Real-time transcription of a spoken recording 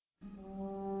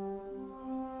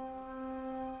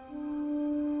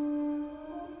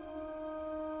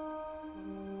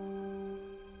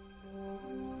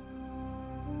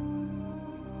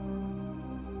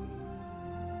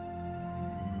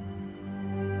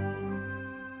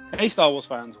Hey Star Wars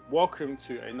fans, welcome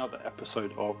to another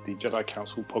episode of the Jedi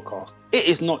Council podcast. It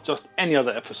is not just any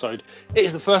other episode, it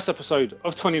is the first episode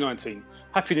of 2019.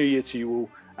 Happy New Year to you all.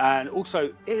 And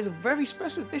also, it is a very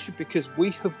special edition because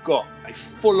we have got a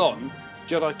full-on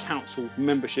Jedi Council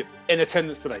membership in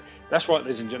attendance today. That's right,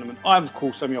 ladies and gentlemen. I'm, of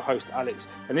course, your host, Alex,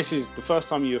 and this is the first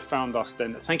time you have found us.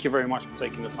 Then thank you very much for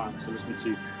taking the time to listen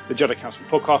to the Jedi Council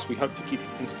podcast. We hope to keep you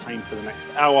entertained for the next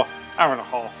hour and a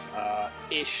half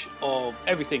ish of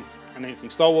everything and anything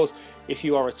Star Wars. If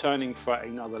you are returning for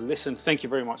another listen, thank you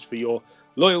very much for your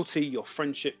loyalty, your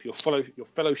friendship, your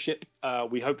fellowship.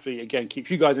 We hopefully again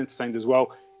keep you guys entertained as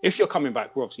well. If you're coming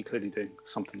back, we're obviously clearly doing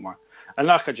something right. And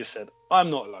like I just said, I'm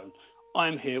not alone.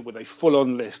 I'm here with a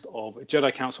full-on list of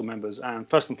Jedi Council members, and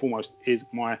first and foremost is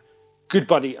my good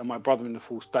buddy and my brother in the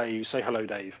Force, Dave. Say hello,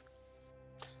 Dave.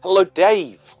 Hello,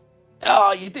 Dave.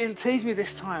 Oh, you didn't tease me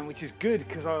this time, which is good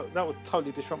because that would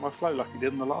totally disrupt my flow like you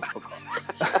did in the last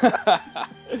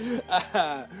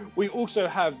podcast. We also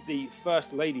have the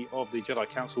First Lady of the Jedi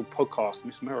Council podcast,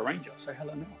 Miss Mara Ranger. Say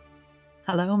hello, Mara.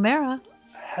 Hello, Mara.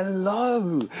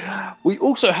 Hello. We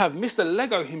also have Mr.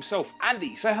 Lego himself,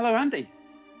 Andy. Say hello, Andy.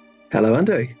 Hello,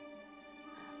 Andy.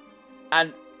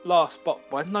 And last but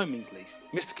by no means least,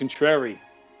 Mr. Contrary,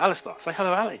 Alistair. Say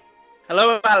hello, Ali.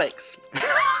 Hello, Alex.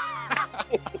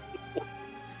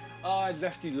 I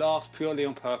left you last purely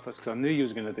on purpose because I knew you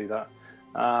was going to do that.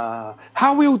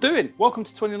 How are we all doing? Welcome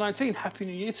to 2019. Happy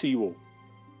New Year to you all.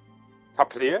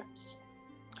 Happy New Year.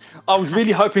 I was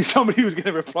really hoping somebody was going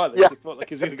to reply to this. Yeah. It felt like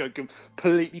it was going to go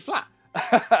completely flat.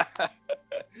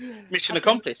 Mission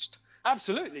accomplished.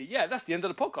 Absolutely. Yeah, that's the end of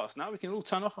the podcast now. We can all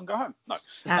turn off and go home. No.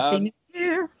 Happy New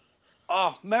Year.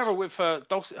 Oh, Mara with her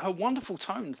dulcet, her wonderful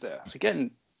tones there.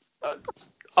 Again,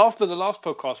 after the last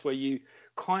podcast where you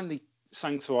kindly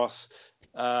sang to us,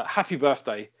 happy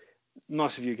birthday.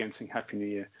 Nice of you again saying Happy New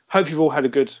Year. Hope you've all had a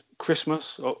good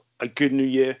Christmas or a good New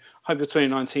Year. Hope your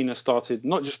 2019 has started,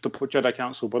 not just the Jedi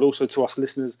Council, but also to us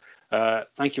listeners.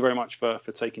 Thank you very much for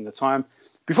taking the time.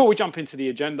 Before we jump into the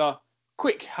agenda,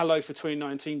 quick hello for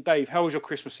 2019. Dave, how was your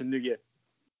Christmas and New Year?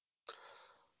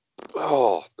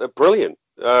 Oh, brilliant.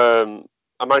 I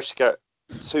managed to get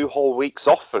 2 whole weeks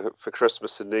off for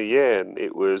Christmas and New Year, and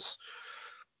it was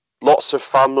lots of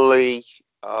family,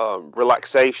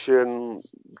 relaxation,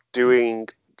 doing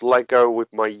Lego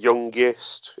with my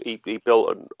youngest. He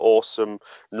built an awesome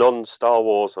non-Star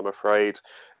Wars, I'm afraid,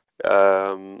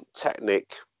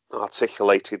 Technic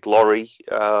articulated lorry.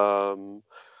 It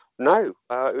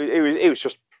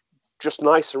was just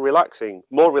nice and relaxing.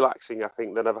 More relaxing, I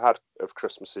think, than I've had of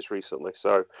Christmases recently.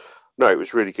 So, no, it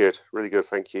was really good. Really good,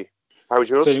 thank you. How was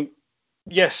yours? So,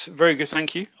 yes, very good,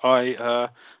 thank you. I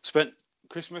spent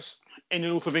Christmas in the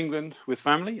north of England with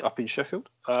family up in Sheffield.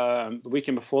 The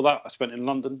weekend before that, I spent in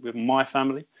London with my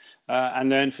family. And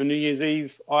then for New Year's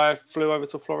Eve, I flew over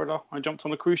to Florida. I jumped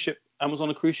on a cruise ship and was on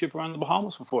a cruise ship around the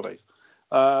Bahamas for 4 days.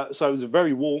 So it was a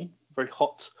very warm, very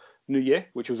hot New Year,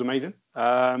 which was amazing.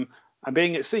 And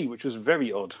being at sea, which was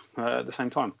very odd at the same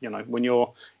time. You know, when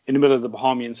you're in the middle of the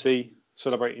Bahamian Sea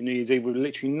celebrating New Year's Eve with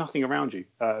literally nothing around you.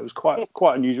 It was quite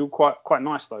unusual, quite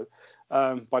nice though.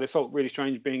 But it felt really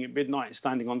strange being at midnight and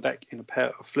standing on deck in a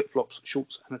pair of flip-flops,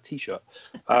 shorts and a t-shirt,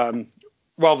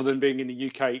 rather than being in the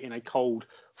UK in a cold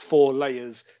 4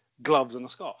 layers, gloves and a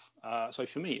scarf. So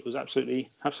for me, it was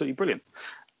absolutely brilliant.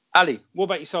 Ali, what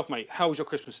about yourself, mate? How was your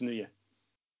Christmas and New Year?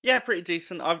 Yeah, pretty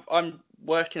decent. I'm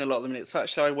working a lot of the minutes.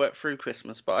 Actually, I work through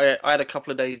Christmas, but I had a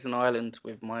couple of days in Ireland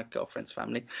with my girlfriend's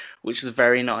family, which was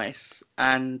very nice.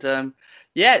 And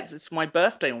it's my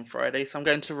birthday on Friday, so I'm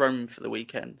going to Rome for the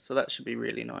weekend. So that should be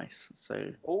really nice.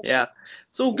 So awesome. Yeah,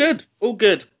 it's all good. All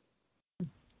good.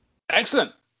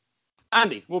 Excellent.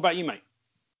 Andy, what about you, mate?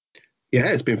 Yeah,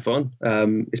 it's been fun.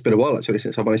 It's been a while actually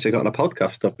since I managed to get on a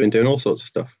podcast. I've been doing all sorts of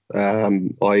stuff.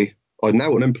 I'm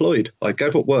now unemployed. I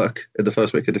gave up work in the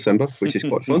first week of December, which is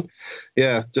quite fun.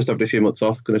 Yeah, just having a few months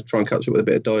off. Going to try and catch up with a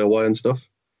bit of DIY and stuff.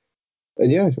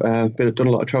 And yeah, done a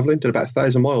lot of travelling. Did about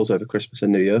 1,000 miles over Christmas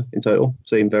and New Year in total,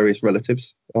 seeing various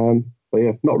relatives. But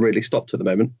yeah, not really stopped at the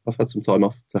moment. I've had some time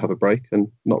off to have a break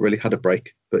and not really had a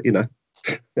break. But you know,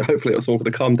 hopefully it's all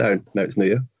going to calm down now it's New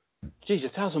Year. Geez,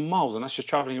 1,000 miles, and that's just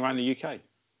travelling around the UK.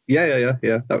 Yeah.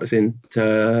 That was in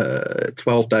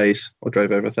 12 days. I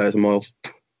drove over 1,000 miles.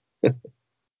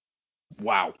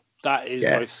 Wow, that is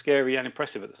both scary and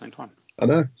impressive at the same time. I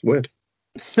know, it's weird.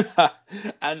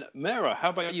 And Mara,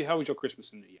 how about you? How was your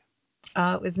Christmas and New Year?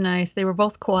 It was nice. They were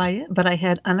both quiet, but I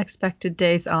had unexpected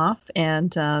days off,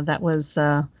 and that was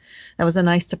a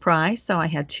nice surprise. So I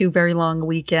had 2 very long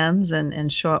weekends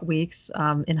and short weeks.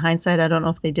 In hindsight, I don't know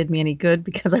if they did me any good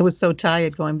because I was so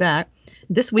tired going back.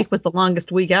 This week was the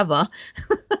longest week ever.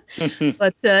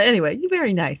 But anyway, you're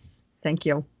very nice. Thank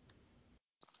you.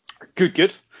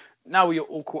 Good. Now we are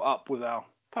all caught up with our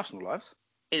personal lives.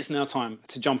 It's now time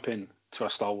to jump in to our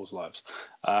Star Wars lives.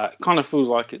 It kind of feels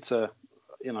like it's a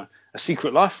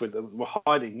secret life we're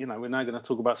hiding. We're now going to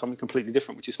talk about something completely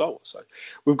different, which is Star Wars. So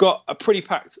we've got a pretty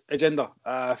packed agenda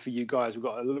for you guys. We've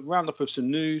got a roundup of some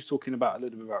news, talking about a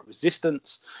little bit about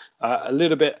Resistance, a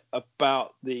little bit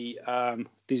about the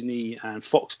Disney and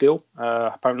Fox deal.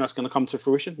 Apparently that's going to come to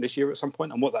fruition this year at some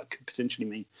point, and what that could potentially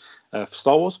mean for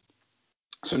Star Wars.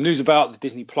 Some news about the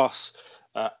Disney Plus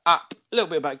app, a little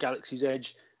bit about Galaxy's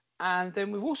Edge, and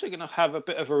then we're also going to have a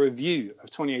bit of a review of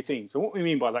 2018. So what we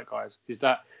mean by that, guys, is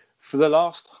that for the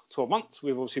last 12 months,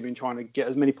 we've obviously been trying to get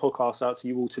as many podcasts out to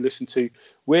you all to listen to.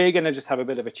 We're going to just have a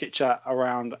bit of a chit-chat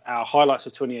around our highlights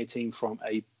of 2018 from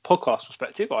a podcast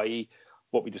perspective, i.e.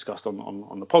 what we discussed on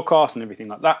the podcast and everything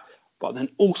like that. But then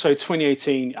also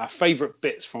 2018, our favourite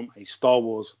bits from a Star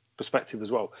Wars perspective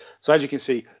as well. So as you can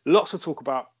see, lots to talk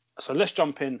about. So let's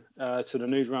jump in to the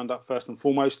news roundup first and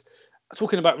foremost.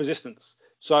 Talking about Resistance.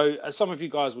 So as some of you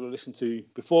guys will have listened to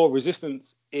before,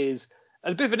 Resistance is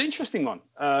a bit of an interesting one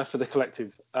for the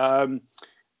collective.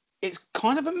 It's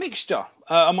kind of a mixture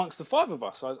amongst the five of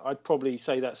us. I'd probably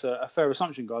say that's a fair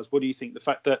assumption, guys. What do you think? The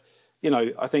fact that,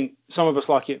 I think some of us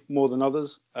like it more than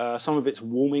others. Some of it's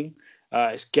warming.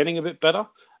 It's getting a bit better.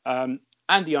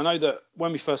 Andy, I know that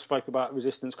when we first spoke about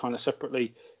Resistance kind of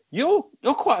separately, you're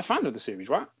quite a fan of the series,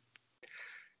 right?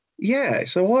 Yeah,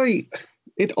 so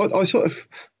I sort of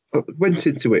went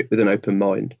into it with an open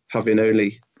mind, having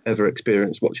only ever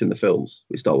experienced watching the films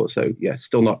with Star Wars. So yeah,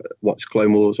 still not watched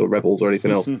Clone Wars or Rebels or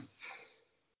anything else.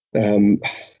 And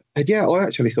yeah, I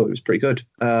actually thought it was pretty good.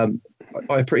 I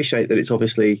appreciate that it's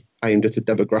obviously aimed at a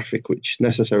demographic which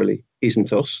necessarily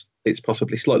isn't us. It's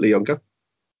possibly slightly younger.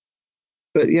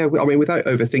 But yeah, I mean, without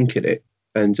overthinking it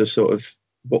and just sort of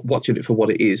watching it for what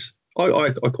it is,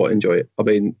 I quite enjoy it. I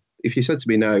mean, if you said to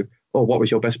me now, oh, what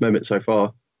was your best moment so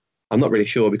far? I'm not really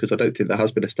sure, because I don't think there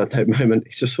has been a standout moment.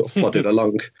 It's just sort of plodded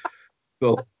along.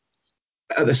 But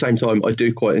at the same time, I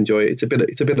do quite enjoy it. It's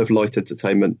a bit of light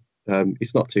entertainment.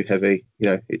 It's not too heavy.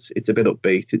 It's a bit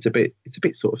upbeat. It's a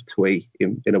bit sort of twee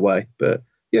in a way. But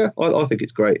yeah, I think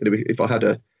it's great. If I had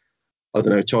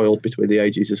a child between the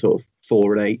ages of sort of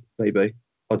 4 and 8, maybe,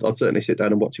 I'd certainly sit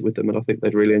down and watch it with them, and I think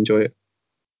they'd really enjoy it.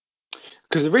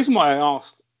 Because the reason why I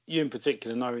asked you in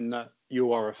particular, knowing that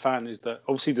you are a fan, is that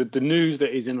obviously the news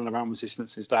that is in and around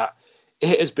Resistance is that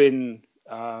it has been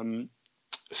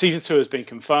season 2 has been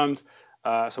confirmed,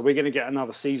 so we're going to get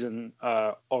another season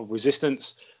of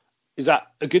Resistance. Is that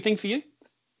a good thing for you?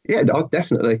 Yeah, no,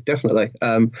 definitely.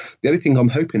 The only thing I'm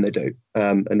hoping they do,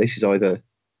 and this is either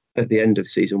at the end of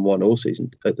season 1 or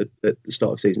at the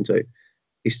start of season 2,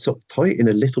 is to tie it in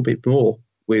a little bit more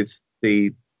with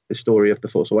the story of The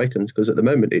Force Awakens, because at the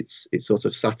moment it's sort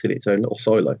of sat in its own little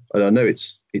silo, and I know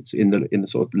it's in the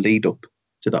sort of lead up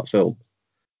to that film,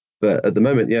 but at the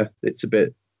moment, yeah, it's a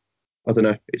bit, I don't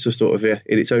know, it's just sort of in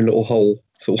its own little hole,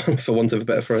 for want of a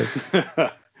better phrase.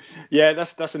 Yeah,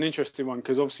 that's an interesting one,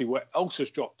 because obviously what else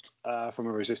has dropped from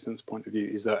a Resistance point of view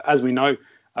is that, as we know,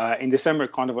 in December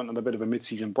it kind of went on a bit of a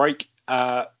mid-season break.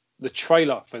 The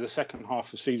trailer for the second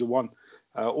half of season 1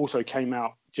 also came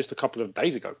out just a couple of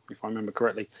days ago, if I remember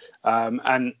correctly.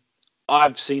 And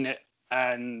I've seen it,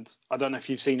 and I don't know if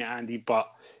you've seen it, Andy,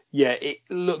 but yeah, it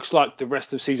looks like the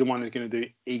rest of season 1 is going to do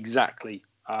exactly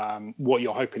what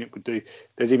you're hoping it would do.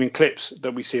 There's even clips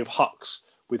that we see of Hux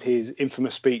with his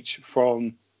infamous speech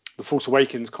from The Force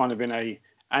Awakens, kind of in a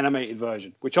animated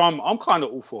version, which I'm kind of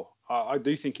all for. I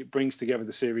do think it brings together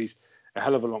the series a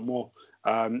hell of a lot more.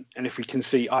 And if we can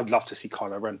see, I'd love to see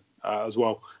Kylo Ren as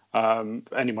well.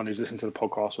 Anyone who's listened to the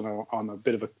podcast will know I'm a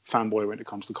bit of a fanboy when it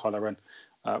comes to Kylo Ren.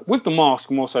 With the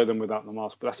mask, more so than without the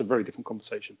mask, but that's a very different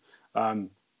conversation.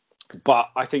 But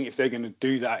I think if they're going to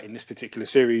do that in this particular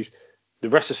series, the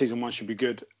rest of season 1 should be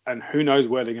good. And who knows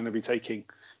where they're going to be taking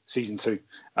season 2.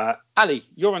 Ali,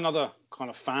 you're another kind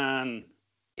of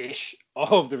fan-ish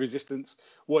of the Resistance.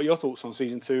 What are your thoughts on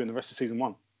season 2 and the rest of season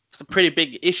 1? It's a pretty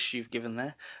big ish you've given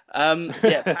there.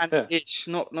 Yeah, fan-ish,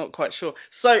 not quite sure.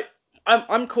 So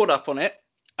I'm caught up on it.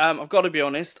 I've got to be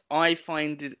honest. I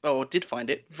did find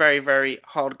it very, very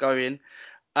hard going.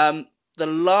 The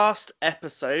last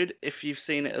episode, if you've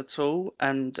seen it at all,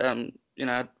 and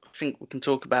I think we can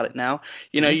talk about it now.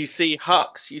 You see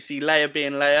Hux, you see Leia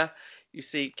being Leia, you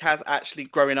see Kaz actually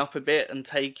growing up a bit and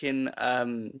taking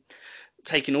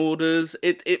orders.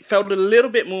 It felt a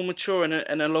little bit more mature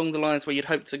and along the lines where you'd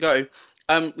hope to go.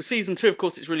 With season 2, of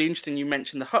course, it's really interesting you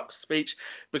mentioned the Hux speech,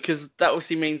 because that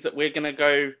obviously means that we're going to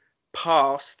go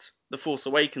past The Force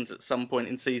Awakens at some point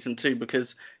in season 2,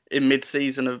 because in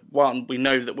mid-season of 1 we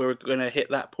know that we're going to hit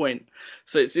that point.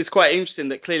 So it's quite interesting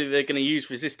that clearly they're going to use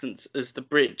Resistance as the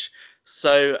bridge.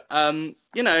 So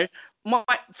my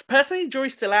personally,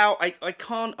 jury's still out. I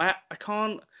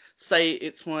can't say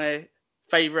it's my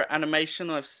favorite animation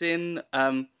I've seen.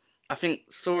 I think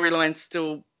storyline's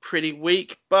still pretty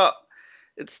weak, but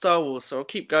it's Star Wars, so I'll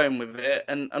keep going with it,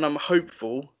 and I'm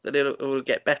hopeful that it'll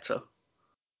get better.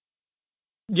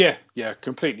 Yeah,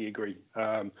 completely agree.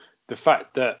 The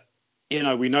fact that,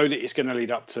 we know that it's going to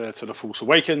lead up to The Force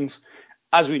Awakens.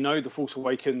 As we know, The Force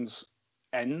Awakens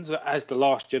ends as The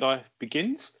Last Jedi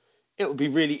begins. It will be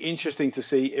really interesting to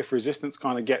see if Resistance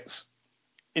kind of gets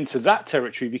into that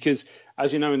territory, because,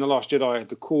 as you know, in The Last Jedi,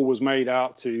 the call was made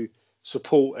out to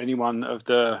support anyone of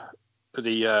the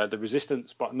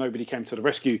Resistance, but nobody came to the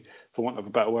rescue, for want of a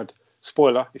better word.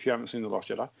 Spoiler, if you haven't seen The Last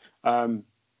Jedi.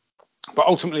 But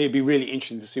ultimately, it'd be really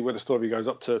interesting to see where the story goes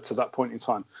up to that point in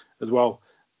time as well.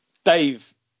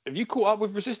 Dave, have you caught up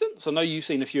with Resistance? I know you've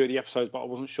seen a few of the episodes, but I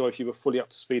wasn't sure if you were fully up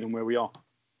to speed on where we are.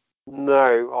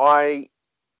 No, I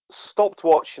stopped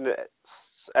watching it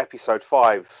episode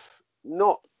 5.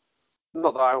 Not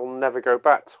that I will never go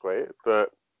back to it, but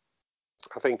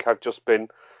I think I've just been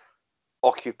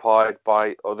occupied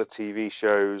by other TV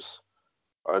shows,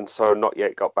 and so not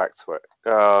yet got back to it.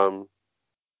 From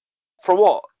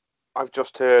what I've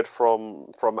just heard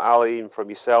from Ali and from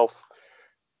yourself,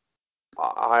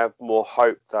 I have more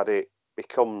hope that it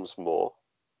becomes more.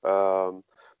 But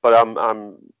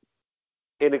I'm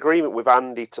in agreement with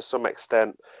Andy to some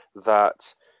extent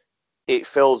that it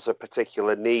fills a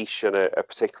particular niche and a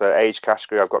particular age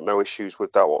category. I've got no issues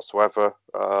with that whatsoever.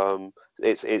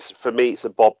 It's for me, it's a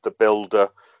Bob the Builder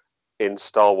in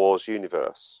Star Wars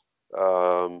universe,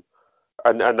 and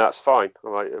that's fine.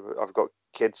 I've got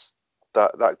kids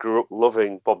that grew up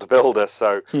loving Bob the Builder,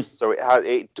 so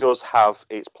it does have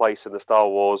its place in the Star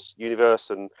Wars universe,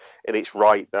 and it's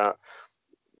right that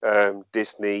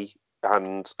Disney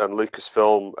and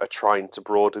Lucasfilm are trying to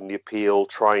broaden the appeal,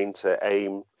 trying to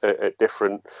aim at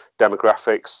different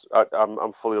demographics.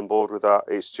 I'm fully on board with that.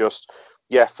 It's just,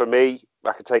 for me,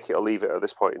 I can take it or leave it at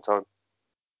this point in time.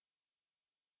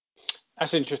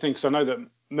 That's interesting, because I know that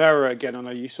Mera, again, I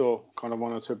know you saw kind of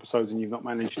 1 or 2 episodes and you've not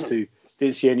managed to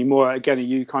didn't see any more. Again, are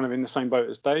you kind of in the same boat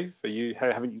as Dave?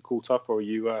 Haven't you caught up, or are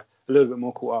you a little bit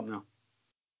more caught up now?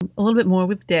 A little bit more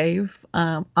with Dave.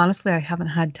 Honestly, I haven't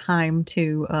had time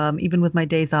to, even with my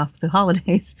days off the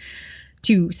holidays,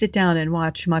 to sit down and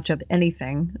watch much of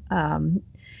anything.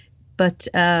 But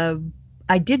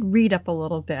I did read up a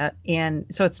little bit, and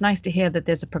so it's nice to hear that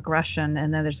there's a progression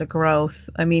and then there's a growth.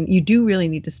 I mean, you do really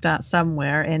need to start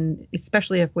somewhere, and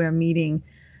especially if we're meeting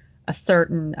a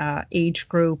certain age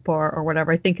group or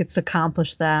whatever, I think it's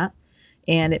accomplished that.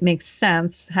 And it makes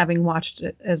sense, having watched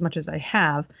it as much as I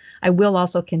have. I will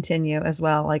also continue as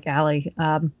well, like Ali.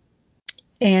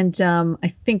 And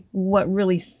I think what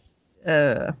really,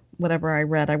 whatever I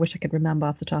read, I wish I could remember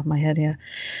off the top of my head here,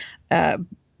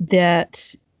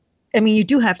 that, I mean, you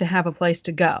do have to have a place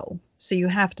to go. So you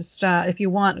have to start, if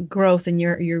you want growth in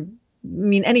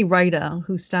any writer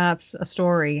who starts a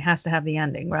story has to have the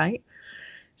ending, right?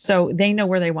 So they know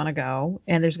where they want to go,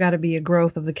 and there's got to be a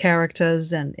growth of the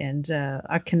characters and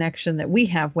a connection that we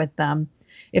have with them.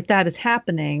 If that is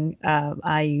happening,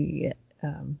 I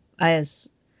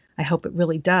hope it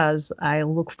really does. I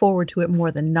look forward to it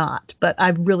more than not, but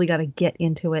I've really got to get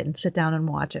into it and sit down and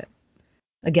watch it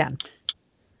again.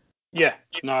 Yeah,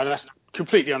 no, that's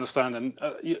completely understand. And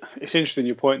it's interesting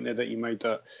your point there that you made,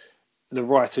 that the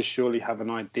writers surely have an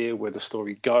idea where the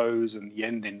story goes and the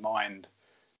end in mind.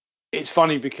 It's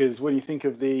funny because when you think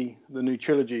of the new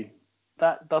trilogy,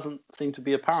 that doesn't seem to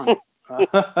be apparent.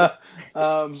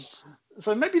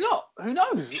 So maybe not. Who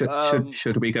knows?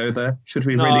 Should we go there? Should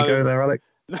we really go there, Alex?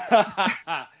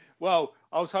 Well,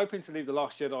 I was hoping to leave The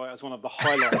Last Jedi as one of the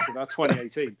highlights of our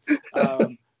 2018.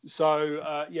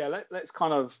 Let's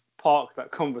kind of park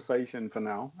that conversation for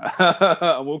now,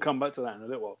 and we'll come back to that in a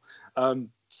little while.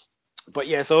 But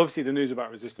yeah, so obviously the news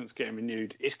about Resistance getting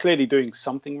renewed, it's clearly doing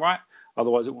something right.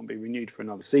 Otherwise, it won't be renewed for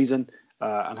another season.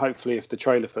 And hopefully, if the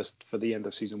trailer for the end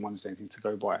of season 1 is anything to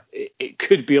go by, it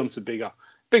could be onto bigger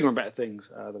and better things,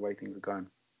 the way things are going.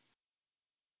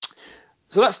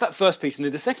 So that's that first piece. And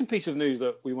the second piece of news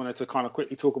that we wanted to kind of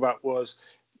quickly talk about was,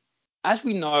 as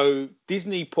we know,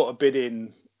 Disney put a bid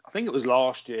in, I think it was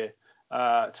last year,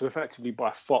 to effectively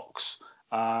buy Fox.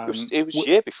 It was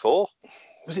year before.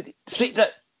 Was it? See,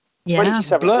 that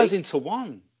 2017. Blurs into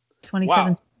one. 2017.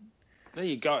 Wow. There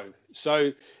you go.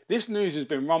 So this news has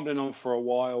been rumbling on for a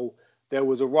while. there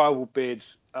was a rival bid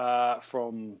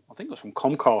from, I think it was from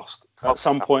Comcast at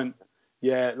some point,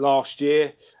 last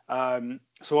year.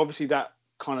 So obviously that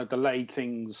kind of delayed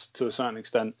things to a certain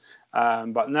extent.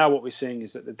 But now what we're seeing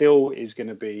is that the deal is going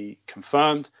to be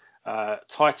confirmed,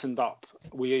 tightened up.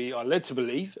 We are led to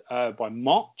believe by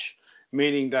March,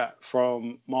 meaning that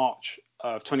from March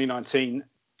of 2019,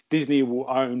 Disney will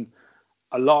own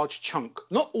a large chunk,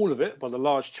 not all of it, but a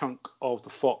large chunk of the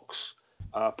Fox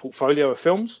portfolio of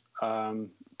films,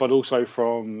 but also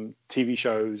from TV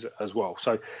shows as well.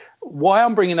 So why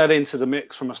I'm bringing that into the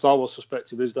mix from a Star Wars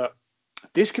perspective is that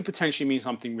this could potentially mean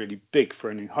something really big for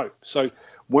A New Hope. So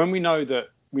when we knew that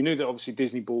obviously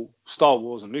Disney bought Star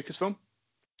Wars and Lucasfilm,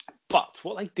 but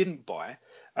what they didn't buy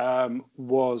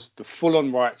was the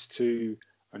full-on rights to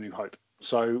A New Hope.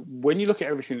 So when you look at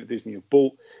everything that Disney have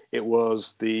bought, it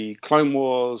was the Clone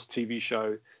Wars TV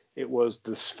show, it was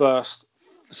the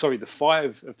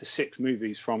 5 of the 6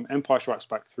 movies from Empire Strikes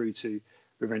Back through to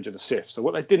Revenge of the Sith. So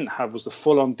what they didn't have was the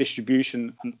full-on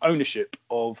distribution and ownership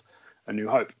of A New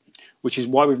Hope, which is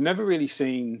why we've never really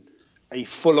seen a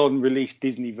full-on released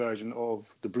Disney version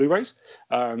of the Blu-rays.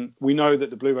 We know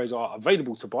that the Blu-rays are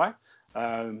available to buy,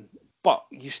 but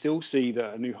you still see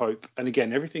that A New Hope, and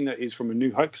again, everything that is from A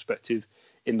New Hope perspective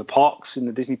in the parks, in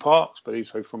the Disney parks, but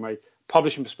also from a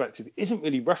publishing perspective, isn't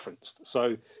really referenced.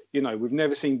 So, we've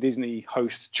never seen Disney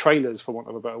host trailers, for want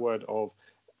of a better word, of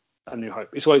A New Hope.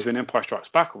 It's always been Empire Strikes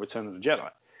Back or Return of the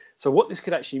Jedi. So what this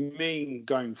could actually mean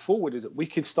going forward is that we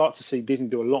could start to see Disney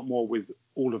do a lot more with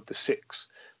all of the 6.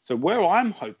 So where I'm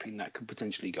hoping that could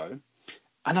potentially go,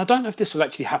 and I don't know if this will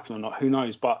actually happen or not, who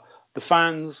knows, but the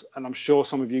fans, and I'm sure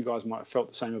some of you guys might have felt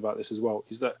the same about this as well,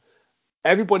 is that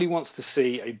everybody wants to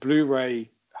see a Blu-ray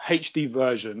HD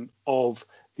version of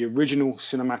the original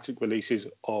cinematic releases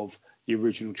of the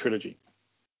original trilogy.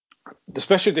 The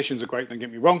special editions are great, don't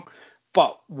get me wrong,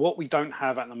 but what we don't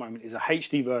have at the moment is a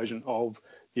HD version of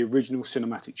the original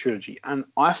cinematic trilogy. And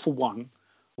I, for one,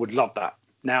 would love that.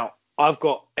 Now, I've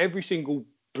got every single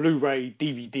Blu-ray,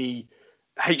 DVD,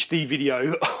 HD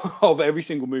video of every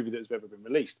single movie that has ever been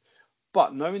released.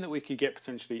 But knowing that we could get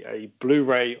potentially a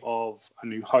Blu-ray of A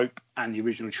New Hope and the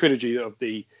original trilogy of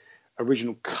the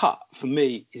original cut, for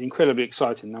me, is incredibly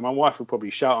exciting. Now, my wife would probably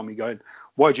shout at me going,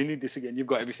 why do you need this again? You've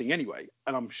got everything anyway.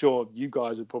 And I'm sure you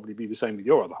guys would probably be the same with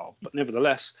your other half. But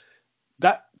nevertheless,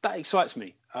 that excites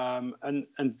me. And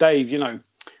Dave,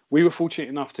 we were fortunate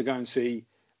enough to go and see,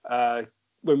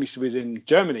 when we was in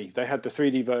Germany, they had the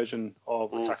 3D version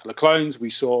of Attack of the Clones.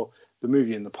 We saw the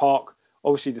movie in the park.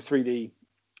 Obviously, the 3D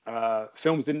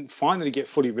films didn't finally get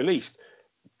fully released.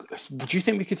 Do you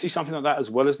think we could see something like that as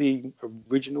well as the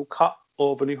original cut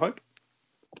of A New Hope?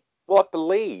 Well, I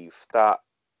believe that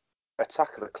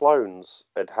Attack of the Clones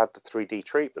had the 3D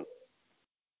treatment.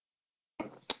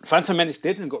 Phantom Menace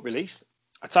did and got released.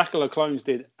 Attack of the Clones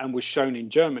did and was shown in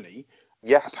Germany.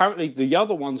 Yes. Apparently, the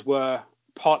other ones were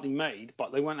partly made,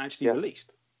 but they weren't actually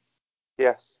released.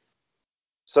 Yes.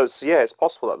 So it's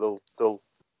possible that they'll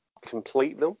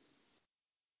complete them.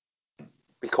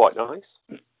 Be quite nice.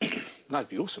 That'd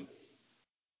be awesome.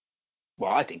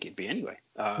 Well, I think it'd be anyway.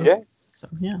 So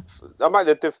yeah. I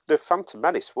mean, the Phantom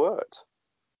Menace worked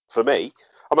for me.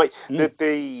 I mean,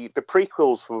 the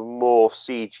prequels were more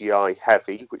CGI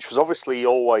heavy, which was obviously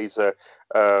always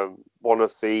one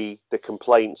of the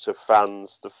complaints of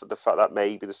fans. The fact that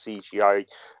maybe the CGI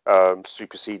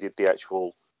superseded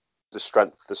the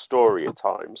strength of the story at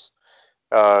times.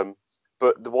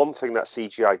 But the one thing that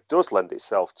CGI does lend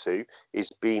itself to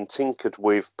is being tinkered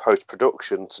with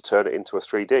post-production to turn it into a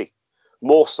 3D,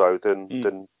 more so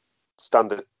than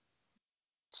standard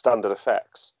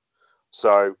effects.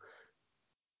 So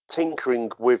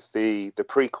tinkering with the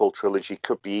prequel trilogy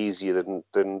could be easier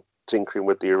than tinkering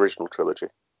with the original trilogy.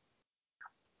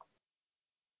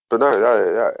 But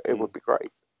no, it would be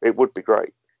great. It would be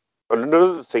great. And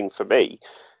another thing for me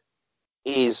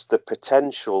is the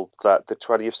potential that the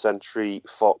 20th Century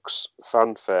Fox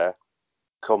fanfare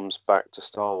comes back to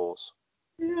Star Wars.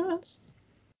 Yes.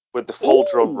 With the full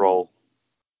drum roll.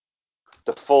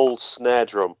 The full snare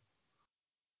drum.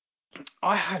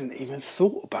 I hadn't even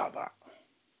thought about that.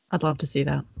 I'd love to see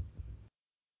that.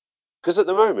 Because at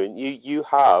the moment, you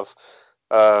have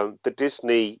the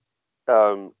Disney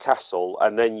castle,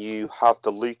 and then you have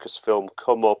the Lucasfilm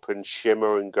come up and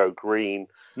shimmer and go green,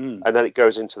 and then it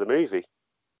goes into the movie.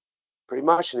 But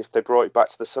imagine if they brought it back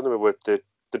to the cinema with the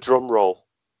drum roll,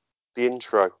 the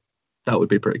intro. That would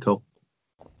be pretty cool.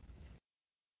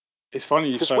 It's funny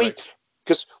you say that.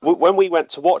 Because when we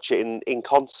went to watch it in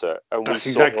concert, and that's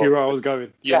exactly where I was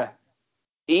going. Yeah.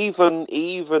 Even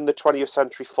the 20th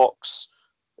Century Fox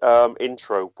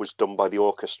intro was done by the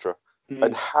orchestra.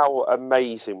 And how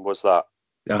amazing was that?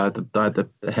 The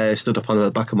hair stood up on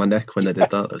the back of my neck when they did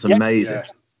that. It was amazing.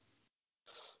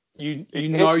 Yeah. You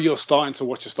know you're starting to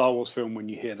watch a Star Wars film when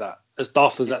you hear that, as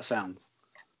daft as that sounds.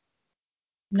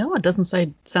 No, it doesn't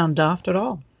sound daft at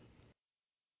all.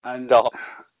 And Daft.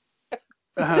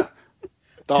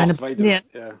 Darth Vader.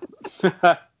 Yeah.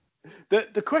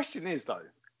 The question is though,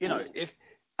 if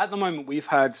at the moment we've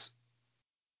had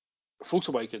Force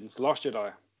Awakens, The Last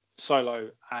Jedi,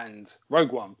 Solo, and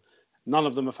Rogue One, none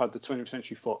of them have had the 20th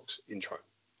Century Fox intro.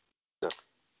 No.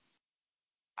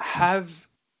 Have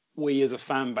we as a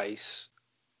fan base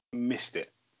missed it?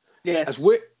 Yes. As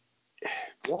we're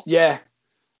yeah.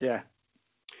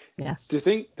 Yes.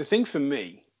 The thing for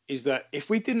me is that if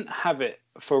we didn't have it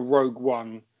for Rogue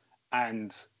One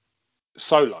and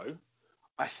Solo,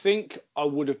 I think I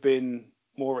would have been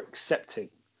more accepting.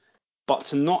 But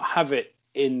to not have it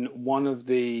in one of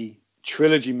the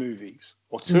trilogy movies,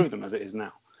 or two of them as it is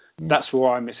now, that's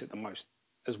where I miss it the most,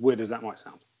 as weird as that might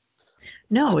sound.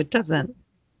 No, it doesn't.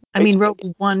 I mean, Rogue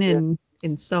One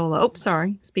in Solo. Oh,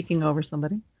 sorry. Speaking over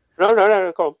somebody. No,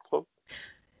 go on.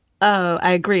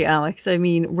 I agree, Alex. I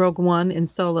mean, Rogue One and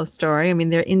Solo story. I mean,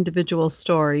 they're individual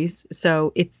stories.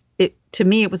 So it to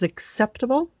me, it was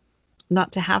acceptable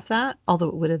not to have that, although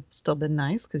it would have still been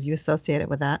nice because you associate it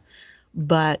with that.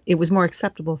 But it was more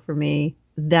acceptable for me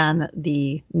than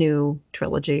the new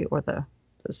trilogy or the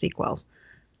sequels.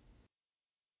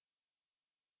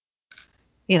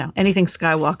 Anything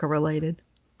Skywalker related.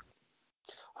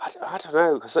 I don't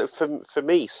know, because for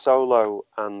me, Solo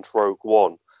and Rogue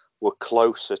One were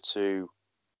closer to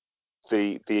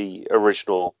the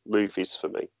original movies for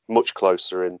me, much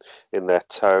closer in their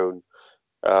tone,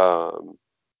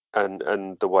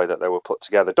 and the way that they were put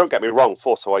together. Don't get me wrong,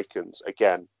 Force Awakens,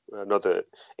 again,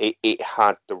 it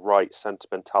had the right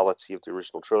sentimentality of the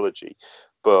original trilogy,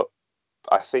 but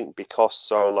I think because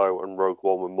Solo and Rogue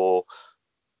One were more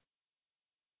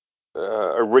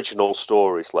original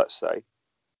stories, let's say,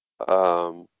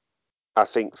 I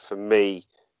think for me,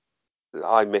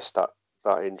 I missed that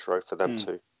intro for them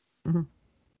too. Mm-hmm.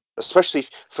 Especially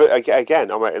for,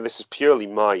 again, and this is purely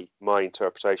my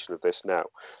interpretation of this now.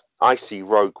 I see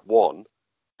Rogue One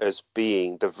as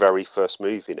being the very first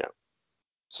movie now.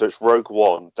 So it's Rogue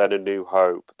One, then A New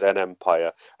Hope, then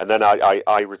Empire, and then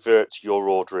I revert to your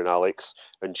ordering, Alex,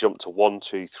 and jump to 1,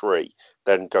 2, 3,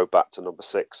 then go back to number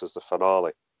 6 as the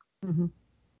finale. Mm-hmm.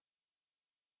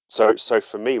 So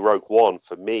for me, Rogue One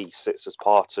sits as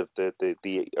part of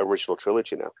the original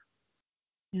trilogy now.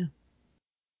 Yeah,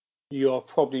 You're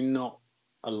probably not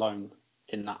alone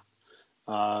in that.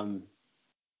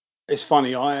 It's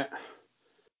funny.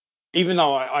 Even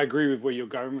though I agree with where you're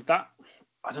going with that,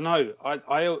 I don't know.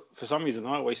 I for some reason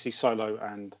I always see Solo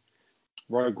and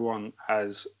Rogue One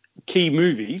as key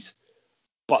movies,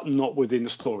 but not within the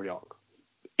story arc.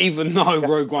 Even though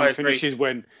Rogue One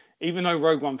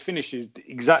finishes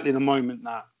exactly the moment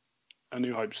that A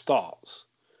New Hope starts.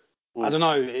 I don't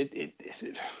know. It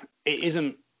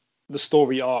isn't the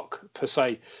story arc per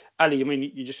se. Ali, I mean,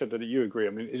 you just said that you agree. I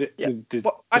mean, is it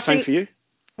the same for you?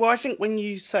 Well, I think when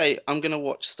you say I'm going to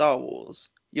watch Star Wars,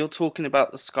 you're talking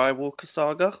about the Skywalker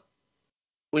saga.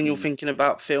 When you're thinking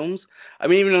about films, I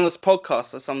mean, even on this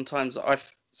podcast, I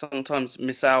sometimes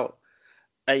miss out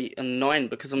 8 and 9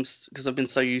 because I've been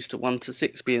so used to 1 to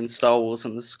 6 being Star Wars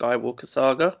and the Skywalker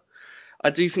saga. I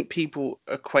do think people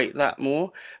equate that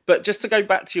more. But just to go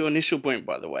back to your initial point,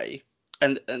 by the way,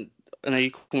 and I know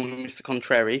you call me Mr.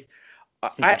 Contrary,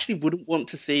 I actually wouldn't want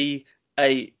to see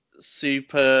a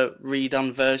super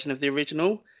redone version of the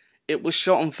original. It was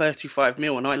shot on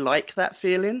 35mm, and I like that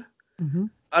feeling. Mm-hmm.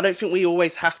 I don't think we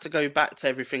always have to go back to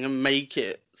everything and make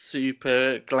it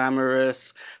super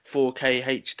glamorous 4K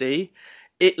HD.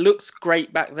 It looks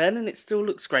great back then, and it still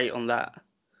looks great on that.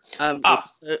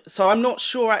 So I'm not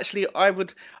sure. Actually,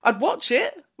 I'd watch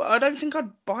it, but I don't think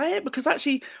I'd buy it because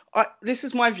actually, this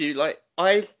is my view. Like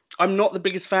I'm not the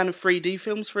biggest fan of 3D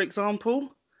films, for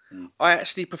example. I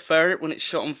actually prefer it when it's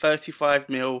shot on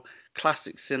 35mm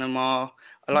classic cinema.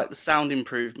 I like the sound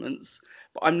improvements,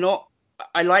 but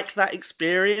I like that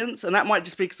experience, and that might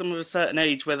just be because I'm of a certain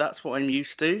age where that's what I'm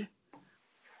used to.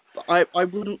 But I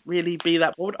wouldn't really be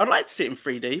that bored. I'd like to see it in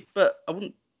 3D, but I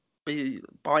wouldn't be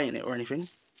buying it or anything.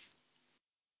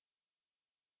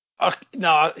 I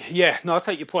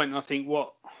take your point, and I think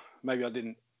maybe I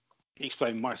didn't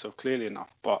explain myself clearly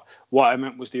enough, but what I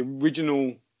meant was the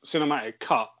original cinematic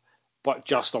cut, but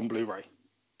just on Blu-ray,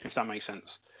 if that makes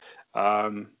sense.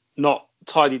 Not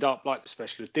tidied up like the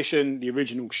special edition, the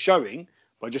original showing,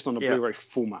 but just on the Blu-ray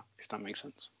format, if that makes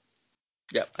sense.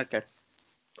 Yeah, okay.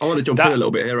 I want to jump in a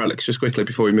little bit here, Alex, just quickly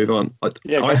before we move on.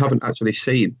 I haven't actually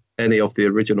seen any of the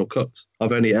original cuts.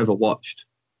 I've only ever watched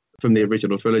from the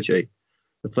original trilogy.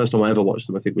 The first time I ever watched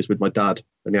them, I think, was with my dad,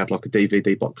 and he had like a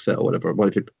DVD box set or whatever. I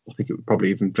think it was probably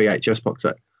even VHS box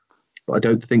set. But I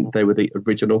don't think they were the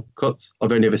original cuts.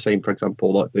 I've only ever seen, for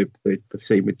example, like the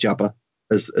scene with Jabba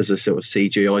as a sort of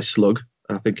CGI slug.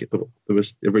 I think the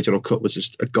original cut was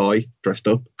just a guy dressed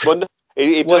up. Well, no,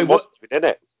 it wasn't even in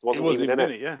it. It wasn't even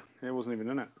in it. Yeah, it wasn't even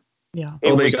in it. Yeah.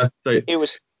 It there you go.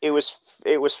 So,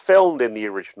 it was filmed in the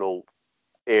original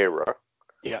era.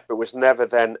 Yeah. But was never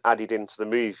then added into the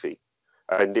movie.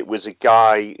 And it was a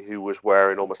guy who was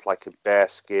wearing almost like a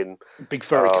bearskin big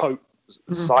furry coat.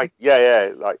 Like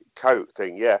coat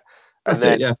thing, yeah. And that's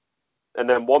then it, yeah. And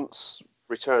then once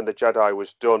Return of the Jedi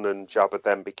was done and Jabba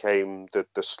then became the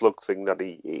slug thing that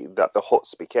the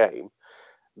Hutts became,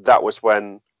 that was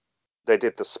when they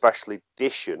did the special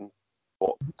edition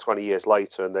 20 years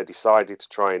later, and they decided to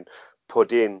try and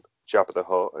put in Jabba the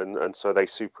Hutt, and so they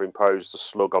superimposed the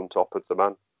slug on top of the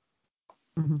man.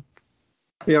 Mm-hmm.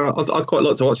 Yeah, I'd quite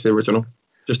like to watch the original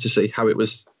just to see how it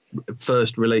was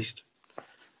first released.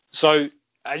 So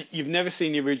you've never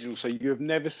seen the original, so you have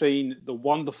never seen the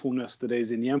wonderfulness that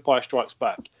is in The Empire Strikes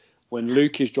Back when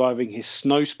Luke is driving his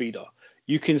snowspeeder.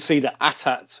 You can see the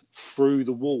AT-AT through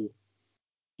the wall.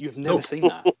 You've never seen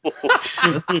that.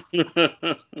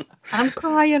 I'm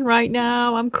crying right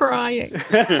now. I'm crying.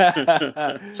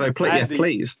 So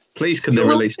please, can they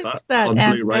release that on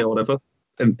Blu-ray or whatever?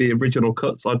 And the original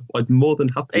cuts, I'd more than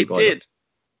happy.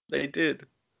 They did.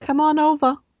 Come on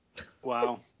over.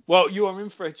 Wow. Well, you are in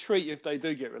for a treat if they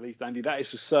do get released, Andy. That is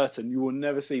for certain. You will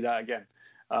never see that again.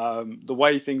 The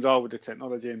way things are with the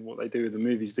technology and what they do with the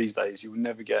movies these days, you will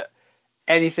never get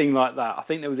anything like that. I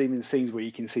think there was even scenes where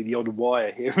you can see the odd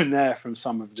wire here and there from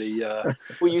some of the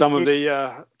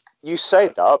You say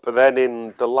that, but then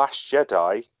in The Last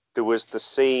Jedi, there was the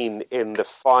scene in the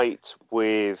fight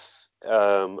with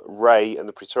Rey and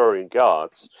the Praetorian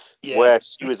Guards where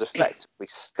she was effectively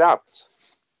stabbed.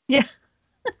 Yeah.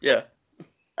 Yeah.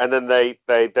 And then they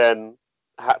then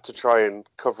had to try and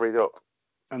cover it up.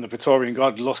 And the Praetorian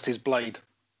Guard lost his blade.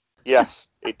 Yes,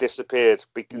 it disappeared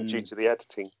due to the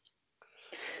editing.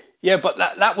 Yeah, but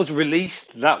that was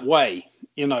released that way.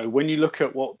 You know, when you look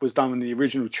at what was done in the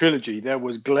original trilogy, there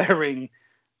was glaring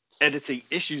editing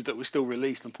issues that were still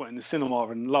released and put in the cinema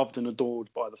and loved and adored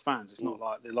by the fans. It's not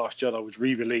like The Last Jedi was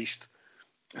re-released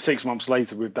 6 months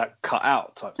later with that cut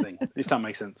out type thing. If that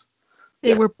makes sense.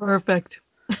 They were perfect.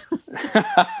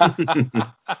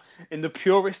 In the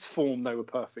purest form, they were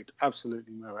perfect.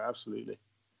 Absolutely, Mara, absolutely.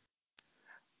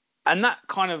 And that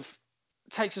kind of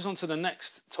takes us on to the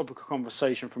next topic of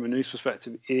conversation from a news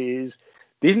perspective is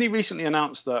Disney recently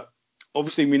announced that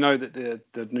obviously we know that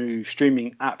the new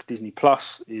streaming app Disney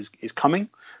Plus is coming.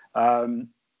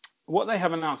 What they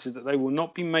have announced is that they will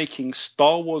not be making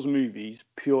Star Wars movies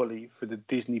purely for the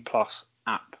Disney Plus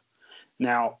app.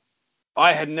 Now,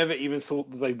 I had never even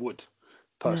thought that they would,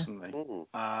 personally.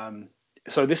 Yeah.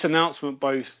 So this announcement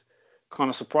both kind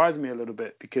of surprised me a little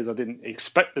bit because I didn't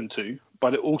expect them to,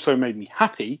 but it also made me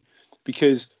happy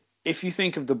because if you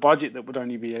think of the budget that would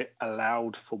only be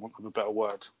allowed, for want of a better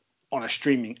word, on a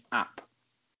streaming app,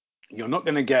 you're not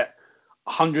going to get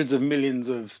hundreds of millions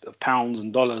of pounds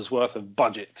and dollars worth of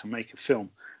budget to make a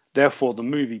film. Therefore, the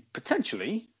movie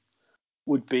potentially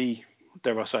would be,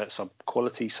 dare I say it,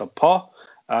 sub-quality, subpar.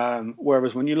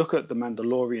 Whereas when you look at the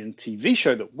Mandalorian TV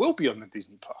show that will be on the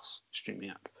Disney Plus streaming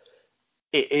app,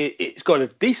 it's got a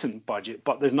decent budget,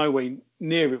 but there's no way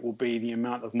near it will be the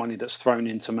amount of money that's thrown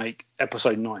in to make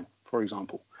Episode 9, for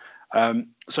example.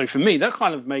 So for me, that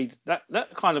kind of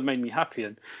made me happy.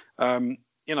 And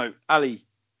Ali,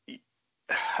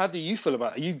 how do you feel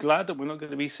about it? Are you glad that we're not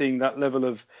going to be seeing that level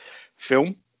of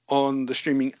film on the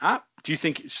streaming app? Do you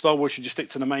think Star Wars should just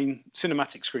stick to the main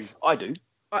cinematic screen? I do.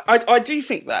 I do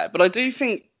think that, but I do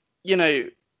think,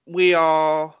 we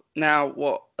are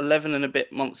now, 11 and a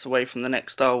bit months away from the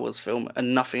next Star Wars film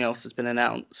and nothing else has been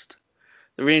announced.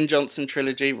 The Rian Johnson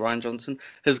trilogy, Rian Johnson,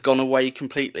 has gone away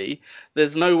completely.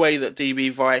 There's no way that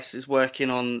DB Weiss is working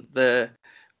on the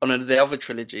other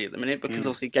trilogy at the minute because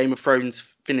obviously Game of Thrones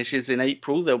finishes in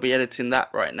April. They'll be editing that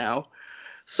right now.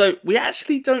 So we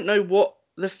actually don't know what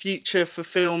the future for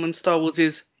film and Star Wars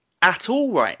is at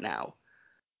all right now.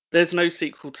 There's no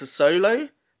sequel to Solo.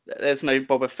 There's no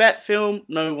Boba Fett film.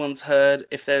 No one's heard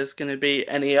if there's going to be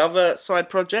any other side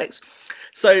projects.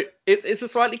 So it's a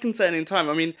slightly concerning time.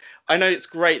 I mean, I know it's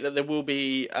great that there will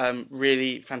be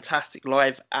really fantastic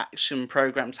live action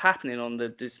programs happening on the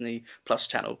Disney Plus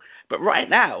channel. But right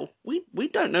now, we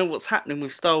don't know what's happening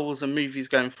with Star Wars and movies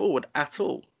going forward at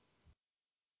all.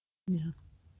 Yeah.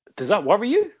 Does that worry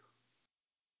you?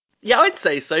 Yeah, I'd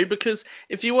say so, because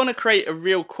if you want to create a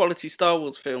real quality Star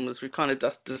Wars film, as we've kind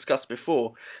of discussed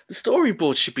before, the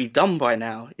storyboard should be done by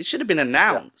now. It should have been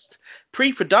announced.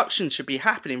 Pre-production should be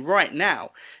happening right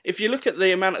now. If you look at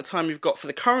the amount of time we've got for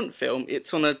the current film,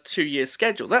 it's on a 2-year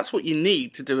schedule. That's what you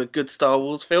need to do a good Star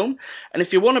Wars film. And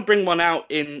if you want to bring one out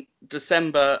in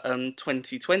December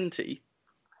 2020,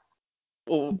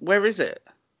 or where is it?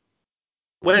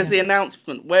 Where's the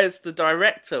announcement? Where's the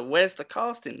director? Where's the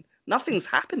casting? Nothing's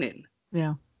happening.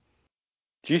 Yeah.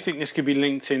 Do you think this could be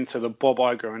linked into the Bob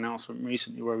Iger announcement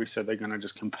recently, where he said they're going to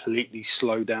just completely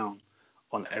slow down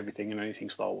on everything and anything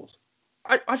Star Wars?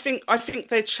 I think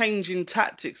they're changing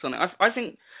tactics on it. I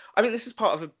think this is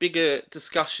part of a bigger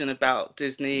discussion about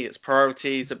Disney, its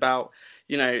priorities, about,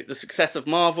 you know, the success of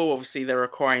Marvel. Obviously, they're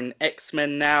acquiring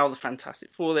X-Men now, the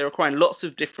Fantastic Four. They're acquiring lots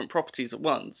of different properties at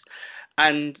once,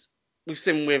 and we've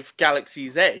seen with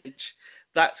Galaxy's Edge,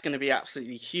 that's going to be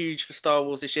absolutely huge for Star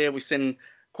Wars this year. We've seen,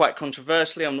 quite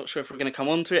controversially, I'm not sure if we're going to come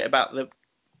on to it, about the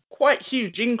quite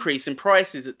huge increase in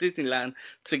prices at Disneyland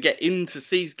to get in to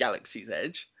see Galaxy's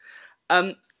Edge.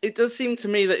 It does seem to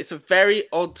me that it's a very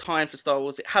odd time for Star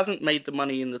Wars. It hasn't made the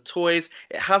money in the toys.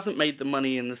 It hasn't made the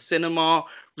money in the cinema.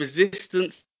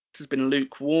 Resistance has been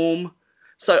lukewarm.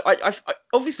 So I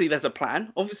obviously there's a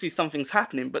plan. Obviously something's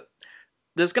happening, but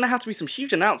there's going to have to be some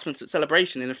huge announcements at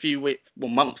Celebration in a few weeks,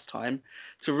 months' time,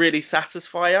 to really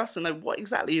satisfy us and know what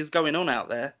exactly is going on out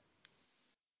there.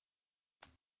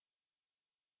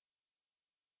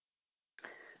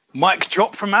 Mic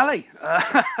drop from Ali.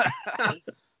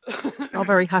 All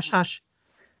very hush hush.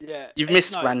 Yeah, You've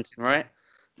missed ranting, right?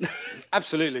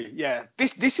 Absolutely, yeah.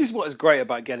 This is what is great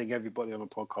about getting everybody on a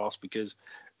podcast, because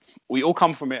we all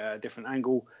come from it at a different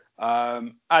angle.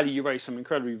 Ali, you raised some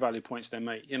incredibly valid points there,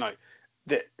 mate. You know,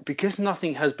 that because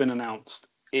nothing has been announced,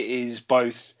 it is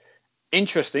both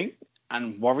interesting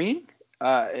and worrying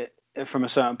from a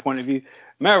certain point of view.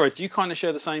 Mara, do you kind of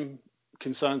share the same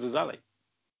concerns as Ali?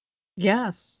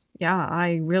 Yes. Yeah,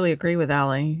 I really agree with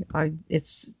Ali.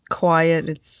 It's quiet.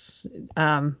 It's,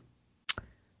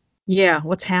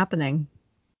 what's happening?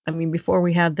 I mean, before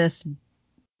we had this,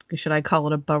 should I call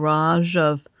it a barrage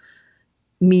of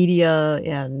media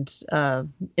and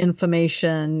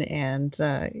information, and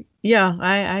I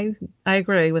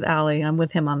agree with Ali. I'm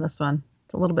with him on this one.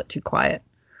 It's a little bit too quiet.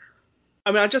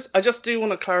 I mean, I just do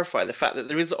want to clarify the fact that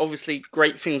there is obviously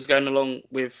great things going along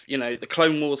with, you know, the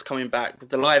Clone Wars coming back, with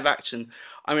the live action.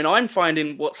 I mean, I'm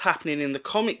finding what's happening in the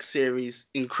comic series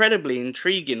incredibly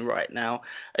intriguing right now.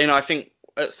 And I think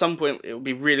at some point it would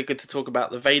be really good to talk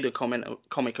about the Vader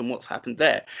comic and what's happened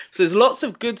there. So there's lots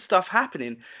of good stuff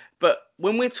happening. But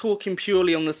when we're talking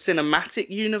purely on the cinematic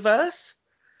universe,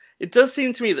 it does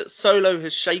seem to me that Solo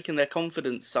has shaken their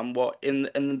confidence somewhat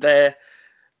in their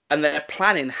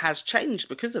planning has changed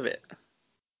because of it.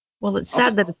 Well, it's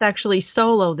sad that it's actually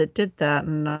Solo that did that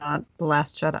and not The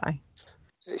Last Jedi.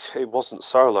 It wasn't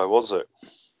Solo, was it?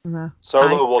 No.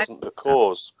 Solo wasn't the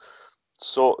cause.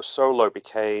 Solo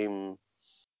became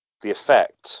the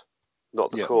effect,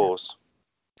 not the cause.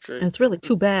 True. And it's really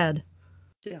too bad.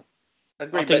 Yeah. I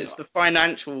agree, but it's the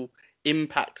financial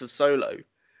impact of Solo,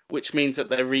 which means that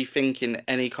they're rethinking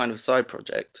any kind of side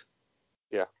project.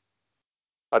 Yeah.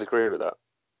 I'd agree with that.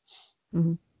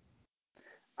 Mm-hmm.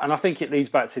 And I think it leads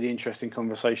back to the interesting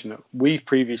conversation that we've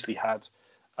previously had.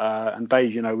 And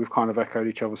Dave, you know, we've kind of echoed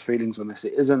each other's feelings on this.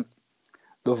 It isn't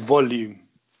the volume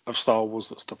of Star Wars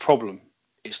that's the problem.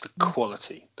 It's the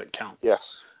quality that counts.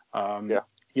 Yes.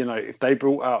 You know, if they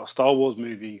brought out a Star Wars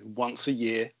movie once a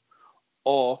year,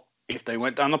 or if they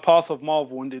went down the path of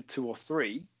Marvel and did 2 or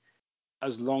 3,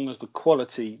 as long as the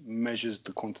quality measures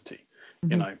the quantity.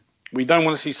 Mm-hmm. You know, we don't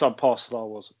want to see subpar Star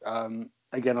Wars.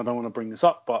 Again, I don't want to bring this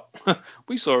up, but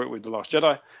we saw it with The Last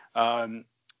Jedi.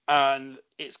 And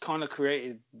it's kind of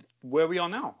created where we are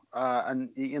now. And,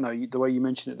 you know, the way you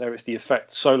mentioned it there, it's the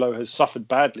effect. Solo has suffered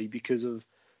badly because of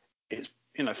its,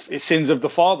 you know, its sins of the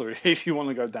father, if you want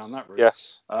to go down that route.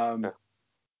 Yes.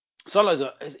 Solo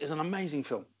is an amazing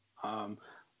film.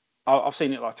 I've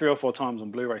seen it like 3 or 4 times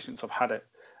on Blu-ray since I've had it.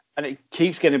 And it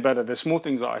keeps getting better. There's small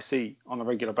things that I see on a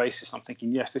regular basis. I'm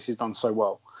thinking, yes, this is done so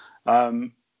well.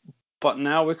 But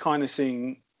now we're kind of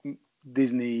seeing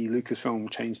Disney, Lucasfilm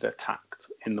change their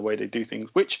tact in the way they do things,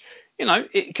 which, you know,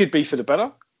 it could be for the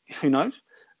better. Who knows?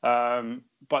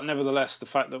 But nevertheless, the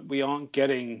fact that we aren't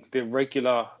getting the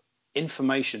regular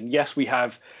information. Yes, we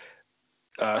have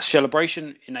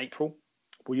Celebration in April.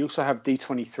 We also have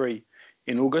D23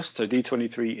 in August. So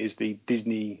D23 is the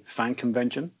Disney fan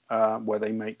convention where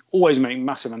they always make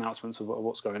massive announcements of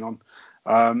what's going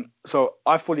on. So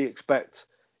I fully expect,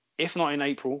 if not in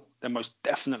April, then most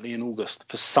definitely in August,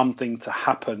 for something to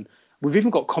happen We've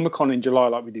even got Comic-Con in July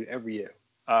like we do every year.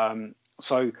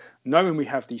 So knowing we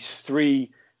have these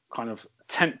 3 kind of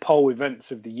tentpole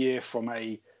events of the year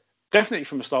definitely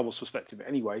from a Star Wars perspective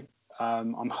anyway,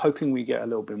 I'm hoping we get a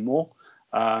little bit more.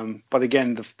 But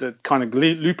again, the kind of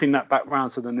looping that back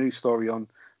round to the news story on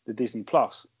the Disney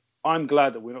Plus, I'm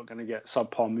glad that we're not going to get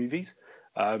subpar movies.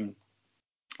 Some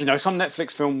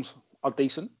Netflix films are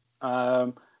decent,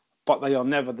 but they are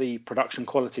never the production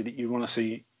quality that you want to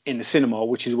see in the cinema,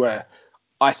 which is where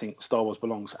I think Star Wars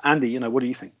belongs. Andy, what do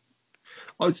you think?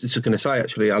 I was just going to say,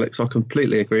 actually, Alex, I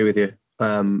completely agree with you.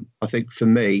 I think for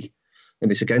me, and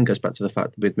this again goes back to the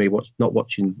fact that with me not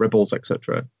watching Rebels,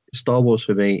 etc., Star Wars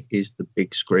for me is the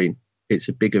big screen. It's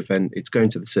a big event. It's going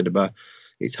to the cinema.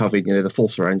 It's having the full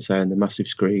surround sound, the massive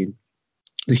screen,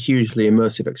 the hugely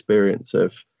immersive experience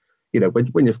of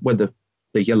when the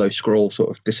yellow scroll sort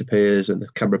of disappears and the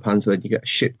camera pans, and then you get a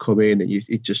ship come in and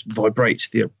it just vibrates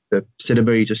the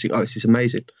cinema. You just think, oh, this is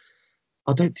amazing.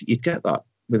 I don't think you'd get that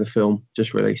with a film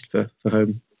just released for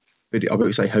home video. I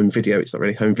wouldn't say home video. It's not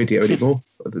really home video anymore.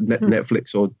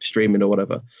 Netflix or streaming or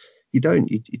whatever. You don't.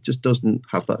 It just doesn't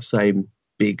have that same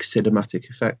big cinematic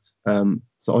effect.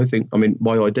 So I think,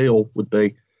 my ideal would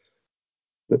be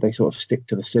that they sort of stick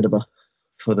to the cinema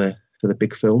for the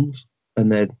big films,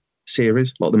 and then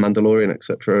series like The Mandalorian,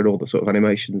 etc., and all the sort of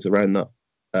animations around that.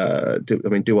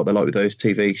 Do what they like with those,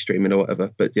 TV streaming or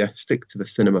whatever. But yeah, stick to the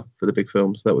cinema for the big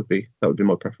films. That would be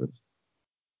my preference.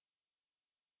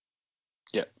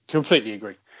 Yeah, completely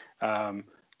agree.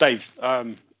 Dave,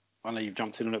 I know you've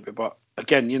jumped in a little bit, but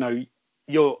again,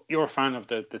 you're a fan of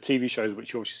the TV shows,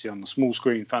 which you obviously see on the small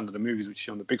screen, fan of the movies, which you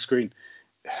see on the big screen.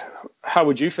 How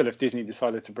would you feel if Disney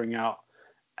decided to bring out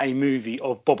a movie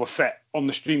of Boba Fett on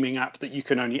the streaming app that you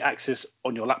can only access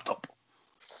on your laptop?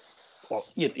 Well,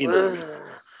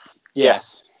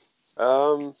 Yes.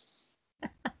 I'm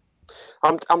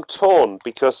torn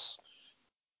because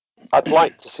I'd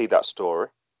like to see that story,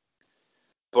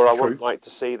 but I wouldn't like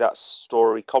to see that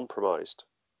story compromised.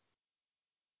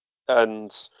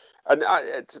 And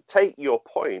to take your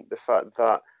point, the fact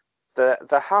that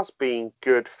there has been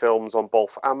good films on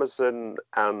both Amazon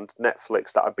and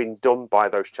Netflix that have been done by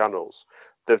those channels.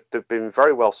 They've been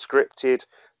very well scripted.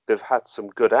 They've had some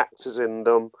good actors in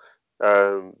them.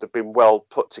 They've been well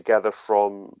put together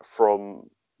from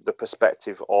the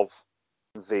perspective of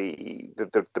the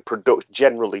production,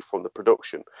 generally from the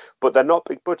production. But they're not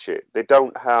big budget. They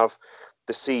don't have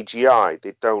the CGI.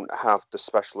 They don't have the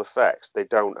special effects. They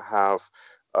don't have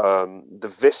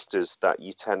the vistas that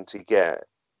you tend to get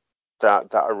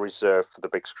that are reserved for the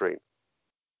big screen.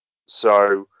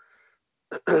 So,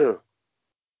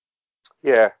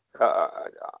 yeah,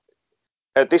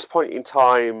 at this point in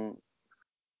time,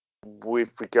 with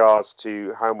regards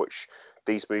to how much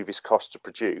these movies cost to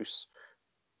produce,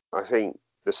 I think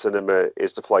the cinema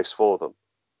is the place for them.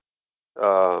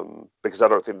 Because I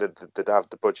don't think that they'd have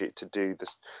the budget to do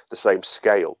the same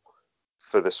scale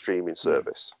for the streaming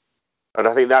service. And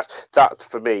I think that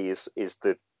for me is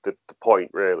the point,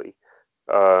 really.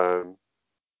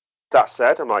 That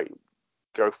said, I might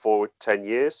go forward 10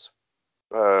 years.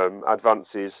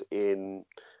 Advances in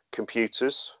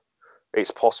computers,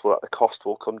 it's possible that the cost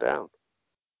will come down.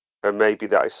 And maybe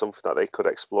that is something that they could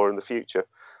explore in the future.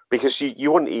 Because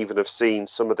you wouldn't even have seen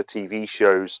some of the TV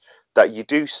shows that you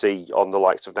do see on the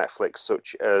likes of Netflix,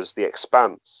 such as The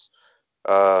Expanse,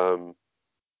 Altered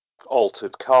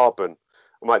Carbon.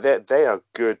 They are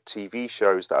good TV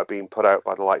shows that are being put out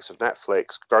by the likes of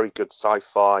Netflix. Very good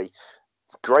sci-fi,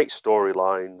 great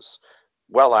storylines,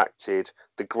 well acted.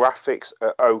 The graphics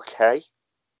are okay,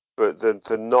 but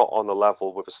they're not on the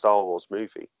level with a Star Wars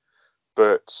movie.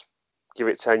 But give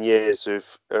it 10 years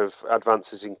of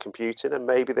advances in computing, and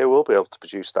maybe they will be able to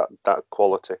produce that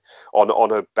quality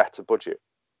on a better budget.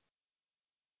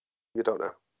 You don't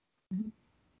know.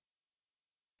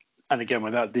 And again,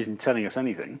 without Disney telling us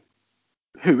anything,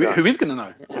 who is going to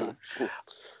know?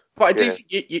 But I do think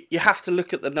you have to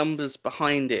look at the numbers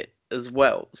behind it as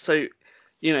well. So,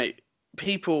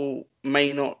 people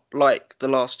may not like The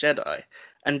Last Jedi,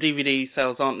 and DVD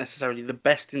sales aren't necessarily the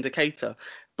best indicator,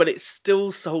 but it's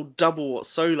still sold double what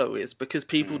Solo is because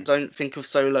people don't think of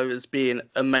Solo as being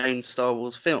a main Star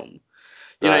Wars film.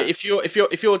 If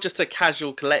you're just a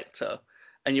casual collector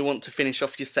and you want to finish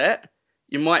off your set,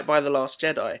 you might buy The Last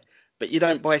Jedi, but you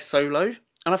don't buy Solo.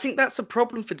 And I think that's a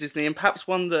problem for Disney, and perhaps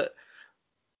one that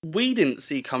we didn't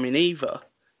see coming either.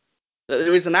 That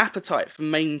there is an appetite for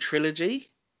main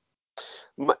trilogy.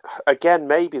 Again,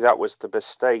 maybe that was the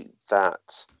mistake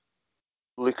that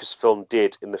Lucasfilm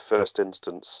did in the first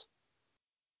instance.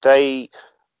 They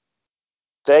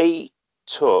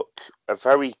took a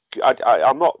very.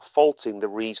 I'm not faulting the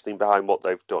reasoning behind what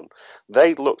they've done.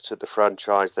 They looked at the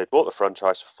franchise. They bought the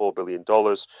franchise for $4 billion.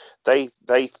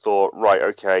 They thought, right,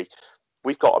 okay,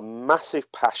 we've got a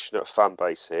massive, passionate fan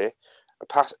base here,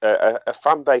 a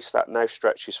fan base that now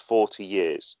stretches 40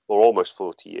 years or almost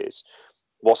 40 years.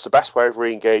 What's the best way of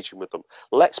re-engaging with them?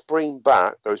 Let's bring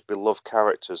back those beloved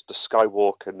characters, the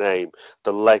Skywalker name,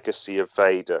 the legacy of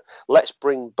Vader. Let's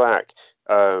bring back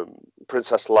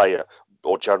Princess Leia,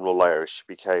 or General Leia as she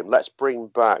became. Let's bring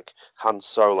back Han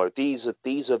Solo. These are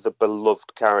the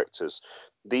beloved characters.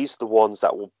 These are the ones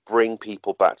that will bring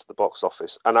people back to the box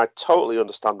office. And I totally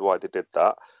understand why they did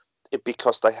that,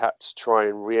 because they had to try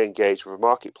and re-engage with a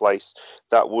marketplace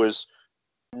that was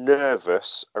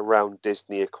nervous around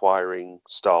Disney acquiring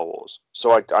Star Wars.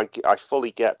 So I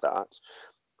fully get that.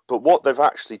 But what they've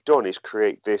actually done is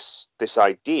create this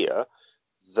idea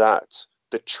that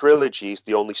the trilogy is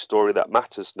the only story that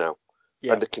matters now.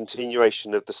 Yeah. And the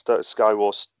continuation of the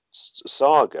Skywalker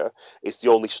saga is the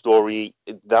only story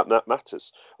that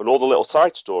matters. And all the little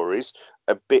side stories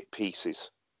are bit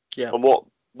pieces. Yeah. And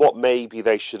what maybe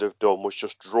they should have done was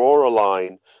just draw a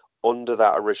line under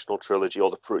that original trilogy,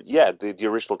 or the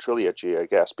original trilogy, I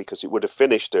guess, because it would have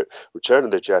finished at Return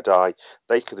of the Jedi.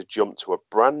 They could have jumped to a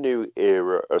brand new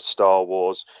era of Star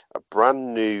Wars, a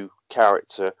brand new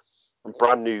character, a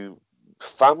brand new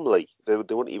family. They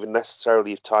wouldn't even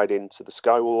necessarily have tied into the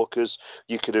Skywalkers.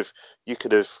 You could have,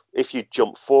 if you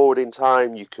jump forward in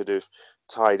time, you could have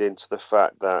tied into the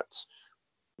fact that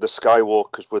the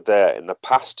Skywalkers were there in the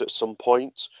past at some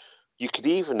point. You could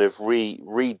even have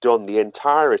redone the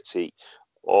entirety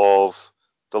of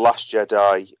The Last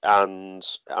Jedi and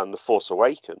The Force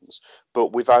Awakens,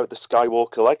 but without the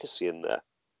Skywalker legacy in there.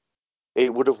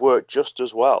 It would have worked just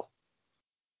as well.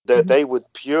 They were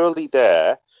purely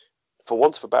there, for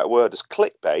want of a better word, as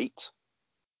clickbait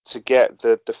to get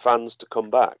the fans to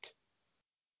come back.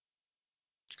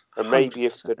 And maybe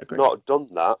if they'd not done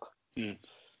that...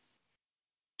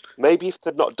 Maybe if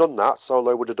they'd not done that,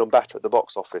 Solo would have done better at the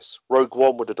box office. Rogue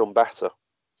One would have done better.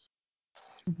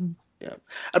 Yeah,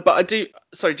 but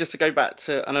just to go back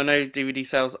to, and I know DVD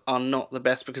sales are not the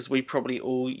best because we probably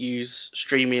all use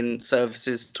streaming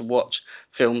services to watch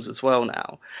films as well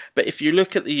now. But if you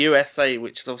look at the USA,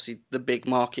 which is obviously the big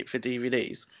market for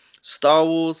DVDs, Star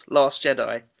Wars Last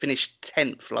Jedi finished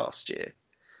 10th last year.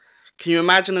 Can you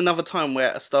imagine another time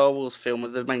where a Star Wars film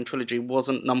of the main trilogy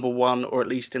wasn't number one, or at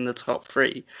least in the top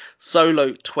 3?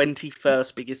 Solo,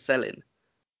 21st biggest selling.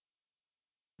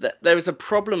 There is a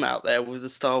problem out there with the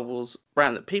Star Wars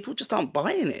brand that people just aren't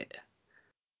buying it.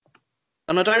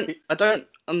 And I don't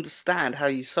understand how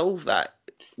you solve that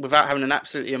without having an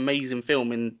absolutely amazing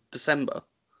film in December.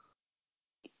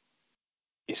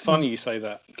 It's funny you say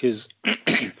that, because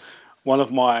one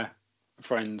of my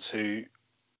friends who...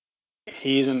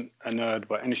 he isn't a nerd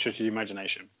by any stretch of the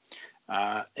imagination.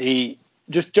 He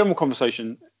just general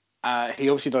conversation. He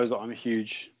obviously knows that I'm a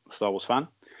huge Star Wars fan,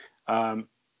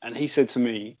 and he said to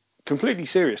me completely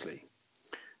seriously,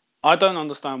 "I don't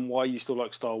understand why you still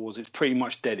like Star Wars. It's pretty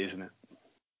much dead, isn't it?"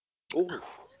 Ooh.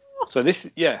 So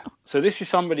this is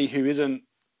somebody who isn't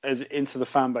as into the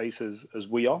fan base as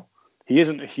we are. He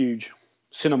isn't a huge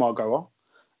cinema goer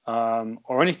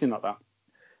or anything like that.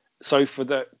 So for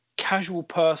the casual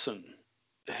person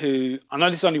who, I know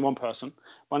this is only one person,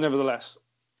 but nevertheless,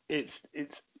 it's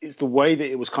the way that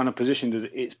it was kind of positioned as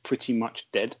it's pretty much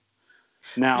dead.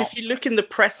 Now, but if you look in the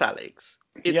press, Alex,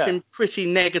 it's been pretty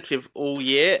negative all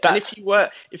year. And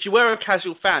if you were a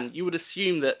casual fan, you would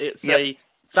assume that it's a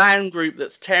fan group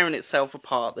that's tearing itself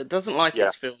apart, that doesn't like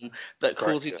its film, that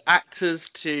causes actors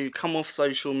to come off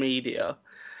social media.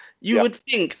 You would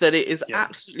think that it is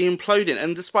absolutely imploding.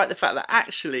 And despite the fact that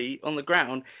actually, on the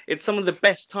ground, it's some of the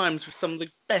best times with some of the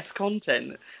best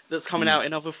content that's coming out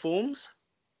in other forms.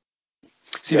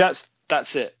 See,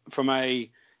 that's it. From a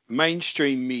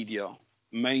mainstream media,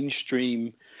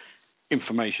 mainstream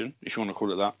information, if you want to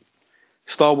call it that,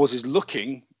 Star Wars is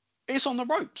it's on the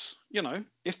ropes. You know,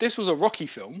 if this was a Rocky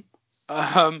film,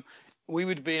 we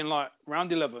would be in like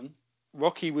round 11.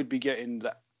 Rocky would be getting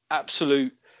the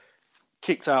absolute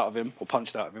kicked out of him, or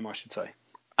punched out of him, I should say.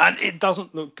 And it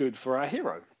doesn't look good for our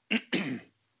hero.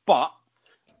 But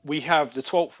we have the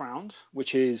 12th round,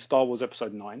 which is Star Wars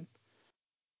Episode 9.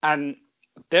 And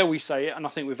dare we say it, and I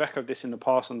think we've echoed this in the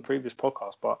past on the previous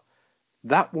podcast, but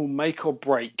that will make or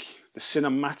break the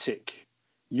cinematic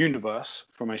universe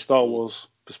from a Star Wars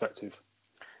perspective.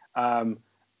 And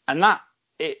that,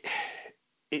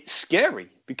 it's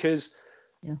scary, because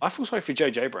I feel sorry for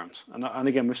J.J. Abrams. And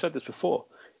again, we've said this before.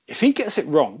 If he gets it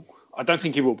wrong, I don't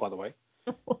think he will, by the way.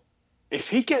 If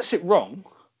he gets it wrong,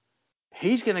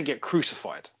 he's going to get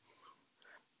crucified.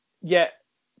 Yet,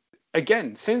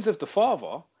 again, sins of the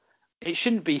father, it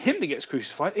shouldn't be him that gets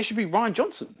crucified. It should be Rian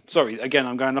Johnson. Sorry, again,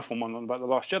 I'm going off on one about The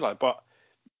Last Jedi. But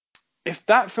if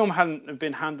that film hadn't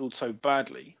been handled so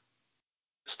badly,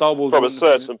 Star Wars... From a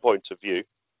certain point of view.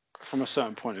 From a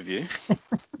certain point of view.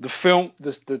 The film,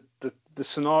 the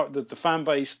scenario, the fan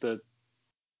base, the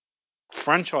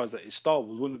franchise that is Star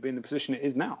Wars wouldn't have been in the position it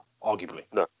is now, arguably.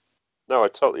 No, I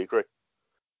totally agree.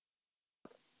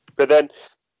 But then,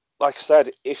 like I said,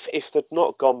 if they'd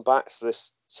not gone back to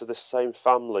the same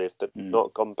family, if they'd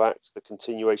not gone back to the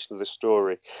continuation of the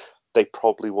story, they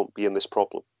probably wouldn't be in this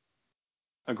problem.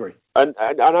 Agree. And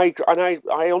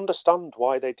I understand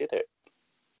why they did it.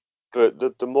 But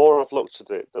the more I've looked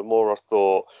at it, the more I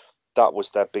thought that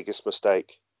was their biggest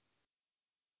mistake.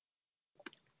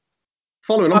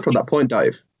 Following on from that point,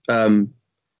 Dave,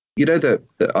 you know that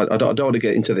I don't want to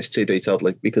get into this too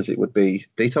detailedly because it would be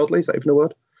detailedly. Is that even a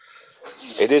word?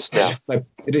 It is now. No,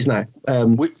 it is now.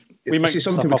 We make this is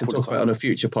something we can talk about on a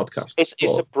future podcast.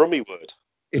 It's a Brummy word.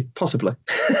 Possibly.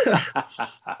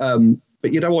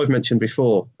 But you know, I've mentioned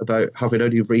before about having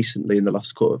only recently, in the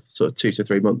last sort of 2 to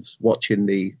 3 months, watching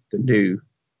the new.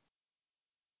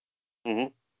 Mm-hmm.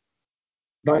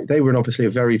 They were in obviously a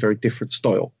very, very different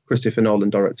style. Christopher Nolan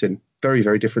directing, very,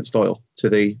 very different style to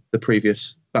the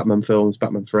previous Batman films,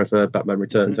 Batman Forever, Batman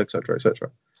Returns, etc., etc.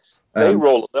 They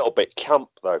roll a little bit camp,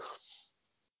 though.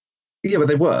 Yeah, but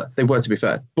they were to be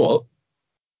fair. But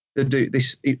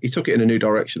he took it in a new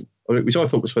direction, which I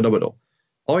thought was phenomenal.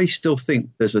 I still think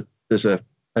there's an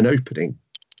opening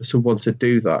for someone to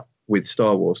do that with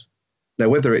Star Wars. Now,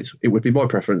 whether it would be my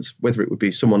preference, whether it would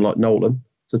be someone like Nolan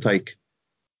to take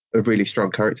a really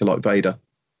strong character like Vader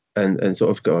and sort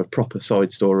of go a proper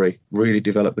side story, really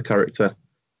develop the character,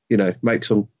 make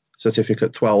some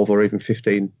Certificate 12 or even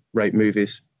 15 rate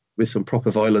movies with some proper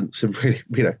violence and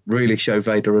really show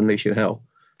Vader unleashing hell.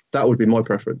 That would be my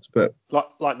preference. But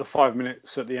like the 5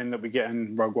 minutes at the end that we get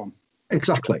in Rogue One.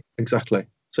 Exactly.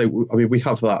 So I mean, we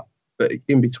have that, but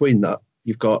in between that,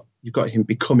 you've got him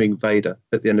becoming Vader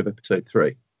at the end of Episode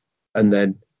 3, and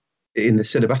then in the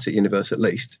cinematic universe, at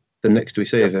least, the next we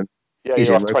see of him, he's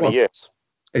in 20 years.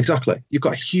 Exactly. You've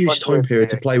got a huge time period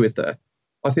to play with there.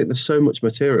 I think there's so much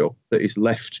material that is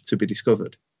left to be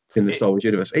discovered in the Star Wars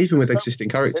universe, even with existing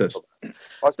characters.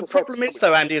 The problem is,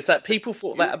 though, Andy, is that people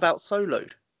thought that about Solo.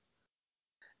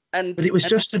 But it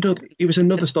was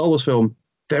another Star Wars film,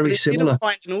 very similar. Didn't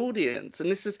find an audience, and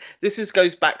this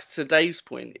goes back to Dave's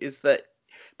point, is that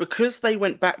because they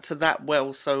went back to that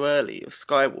well so early of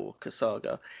Skywalker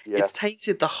saga, it's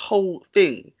tainted the whole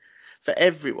thing for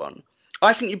everyone.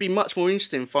 I think you'd be much more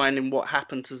interested in finding what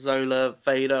happened to Zola,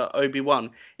 Vader, Obi-Wan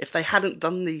if they hadn't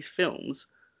done these films,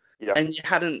 and you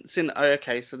hadn't seen,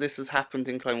 so this has happened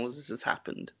in Clone Wars, this has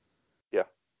happened. Yeah.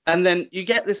 And then you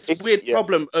get this weird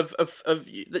problem of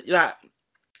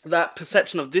that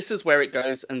perception of this is where it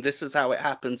goes and this is how it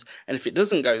happens, and if it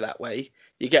doesn't go that way,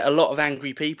 you get a lot of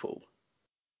angry people.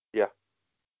 Yeah.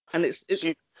 And it's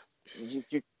so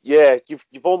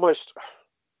you've almost,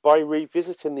 by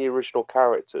revisiting the original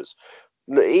characters,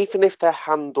 even if they're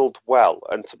handled well,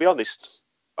 and to be honest,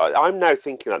 I'm now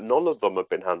thinking that none of them have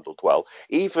been handled well.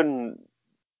 Even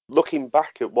looking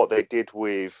back at what they did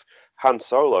with Han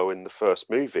Solo in the first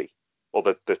movie, or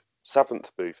the 7th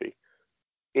movie,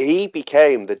 he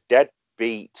became the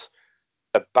deadbeat,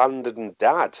 abandoned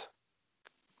dad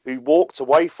who walked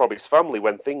away from his family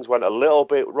when things went a little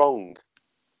bit wrong.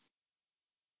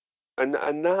 And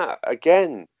that,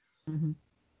 again,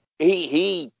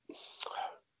 he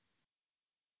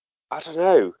I don't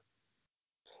know.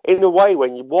 In a way,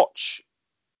 when you watch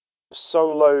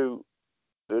Solo,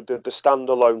 the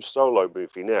standalone Solo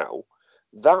movie now,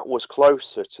 that was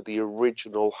closer to the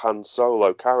original Han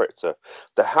Solo character.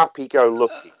 The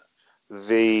happy-go-lucky,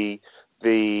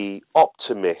 the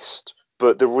optimist,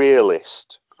 but the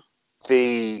realist.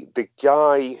 The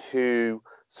guy who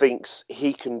thinks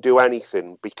he can do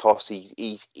anything because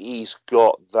he's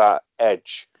got that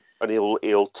edge, and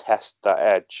he'll test that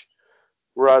edge.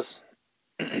 Whereas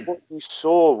what you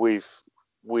saw with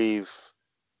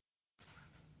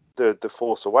the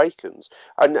Force Awakens,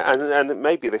 and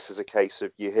maybe this is a case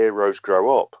of your heroes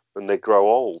grow up and they grow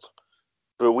old,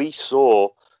 but we saw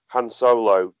Han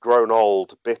Solo grown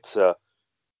old, bitter,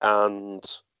 and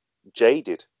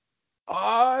jaded.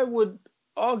 I would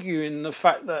argue in the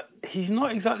fact that he's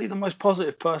not exactly the most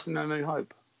positive person in New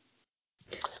Hope.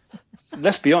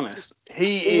 Let's be honest.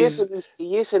 He is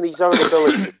in his own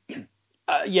ability.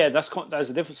 There's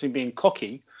a difference between being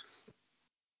cocky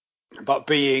but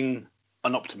being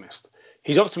an optimist.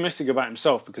 He's optimistic about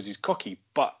himself because he's cocky,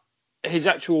 but his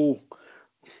actual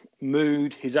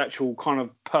mood, his actual kind of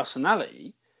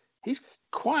personality, he's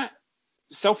quite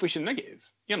selfish and negative.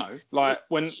 You know, like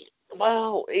when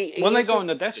they go on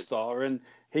the Death Star and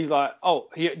he's like, oh,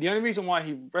 the only reason why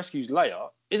he rescues Leia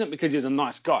isn't because he's a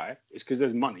nice guy, it's because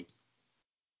there's money.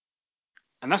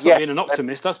 And that's not being an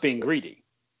optimist, that's being greedy.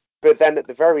 But then at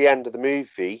the very end of the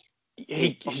movie,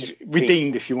 he's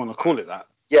redeemed, if you want to call it that.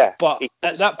 Yeah. But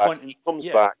at that point, he comes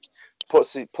back,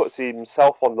 puts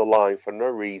himself on the line for no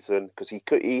reason, because he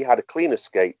had a clean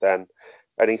escape then,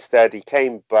 and instead he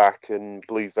came back and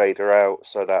blew Vader out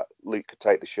so that Luke could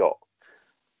take the shot.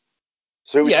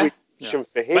 So it was redemption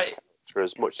for his character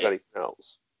as much as anything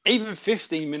else. Even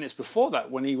 15 minutes before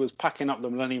that, when he was packing up the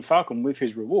Millennium Falcon with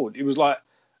his reward, it was like,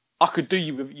 I could do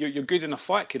you. You're good in a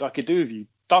fight, kid. I could do with you.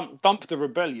 Dump the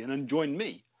rebellion and join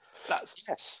me.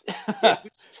 That's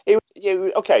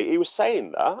okay. He was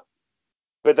saying that,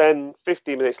 but then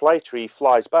 15 minutes later he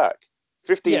flies back.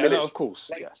 15 minutes. Of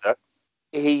course. Later,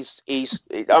 he's.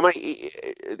 I mean,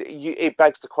 it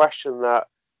begs the question that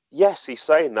yes, he's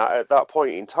saying that at that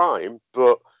point in time,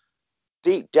 but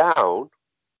deep down,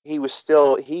 he was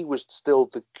still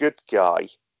the good guy,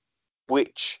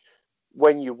 which.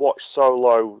 When you watch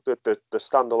Solo, the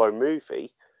standalone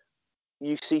movie,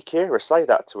 you see Kira say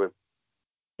that to him.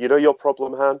 You know your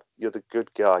problem, Han? You're the good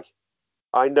guy.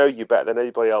 I know you better than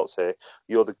anybody else here.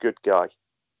 You're the good guy.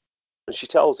 And she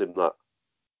tells him that.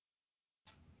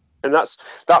 And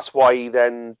that's why he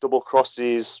then double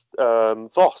crosses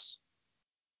Voss.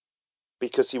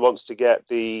 Because he wants to get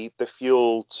the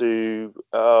fuel to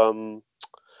Enfys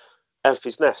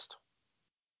Nest.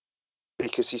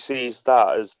 Because he sees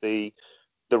that as the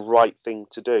right thing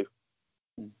to do.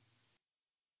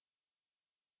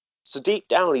 So deep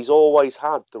down, he's always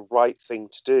had the right thing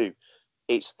to do.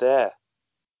 It's there.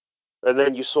 And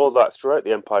then you saw that throughout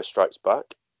The Empire Strikes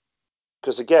Back.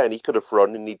 Because again, he could have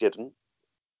run and he didn't.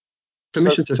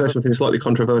 Permission to say something slightly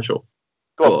controversial.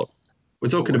 Go on. We're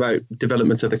talking about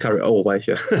development of the character. Oh, wait,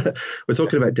 yeah. We're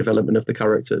talking about development of the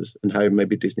characters and how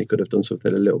maybe Disney could have done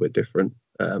something a little bit different,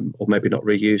 or maybe not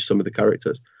reuse some of the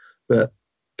characters. But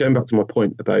going back to my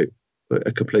point about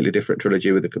a completely different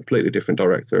trilogy with a completely different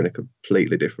director and a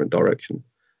completely different direction,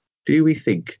 do we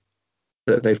think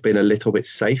that they've been a little bit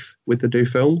safe with the new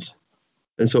films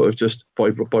and sort of just by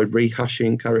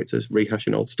rehashing characters,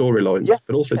 rehashing old storylines,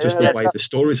 but also just the way the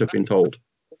stories have been told?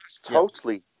 That's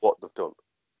totally what they've done.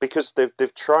 Because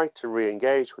they've tried to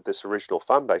re-engage with this original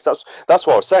fan base. That's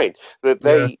what I was saying. That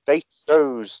they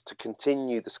chose to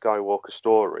continue the Skywalker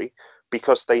story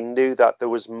because they knew that there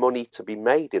was money to be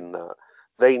made in that.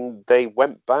 They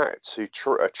went back to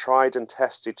a tried and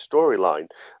tested storyline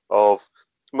of,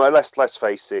 well, let's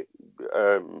face it,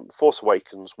 Force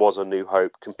Awakens was A New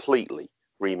Hope completely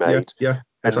remade. Yeah.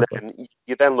 And then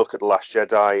you then look at The Last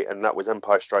Jedi, and that was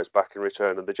Empire Strikes Back and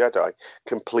Return of the Jedi,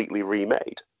 completely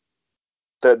remade.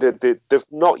 They've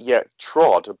not yet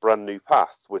trod a brand new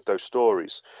path with those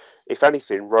stories. If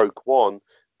anything, Rogue One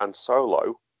and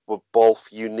Solo were both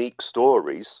unique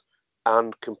stories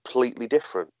and completely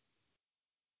different.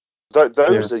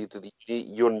 Those are the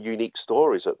unique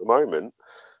stories at the moment.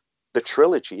 The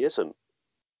trilogy isn't.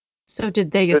 So did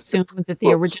they assume that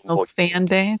the original fan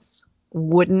base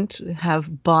wouldn't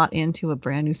have bought into a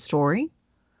brand new story?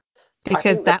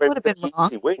 Because that would have been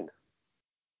wrong. Win.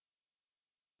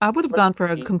 I would have gone for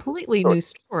a completely new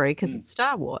story because it's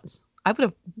Star Wars. I would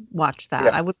have watched that.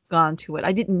 Yes. I would have gone to it.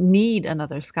 I didn't need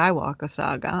another Skywalker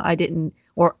saga. I didn't,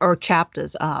 or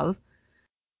chapters of.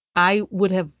 I would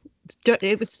have.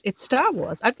 It's Star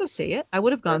Wars. I'd go see it. I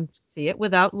would have gone to see it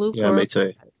without Luke. Yeah, me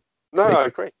too. No, I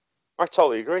agree. I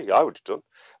totally agree. I would have done.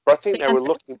 But I think they were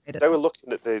looking. They were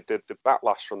looking at the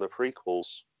backlash from the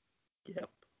prequels. Yep.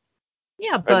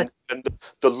 Yeah, but and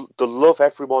the love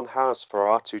everyone has for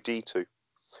R2D2.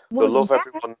 The love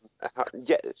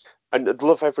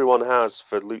everyone has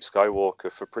for Luke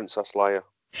Skywalker, for Princess Leia.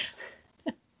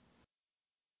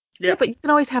 Yeah, but you can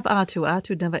always have R2.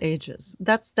 R2 never ages.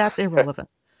 That's irrelevant.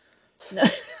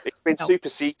 It's been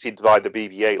superseded by the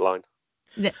BB-8 line.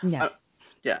 No.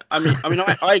 I mean,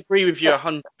 I agree with you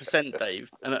 100%,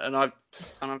 Dave, and I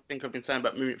think I've been saying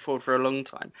about moving it forward for a long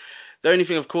time. The only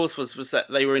thing, of course, was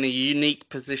that they were in a unique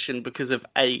position because of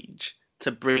age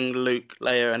to bring Luke,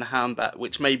 Leia, and Han back,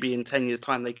 which maybe in 10 years'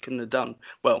 time they couldn't have done.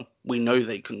 Well, we know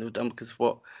they couldn't have done because of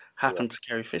what happened to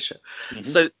Carrie Fisher. Mm-hmm.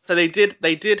 So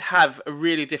they did have a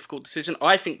really difficult decision.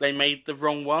 I think they made the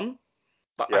wrong one,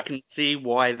 but I can see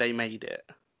why they made it.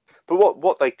 But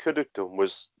what they could have done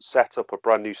was set up a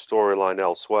brand new storyline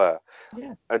elsewhere,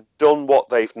 and done what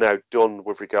they've now done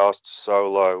with regards to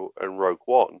Solo and Rogue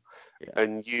One,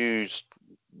 and used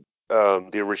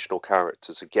the original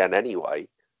characters again anyway.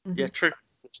 Yeah, true.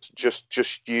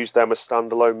 just use them as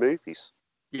standalone movies.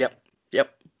 Yep,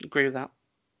 agree with that.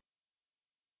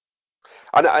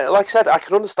 And like I said, I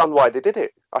can understand why they did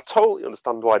it. I totally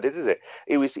understand why they did it.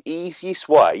 It was the easiest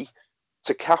way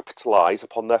to capitalise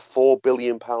upon their £4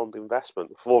 billion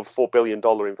investment, $4 billion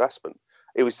investment.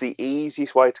 It was the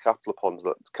easiest way to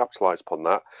capitalise upon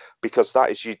that, because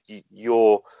that is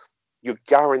you're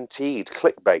guaranteed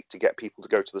clickbait to get people to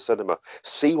go to the cinema.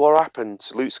 See what happened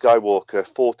to Luke Skywalker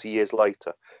 40 years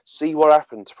later. See what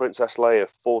happened to Princess Leia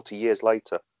 40 years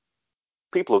later.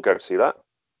 People will go see that.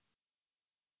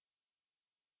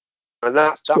 And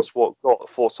that's what got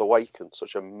Force Awakens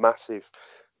such a massive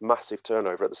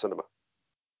turnover at the cinema.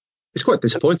 It's quite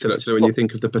disappointing, actually, when you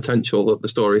think of the potential that the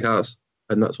story has,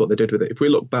 and that's what they did with it. If we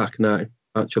look back now,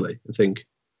 actually, and think,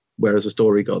 where has the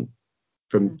story gone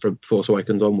from Force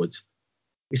Awakens onwards?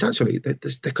 It's actually,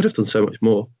 they could have done so much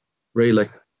more, really.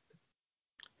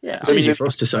 Yeah, it's easy for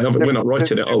us to say. We're not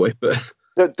writing it, are we?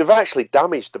 But they've actually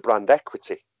damaged the brand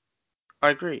equity. I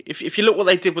agree. If you look what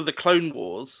they did with the Clone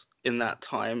Wars in that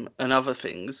time and other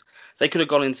things, they could have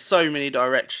gone in so many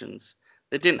directions.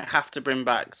 They didn't have to bring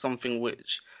back something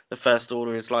which the First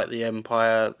Order is like the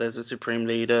Empire. There's a Supreme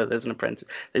Leader. There's an apprentice.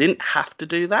 They didn't have to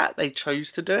do that. They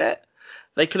chose to do it.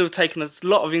 They could have taken a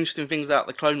lot of interesting things out of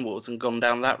the Clone Wars and gone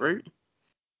down that route.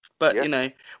 But,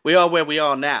 we are where we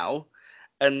are now.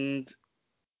 And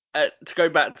to go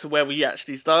back to where we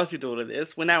actually started all of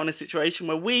this, we're now in a situation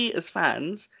where we as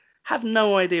fans have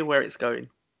no idea where it's going.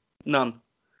 None.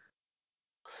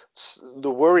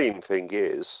 The worrying thing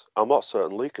is, I'm not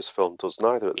certain Lucasfilm does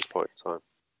neither at this point in time.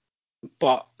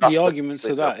 But the argument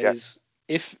to that is,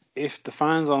 if the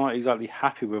fans are not exactly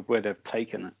happy with where they've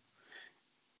taken it,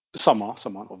 some aren't,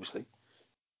 obviously.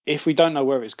 If we don't know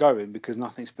where it's going because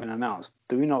nothing's been announced,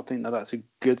 do we not think that that's a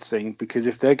good thing? Because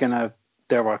if they're going to,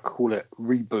 dare I call it,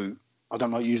 reboot, I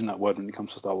don't like using that word when it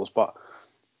comes to Star Wars, but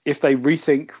if they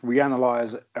rethink,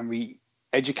 reanalyze, and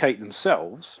re-educate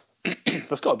themselves,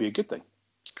 that's got to be a good thing.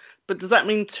 But does that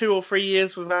mean 2 or 3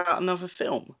 years without another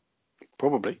film?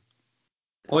 Probably.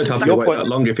 I'd have to wait that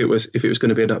long if it was going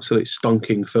to be an absolute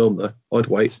stonking film, though. I'd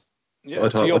wait. Yeah,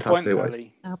 to your point,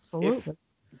 Ellie, absolutely. If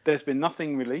there's been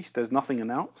nothing released, there's nothing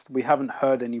announced. We haven't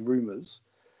heard any rumours.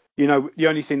 The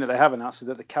only thing that they have announced is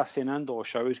that the Cassian Andor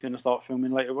show is going to start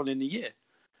filming later on in the year.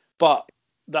 But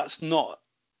that's not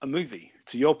a movie.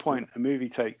 To your point, a movie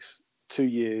takes 2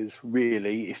 years,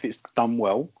 really, if it's done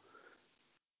well.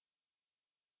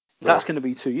 That's going to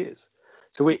be 2 years.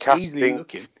 So we're easily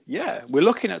looking. Yeah, we're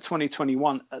looking at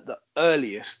 2021 at the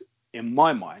earliest, in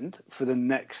my mind, for the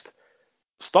next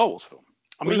Star Wars film.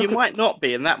 I mean, you might not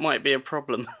be, and that might be a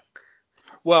problem.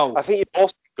 Well, I think you've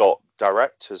also got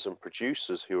directors and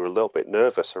producers who are a little bit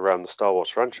nervous around the Star Wars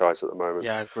franchise at the moment.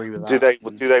 Yeah, I agree with that. Do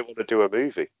they want to do a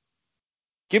movie?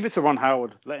 Give it to Ron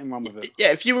Howard. Let him run with it.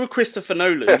 Yeah, if you were Christopher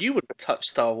Nolan, you would touch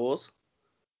Star Wars.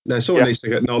 No, someone needs to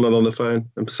get Nolan on the phone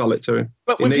and sell it to him.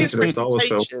 But with his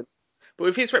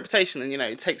reputation, and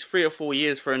it takes 3 or 4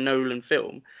 years for a Nolan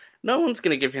film, no one's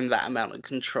going to give him that amount of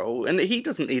control, and he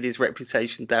doesn't need his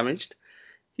reputation damaged.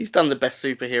 He's done the best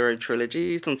superhero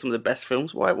trilogy. He's done some of the best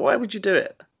films. Why would you do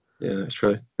it? Yeah, that's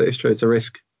true. That is true. It's a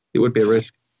risk. It would be a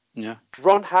risk. Yeah.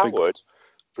 Ron Howard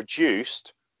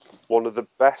produced one of the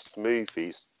best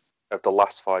movies of the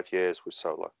last 5 years with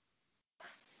Solo.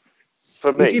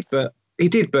 For me. He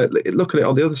did, but look at it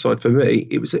on the other side. For me,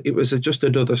 it was just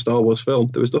another Star Wars film.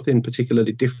 There was nothing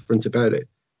particularly different about it.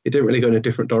 It didn't really go in a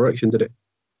different direction, did it?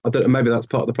 I don't know. Maybe that's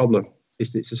part of the problem.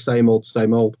 It's the same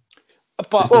old.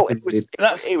 But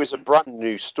it was a brand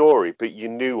new story, but you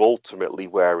knew ultimately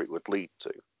where it would lead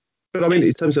to. But I mean,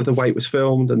 in terms of the way it was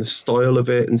filmed and the style of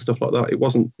it and stuff like that, it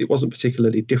wasn't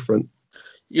particularly different.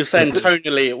 You're saying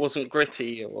tonally it wasn't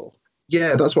gritty, or?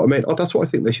 Yeah, that's what I mean. That's what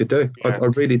I think they should do. Yeah. I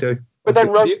really do. But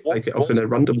then take it off in a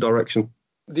random direction.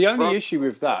 The only issue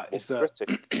with that is that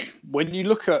when you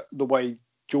look at the way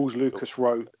George Lucas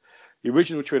wrote the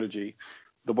original trilogy,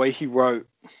 the way he wrote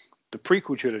the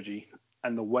prequel trilogy,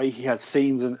 and the way he had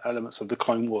themes and elements of the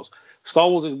Clone Wars, Star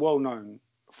Wars is well known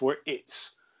for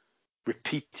its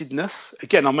repeatedness.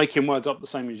 Again, I'm making words up the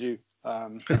same as you,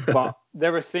 but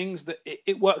there are things that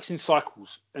it works in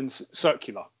cycles and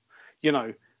circular.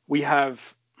 We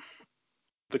have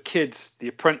the kids, the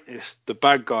apprentice, the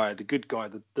bad guy, the good guy,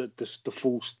 the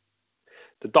false,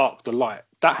 the dark, the light.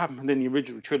 That happened in the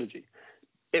original trilogy.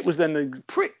 It was then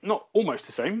not almost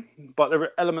the same, but there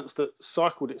were elements that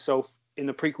cycled itself in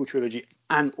the prequel trilogy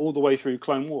and all the way through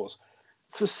Clone Wars.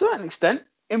 To a certain extent,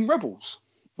 in Rebels,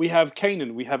 we have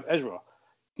Kanan, we have Ezra,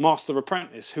 Master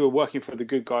Apprentice, who are working for the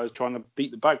good guys trying to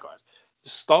beat the bad guys.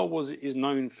 Star Wars is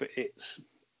known for its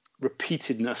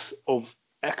repeatedness of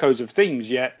echoes of themes,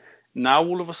 yet now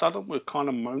all of a sudden we're kind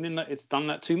of moaning that it's done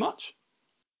that too much.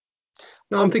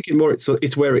 No, I'm thinking more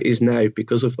it's where it is now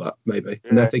because of that, maybe. Yeah.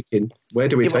 And they're thinking, where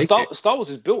do we take it? Star Wars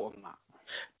is built on that.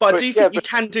 But I do think you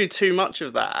can do too much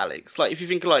of that, Alex. Like, if you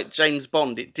think of, like, James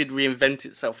Bond, it did reinvent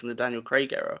itself in the Daniel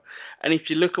Craig era. And if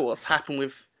you look at what's happened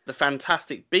with the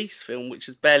Fantastic Beasts film, which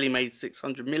has barely made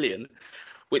 600 million,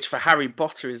 which for Harry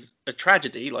Potter is a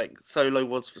tragedy, like Solo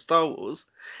was for Star Wars,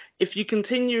 if you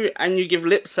continue and you give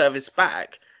lip service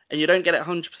back and you don't get it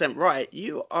 100% right,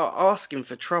 you are asking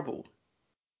for trouble.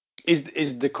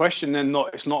 Is the question then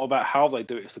not? It's not about how they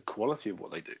do it; it's the quality of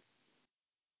what they do.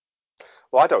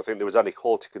 Well, I don't think there was any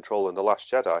quality control in The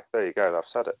Last Jedi. There you go. I've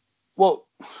said it. Well,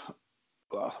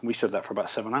 we said that for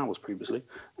about 7 hours previously,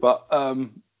 but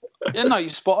yeah, no, you're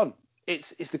spot on.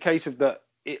 It's the case of that.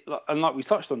 And like we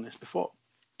touched on this before,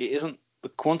 it isn't the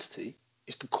quantity;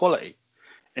 it's the quality.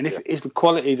 And if it is the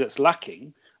quality that's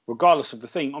lacking, regardless of the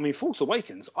thing, I mean, Force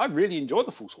Awakens. I really enjoyed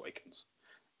The Force Awakens.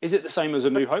 Is it the same as A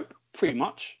New Hope? Pretty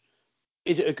much.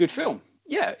 Is it a good film?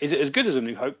 Yeah. Is it as good as A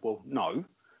New Hope? Well, no.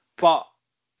 But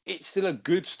it's still a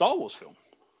good Star Wars film,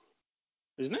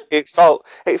 isn't it? It felt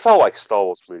like a Star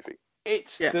Wars movie.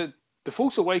 It's the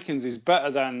Force Awakens is better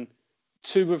than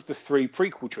 2 of the 3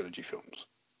 prequel trilogy films.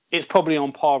 It's probably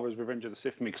on par with Revenge of the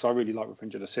Sith for me because I really like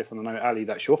Revenge of the Sith, and I know, Ali,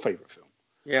 that's your favourite film.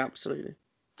 Yeah, absolutely.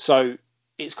 So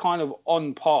it's kind of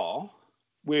on par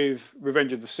with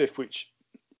Revenge of the Sith, which,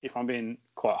 if I'm being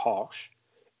quite harsh,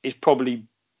 is probably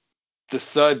the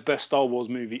 3rd best Star Wars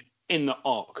movie in the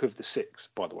arc of the 6,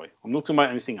 by the way. I'm not talking about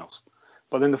anything else.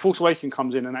 But then The Force Awakens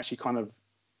comes in and actually kind of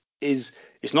it's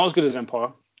not as good as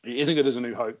Empire. It isn't good as A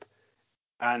New Hope.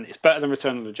 And it's better than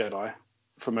Return of the Jedi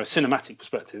from a cinematic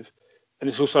perspective. And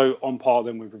it's also on par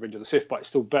then with Revenge of the Sith, but it's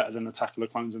still better than Attack of the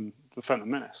Clones and The Phantom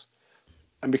Menace.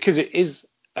 And because it is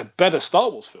a better Star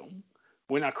Wars film,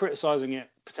 we're now criticising it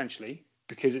potentially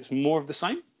because it's more of the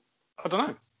same. I don't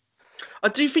know. I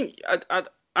do think...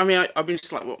 I mean, I've been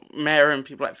just like what Mayor and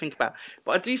people like think about,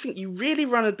 but I do think you really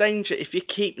run a danger if you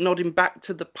keep nodding back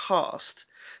to the past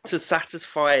to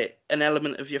satisfy an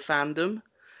element of your fandom.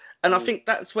 And I think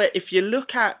that's where if you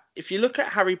look at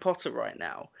Harry Potter right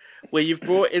now, where you've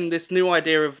brought in this new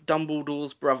idea of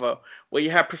Dumbledore's brother, where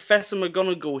you have Professor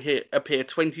McGonagall appear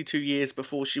 22 years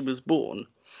before she was born.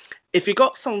 If you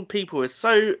got some people who are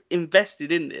so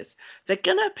invested in this, they're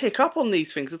gonna pick up on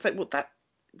these things and say, well,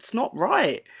 it's not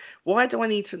right. Why do I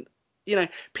need to,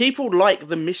 people like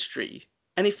the mystery.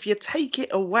 And if you take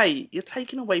it away, you're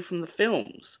taking away from the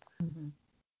films. Mm-hmm.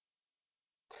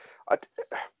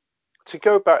 To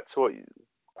go back to what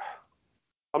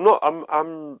I'm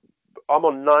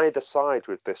on neither side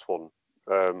with this one,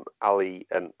 Ali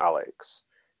and Alex,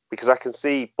 because I can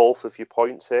see both of your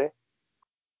points here.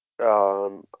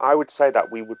 I would say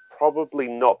that we would probably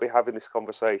not be having this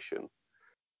conversation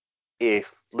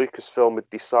if Lucasfilm had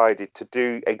decided to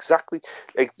do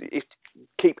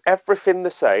keep everything the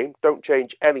same, don't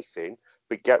change anything,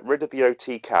 but get rid of the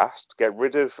OT cast, get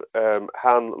rid of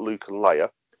Han, Luke and Leia,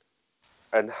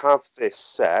 and have this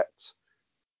set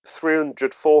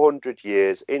 300, 400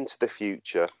 years into the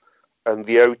future, and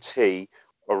the OT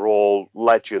are all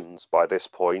legends by this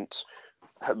point.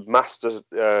 Master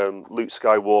Luke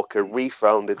Skywalker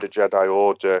refounded the Jedi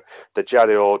Order. The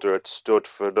Jedi Order had stood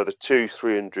for another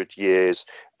 200-300 years,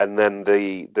 and then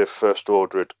the First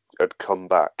Order had come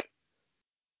back.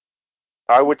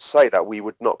 I would say that we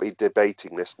would not be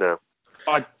debating this now.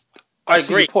 I agree.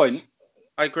 See your point.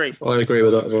 I agree. I agree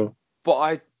with that as well.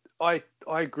 But I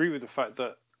agree with the fact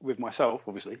that, with myself,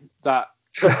 obviously, that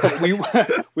we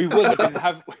wouldn't have been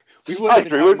having. I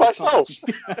agree with myself.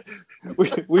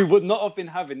 we would not have been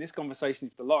having this conversation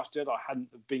if The Last Jedi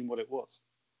hadn't been what it was.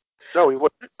 No, we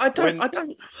wouldn't. I don't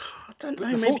know.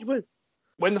 Maybe we would.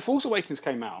 When The Force Awakens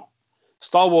came out,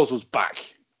 Star Wars was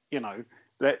back.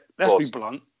 Let's be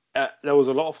blunt. There was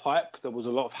a lot of hype. There was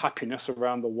a lot of happiness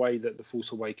around the way that The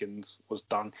Force Awakens was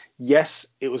done. Yes,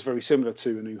 it was very similar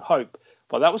to A New Hope,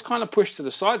 but that was kind of pushed to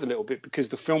the side a little bit because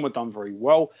the film had done very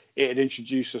well. It had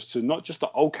introduced us to not just the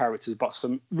old characters, but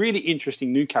some really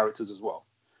interesting new characters as well.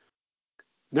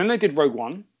 Then they did Rogue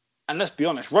One, and let's be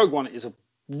honest, Rogue One is a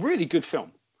really good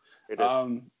film. It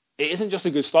is. It isn't just a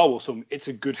good Star Wars film, it's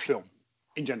a good film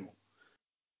in general.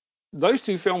 Those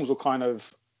two films were kind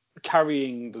of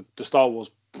carrying the Star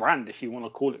Wars brand, if you want to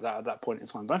call it that, at that point in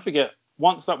time. Don't forget,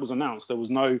 once that was announced, there was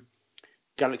no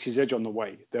Galaxy's Edge on the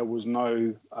way. There was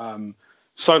no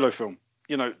Solo film.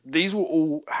 These were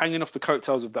all hanging off the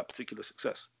coattails of that particular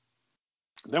success.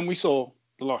 Then we saw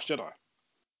The Last Jedi.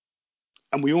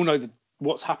 And we all know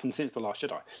what's happened since The Last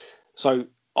Jedi. So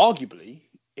arguably,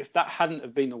 if that hadn't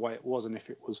have been the way it was, and if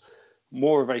it was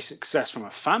more of a success from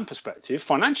a fan perspective.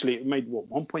 Financially, it made what,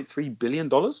 $1.3 billion?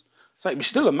 So it was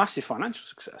still a massive financial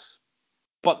success.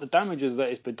 But the damages that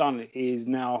it's been done is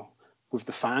now with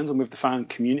the fans and with the fan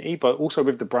community, but also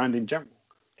with the brand in general.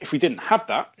 If we didn't have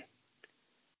that,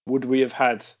 would we have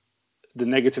had the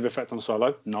negative effect on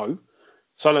Solo? No.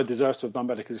 Solo deserves to have done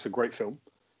better because it's a great film.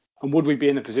 And would we be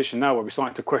in a position now where we're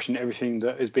starting to question everything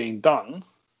that is being done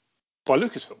by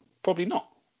Lucasfilm? Probably not.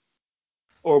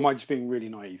 Or am I just being really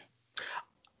naive?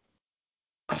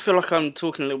 I feel like I'm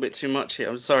talking a little bit too much here.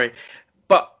 I'm sorry.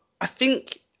 But I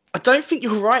don't think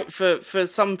you're right for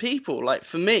some people. Like,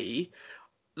 for me,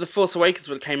 The Force Awakens,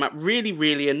 when it came out, really,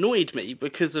 really annoyed me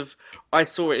because I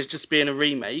saw it as just being a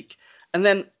remake. And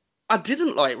then I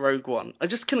didn't like Rogue One. I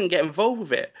just couldn't get involved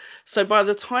with it. So by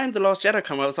the time The Last Jedi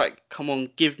came, I was like, come on,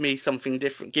 give me something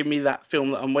different. Give me that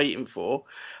film that I'm waiting for.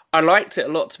 I liked it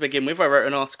a lot to begin with. I wrote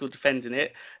an article defending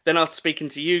it. Then after speaking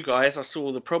to you guys, I saw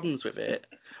all the problems with it.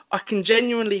 I can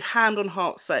genuinely, hand on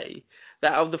heart, say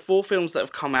that out of the 4 films that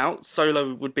have come out,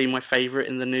 Solo would be my favourite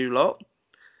in the new lot.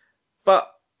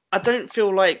 But I don't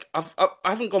feel like I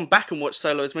haven't gone back and watched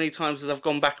Solo as many times as I've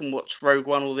gone back and watched Rogue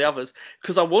One or the others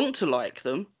because I want to like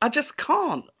them. I just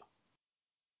can't.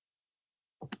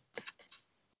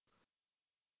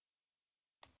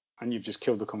 And you've just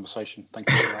killed the conversation. Thank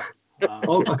you for that.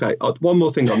 Okay, one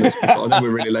more thing on this. I know we're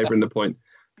really labouring the point,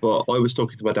 but I was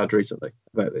talking to my dad recently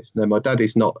about this. Now, my dad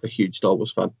is not a huge Star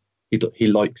Wars fan. He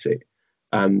likes it.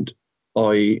 And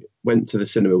I went to the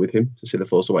cinema with him to see The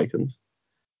Force Awakens.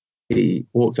 He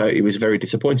walked out. He was very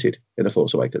disappointed in The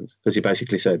Force Awakens because he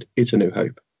basically said, "It's a New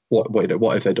Hope. What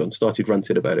have they done?" Started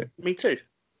ranting about it. Me too.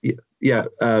 Yeah.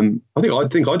 I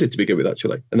think I did to begin with,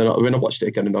 actually. And then when I watched it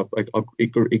again, and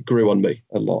it grew on me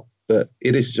a lot. But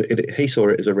he saw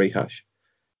it as a rehash.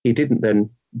 He didn't then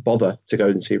bother to go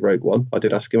and see Rogue One. I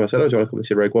did ask him. I said, "Oh, do you want to come and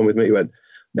see Rogue One with me?" He went,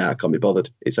 "Nah, I can't be bothered.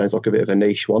 It sounds like a bit of a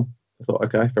niche one." I thought,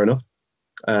 okay, fair enough.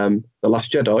 The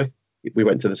Last Jedi, we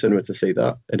went to the cinema to see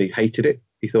that, and he hated it.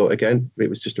 He thought, again, it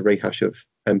was just a rehash of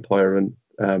Empire and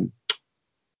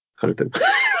can't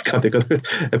think of it.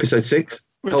 Episode 6.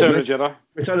 Return of the Jedi.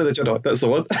 Return of the Jedi, that's the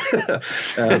one.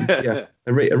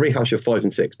 A rehash of 5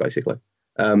 and 6, basically.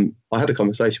 I had a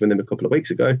conversation with him a couple of weeks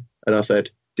ago, and I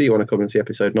said, "Do you want to come and see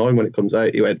Episode 9 when it comes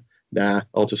out?" He went, "Nah,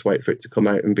 I'll just wait for it to come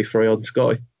out and be free on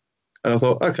Sky." And I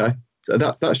thought, okay, so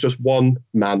that's just one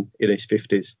man in his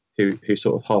 50s who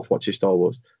sort of half watches Star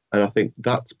Wars. And I think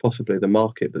that's possibly the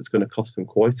market that's going to cost them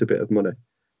quite a bit of money.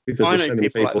 Because I there's know so many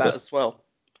people like that as well.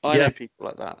 I know people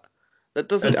like that. That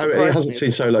doesn't surprise me. He hasn't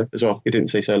seen Solo as well. He didn't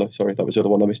see Solo. Sorry, that was the other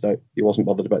one I missed out. He wasn't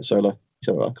bothered about Solo. He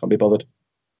said, "Well, I can't be bothered."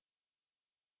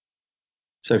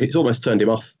 So it's almost turned him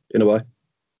off in a way.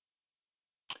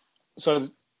 So,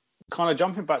 kind of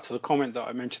jumping back to the comment that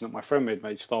I mentioned that my friend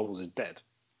made Star Wars is dead.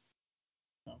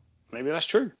 Maybe that's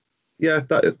true. Yeah,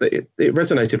 it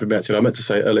resonated with me, actually. I meant to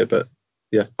say it earlier, but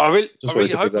yeah. I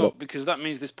really hope not, because that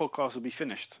means this podcast will be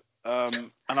finished.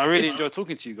 And I really enjoy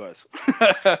talking to you guys.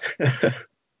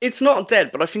 It's not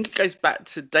dead, but I think it goes back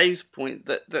to Dave's point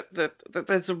that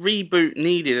there's a reboot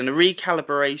needed and a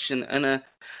recalibration and a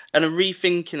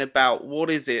rethinking about what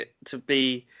is it to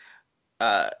be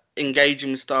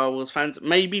engaging with Star Wars fans.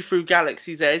 Maybe through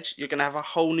Galaxy's Edge, you're going to have a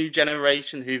whole new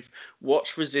generation who've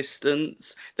watched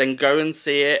Resistance, then go and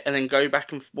see it, and then go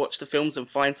back and watch the films and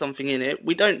find something in it.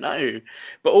 We don't know.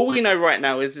 But all we know right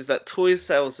now is that toy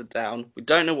sales are down. We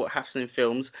don't know what happens in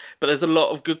films, but there's a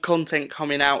lot of good content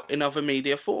coming out in other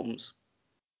media forms.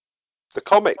 The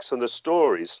comics and the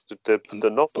stories, the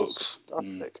novels,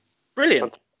 fantastic.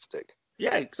 Brilliant. Fantastic.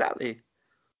 Yeah, exactly.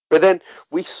 But then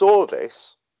we saw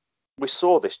this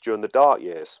during the dark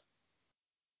years,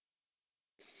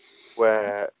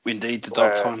 where indeed the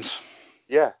dark times.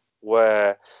 Yeah,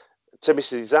 where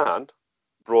Timothy Zahn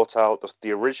brought out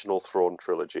the original Thrawn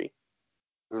trilogy,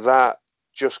 that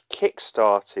just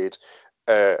kick-started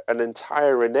an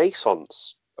entire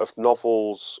renaissance of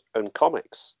novels and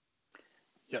comics.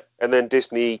 Yeah, and then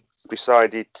Disney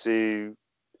decided to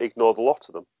ignore the lot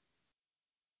of them.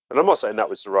 And I'm not saying that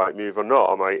was the right move or not.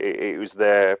 I mean, it was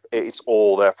it's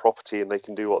all their property and they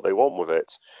can do what they want with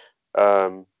it.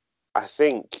 I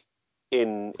think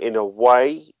in a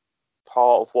way,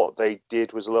 part of what they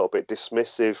did was a little bit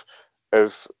dismissive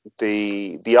of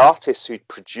the artists who'd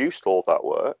produced all that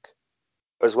work,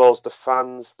 as well as the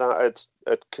fans that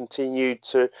had continued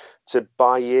to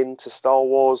buy into Star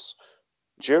Wars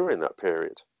during that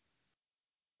period.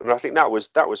 And I think that was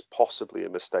possibly a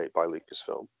mistake by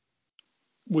Lucasfilm.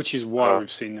 Which is why we've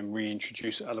seen them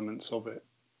reintroduce elements of it,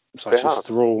 such as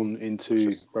Thrawn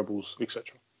into Rebels,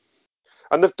 etc.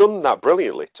 And they've done that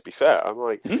brilliantly, to be fair. I'm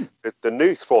like, the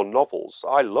new Thrawn novels,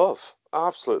 I love. I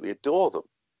absolutely adore them.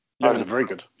 Yeah, And they're very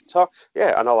good.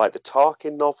 and I like the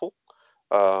Tarkin novel.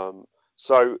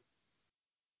 So,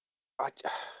 But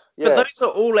yeah, those are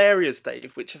all areas,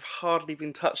 Dave, which have hardly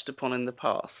been touched upon in the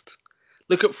past.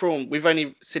 Look at Thrawn. We've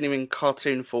only seen him in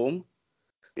cartoon form.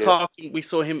 Yeah. Tarkin, we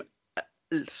saw him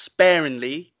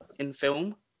sparingly in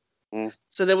film. Mm.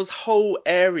 So there was whole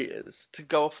areas to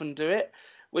go off and do it,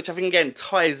 which I think again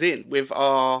ties in with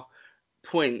our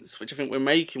points, which I think we're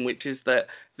making, which is that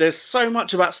there's so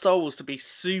much about Star Wars to be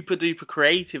super duper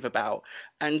creative about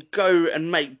and go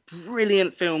and make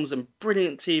brilliant films and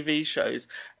brilliant TV shows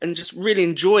and just really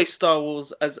enjoy Star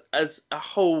Wars as a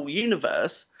whole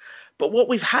universe. But what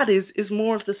we've had is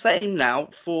more of the same now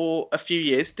for a few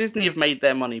years. Disney have made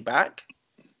their money back.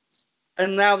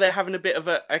 And now they're having a bit of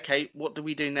a, okay, what do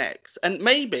we do next? And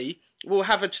maybe we'll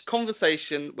have a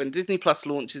conversation when Disney Plus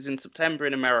launches in September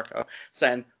in America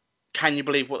saying, can you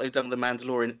believe what they've done with The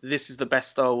Mandalorian? This is the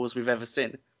best Star Wars we've ever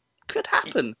seen. Could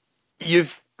happen.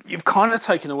 You've kind of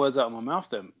taken the words out of my mouth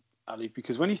then, Ali,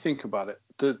 because when you think about it,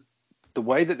 the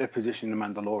way that they're positioning The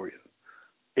Mandalorian,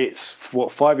 it's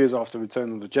 5 years after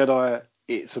Return of the Jedi.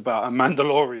 It's about a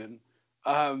Mandalorian.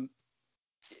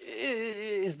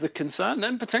 Is the concern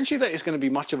then potentially that it's going to be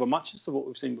much of a muchness of what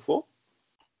we've seen before?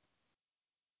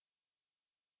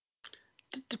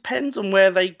 Depends on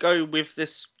where they go with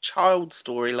this child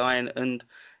storyline and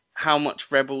how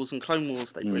much Rebels and Clone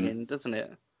Wars they bring in, doesn't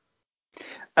it?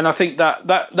 And I think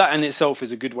that in itself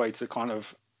is a good way to kind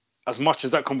of, as much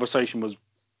as that conversation was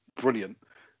brilliant,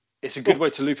 it's a good way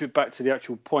to loop it back to the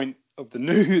actual point of the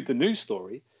new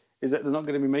story, is that they're not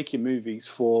going to be making movies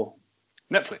for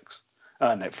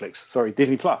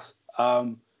Disney Plus,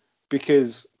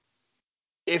 because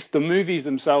if the movies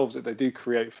themselves that they do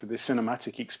create for this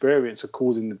cinematic experience are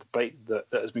causing the debate that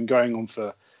has been going on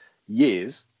for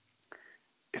years,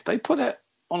 if they put it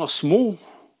on a small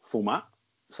format,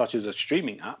 such as a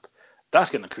streaming app, that's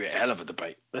going to create a hell of a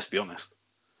debate. Let's be honest.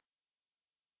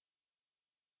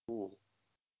 Ooh.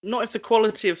 Not if the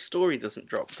quality of story doesn't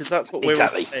drop, because that's what we're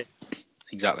Exactly. all saying.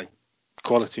 Exactly.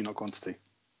 Quality, not quantity.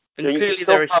 And you can clearly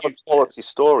still there have are a quality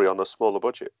story on a smaller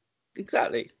budget.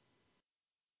 Exactly.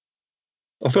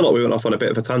 I feel like we went off on a bit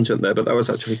of a tangent there, but that was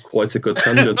actually quite a good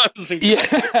tangent.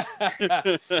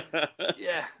 Yeah.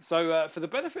 Yeah. So for the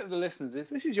benefit of the listeners, if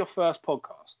this is your first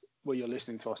podcast where you're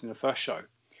listening to us in the first show,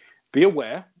 be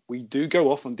aware we do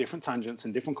go off on different tangents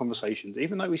and different conversations.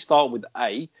 Even though we start with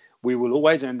A, we will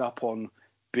always end up on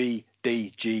B,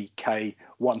 D, G, K,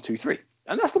 1, 2, 3.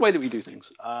 And that's the way that we do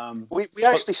things. We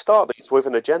actually start these with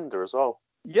an agenda as well.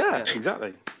 Yeah,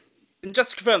 exactly. And just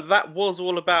to confirm, that was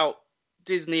all about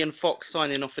Disney and Fox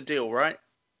signing off a deal, right?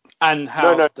 And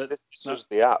how this was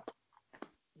the app.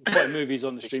 putting movies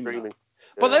on the The streaming. streaming.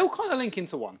 But Yeah. they all kind of link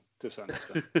into one to a certain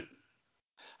extent.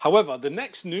 However, the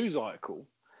next news article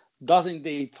does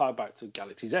indeed tie back to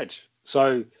Galaxy's Edge.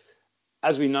 So,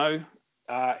 as we know,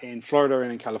 in Florida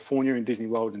and in California, in Disney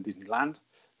World and Disneyland,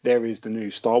 there is the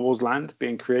new Star Wars land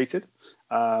being created.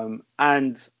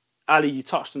 And Ali, you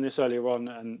touched on this earlier on,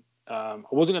 and I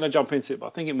wasn't going to jump into it, but I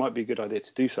think it might be a good idea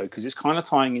to do so because it's kind of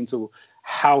tying into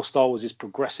how Star Wars is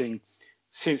progressing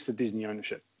since the Disney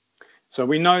ownership. So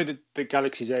we know that the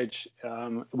Galaxy's Edge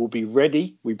will be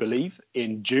ready, we believe,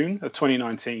 in June of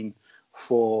 2019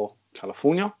 for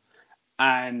California.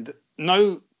 And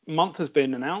no month has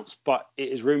been announced, but it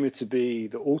is rumored to be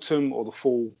the autumn or the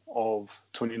fall of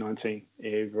 2019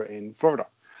 over in Florida.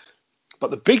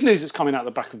 But the big news that's coming out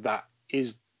the back of that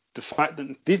is the fact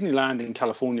that Disneyland in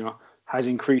California has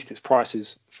increased its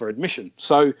prices for admission.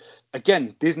 So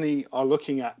again, Disney are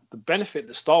looking at the benefit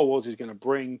that Star Wars is going to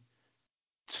bring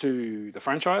to the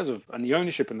franchise and the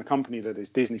ownership in the company that is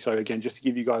Disney. So again, just to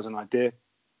give you guys an idea,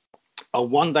 a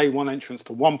one-day, one entrance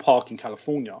to one park in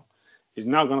California is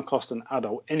now going to cost an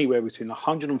adult anywhere between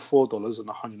 $104 and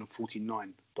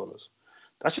 $149.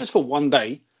 That's just for one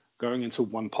day going into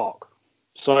one park.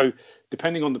 So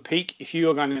depending on the peak, if you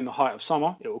are going in the height of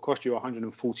summer, it will cost you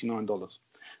 $149.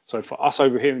 So for us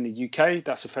over here in the UK,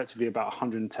 that's effectively about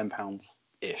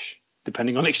 £110-ish,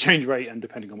 depending on exchange rate and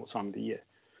depending on what time of the year.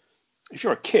 If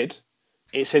you're a kid,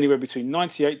 it's anywhere between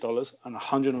 $98 and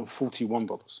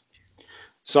 $141.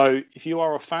 So if you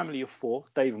are a family of 4,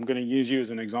 Dave, I'm going to use you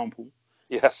as an example.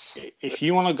 Yes. If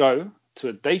you want to go to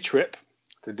a day trip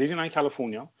to Disneyland,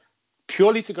 California,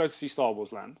 purely to go to see Star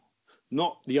Wars Land,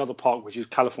 not the other park, which is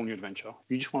California Adventure.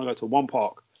 You just want to go to one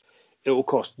park. It will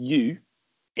cost you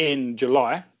in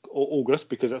July or August,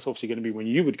 because that's obviously going to be when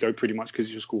you would go pretty much because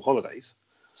it's your school holidays.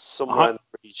 Somewhere in the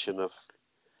region of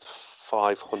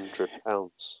 £500.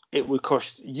 It would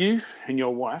cost you and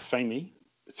your wife, Amy,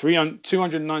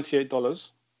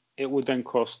 $298. It would then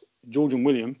cost George and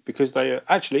William, because they are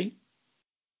actually,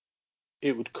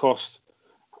 it would cost.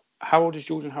 How old is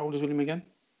George and how old is William again?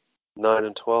 9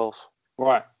 and 12.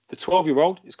 Right. The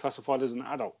 12-year-old is classified as an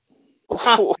adult.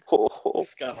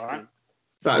 Disgusting. Right.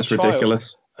 That is A child-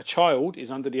 ridiculous. A child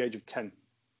is under the age of 10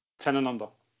 and under.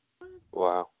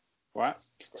 Wow. Right.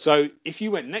 So if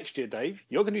you went next year, Dave,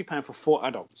 you're going to be paying for 4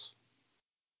 adults.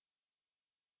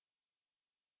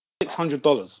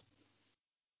 $600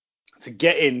 to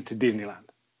get into Disneyland.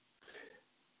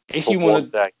 If For you one want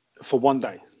to, day. for one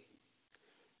day.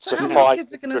 So How many 500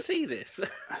 kids are going to see this?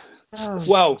 Oh,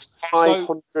 Well, so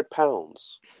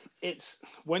 £500. it's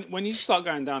when you start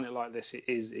going down it like this, it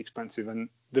is expensive, and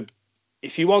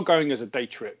if you are going as a day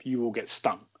trip, you will get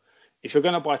stung. If you're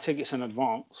going to buy tickets in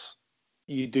advance,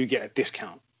 you do get a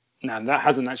discount. Now that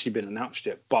hasn't actually been announced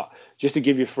yet, but just to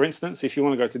give you, for instance, if you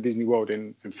want to go to Disney World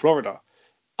in Florida,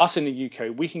 us in the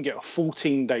UK, we can get a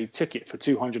 14-day ticket for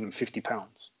 £250.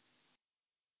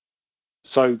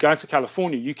 So going to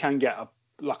California, you can get a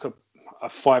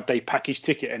 5-day package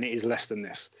ticket, and it is less than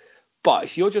this. But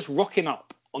if you're just rocking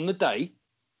up on the day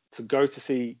to go to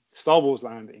see Star Wars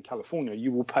Land in California,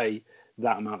 you will pay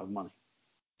that amount of money.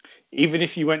 Even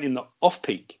if you went in the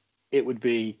off-peak, it would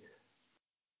be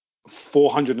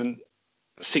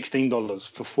 $416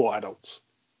 for 4 adults.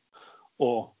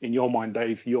 Or in your mind,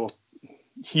 Dave, your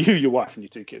wife, and your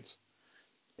 2 kids.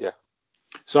 Yeah.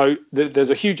 So there's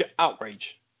a huge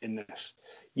outrage in this.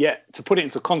 Yet, to put it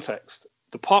into context,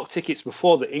 the park tickets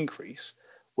before the increase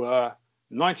were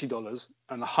 $95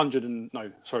 and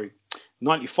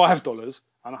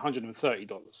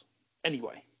 $130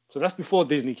 anyway. So that's before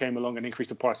Disney came along and increased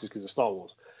the prices because of Star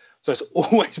Wars. So it's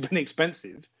always been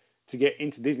expensive to get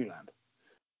into Disneyland.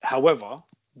 However,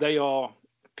 they are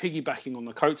piggybacking on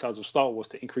the coattails of Star Wars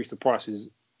to increase the prices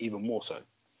even more so.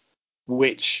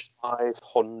 Which,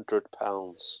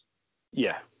 £500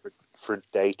 yeah, for a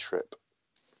day trip.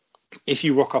 if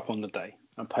you rock up on the day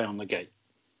and pay on the gate,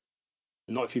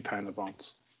 not if you pay in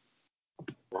advance.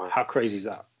 Wow. How crazy is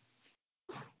that?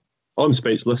 I'm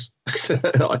speechless.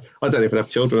 I don't even have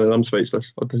children, and I'm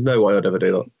speechless. There's no way I'd ever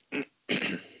do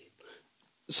that.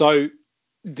 So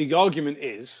the argument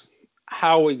is,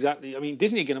 how exactly? I mean,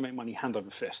 Disney are going to make money hand over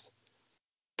fist.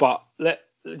 But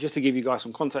just to give you guys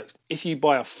some context, if you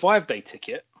buy a 5-day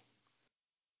ticket,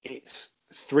 it's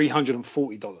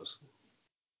 $340.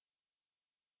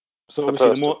 So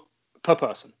obviously, per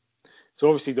person. So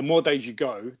obviously, the more days you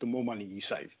go, the more money you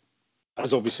save.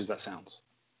 As obvious as that sounds.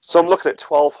 So I'm looking at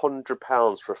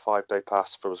 £1,200 for a 5-day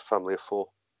pass for a family of 4.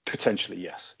 Potentially,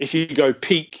 yes. If you go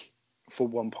peak for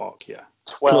one park, yeah.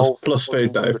 Plus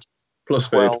food, Dave. Plus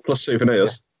food, plus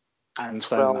souvenirs. And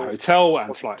staying in a hotel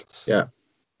and flights. Yeah.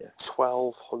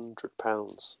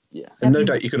 £1,200. Yeah. And no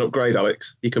doubt you can upgrade,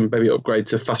 Alex. You can maybe upgrade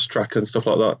to fast track and stuff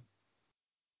like that.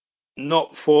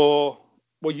 Not for,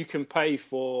 well, you can pay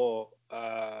for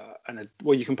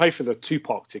you can pay for the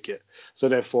 2-park ticket. So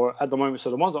therefore, at the moment, so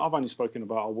the ones that I've only spoken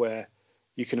about are where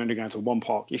you can only go into one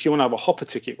park. If you want to have a hopper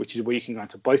ticket, which is where you can go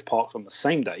into both parks on the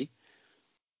same day,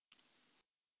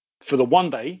 for the 1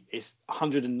 day, it's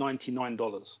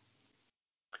 $199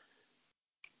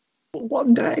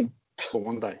 One day. for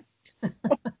 1 day.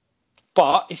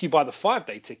 But if you buy the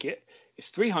 5-day ticket,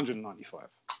 it's $395.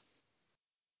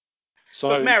 So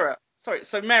But Mera,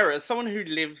 as someone who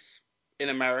lives in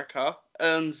America,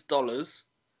 earns dollars,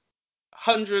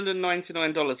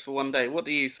 $199 for 1 day. What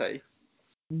do you say?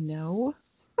 no.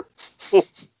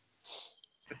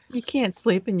 You can't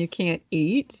sleep and you can't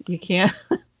eat. You can't.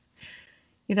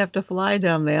 You'd have to fly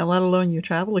down there, let alone your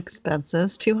travel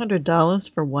expenses.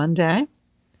 $200 for 1 day.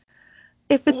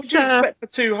 If What would it's, you expect for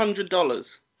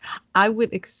 $200? I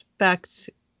would expect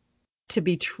to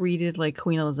be treated like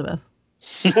Queen Elizabeth.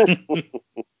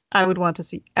 I would want to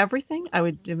see everything. I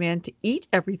would demand to eat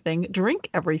everything, drink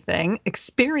everything,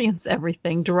 experience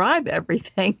everything, drive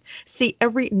everything, see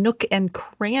every nook and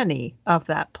cranny of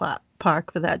that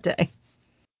park for that day.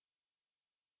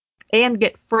 And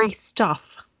get free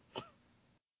stuff.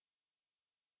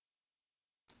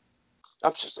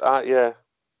 I'm just, yeah.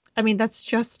 I mean, that's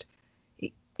just,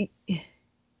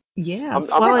 yeah.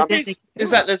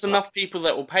 Is that there's enough people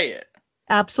that will pay it?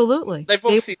 Absolutely. They've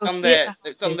obviously They will done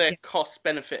see it. their cost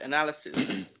benefit analysis.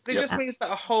 But it Yeah. just means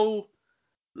that a whole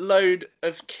load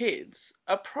of kids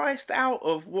are priced out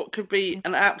of what could be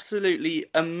an absolutely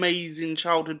amazing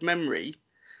childhood memory.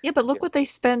 Yeah, but look what they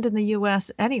spend in the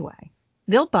U.S. anyway.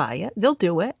 They'll buy it. They'll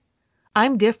do it.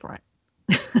 I'm different.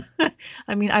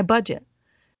 I mean, I budget,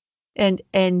 and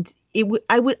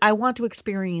I want to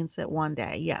experience it 1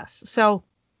 day. Yes. So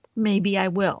maybe I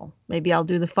will. Maybe I'll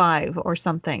do the 5 or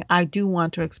something. I do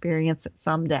want to experience it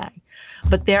someday.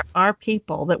 But there are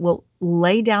people that will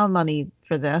lay down money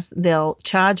for this. They'll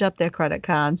charge up their credit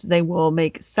cards. They will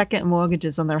make second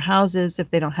mortgages on their houses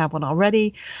if they don't have one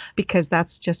already, because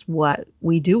that's just what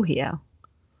we do here.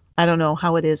 I don't know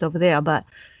how it is over there, but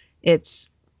it's,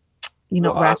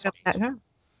 rack up that.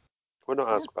 We're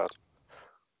not as bad.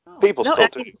 People still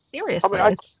do.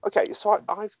 Seriously. So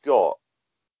I've got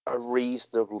a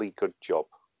reasonably good job,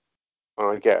 and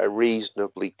I get a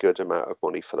reasonably good amount of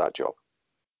money for that job.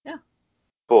 Yeah.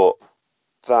 But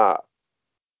that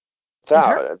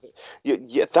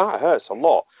hurts a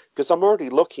lot, because I'm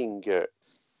already looking at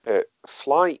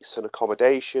flights and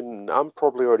accommodation. I'm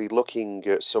probably already looking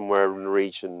at somewhere in the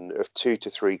region of $2,000 to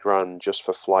 $3,000 just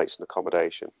for flights and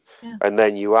accommodation. Yeah. And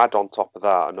then you add on top of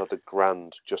that another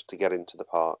 $1,000 just to get into the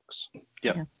parks.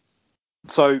 Yeah.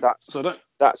 So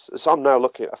I'm now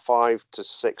looking at a $5,000 to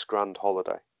 $6,000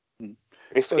 holiday.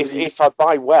 If I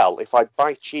buy well, if I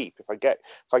buy cheap, if I get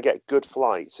good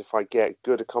flights, if I get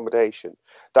good accommodation,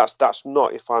 that's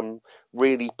not if I'm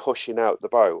really pushing out the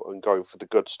boat and going for the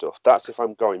good stuff. That's if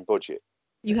I'm going budget.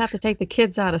 You have to take the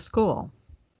kids out of school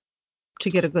to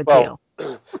get a good deal.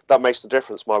 That makes the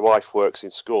difference. My wife works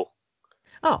in school.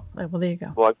 Oh, well, there you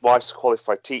go. My wife's a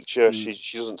qualified teacher.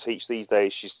 She doesn't teach these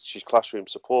days. She's classroom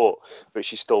support, but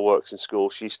she still works in school.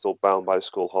 She's still bound by the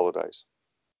school holidays.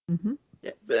 Mm-hmm.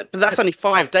 Yeah, but that's only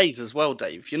 5 days as well,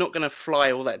 Dave. You're not going to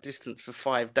fly all that distance for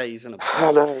 5 days and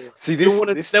I know. See, they'll want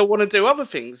to do other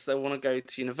things. They want to go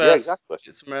to university,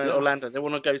 Orlando. They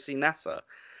want to go see NASA.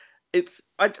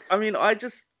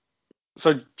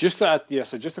 So just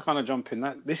to kind of jump in,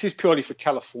 that this is purely for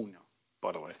California,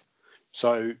 by the way.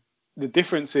 So the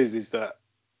difference is that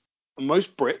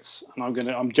most Brits, and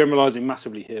I'm generalizing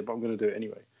massively here, but I'm going to do it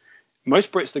anyway.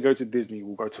 Most Brits that go to Disney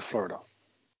will go to Florida.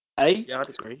 Yeah, I'd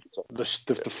agree.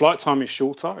 The flight time is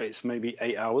shorter. It's maybe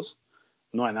 8 hours,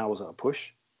 9 hours at a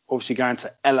push. Obviously, going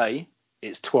to LA,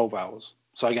 it's 12 hours.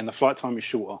 So again, the flight time is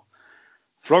shorter.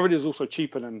 Florida is also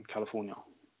cheaper than California.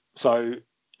 So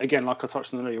again, like I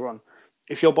touched on earlier on,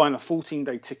 if you're buying a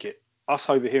 14-day ticket, us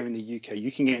over here in the UK,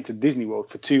 you can get into Disney World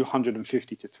for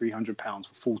 £250 to £300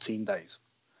 for 14 days.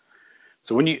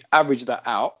 So when you average that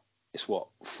out, it's what,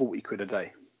 40 quid a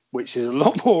day, which is a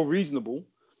lot more reasonable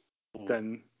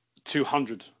than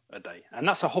 200 a day. And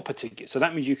that's a hopper ticket. So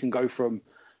that means you can go from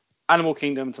Animal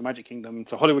Kingdom to Magic Kingdom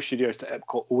to Hollywood Studios to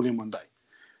Epcot all in one day.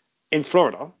 In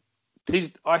Florida,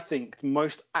 I think the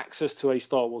most access to a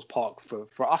Star Wars park for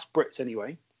us Brits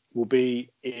anyway will be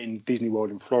in Disney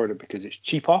World in Florida, because it's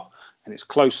cheaper and it's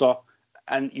closer,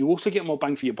 and you also get more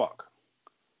bang for your buck.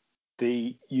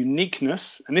 The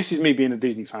uniqueness, and this is me being a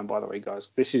Disney fan, by the way,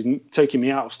 guys, this is taking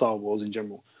me out of Star Wars in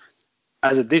general.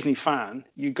 As a Disney fan,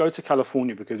 you go to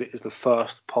California because it is the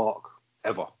first park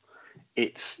ever.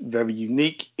 It's very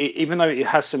unique. Even though it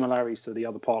has similarities to the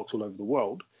other parks all over the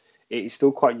world, it is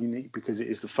still quite unique because it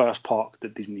is the first park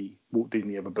that Walt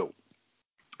Disney ever built.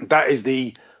 That is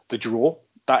the draw.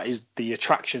 That is the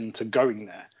attraction to going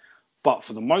there. But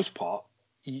for the most part,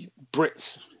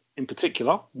 Brits in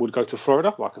particular would go to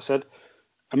Florida, like I said.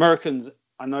 Americans,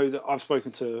 I know that I've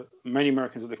spoken to many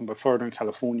Americans that live in both Florida and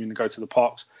California and go to the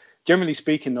parks. Generally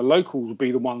speaking, the locals will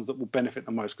be the ones that will benefit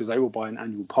the most because they will buy an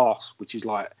annual pass, which is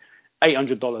like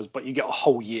 $800, but you get a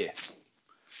whole year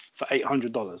for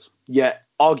 $800. Yet,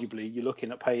 arguably, you're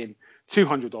looking at paying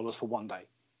 $200 for one day.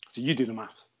 So you do the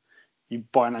maths. You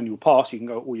buy an annual pass, you can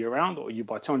go all year round, or you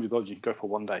buy $200, you can go for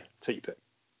one day. Take your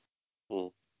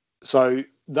pick. So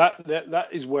that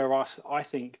is where I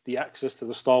think the access to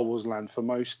the Star Wars land for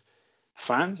most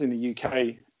fans in the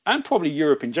UK and probably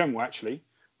Europe in general actually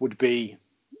would be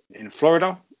in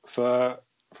Florida. For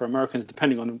Americans,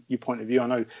 depending on your point of view, I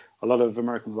know a lot of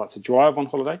Americans like to drive on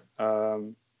holiday.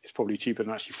 It's probably cheaper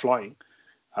than actually flying,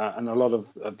 and a lot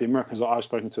of the Americans that I've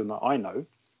spoken to and that I know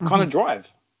kind of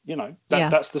drive.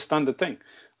 That's the standard thing.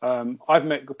 I've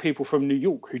met people from New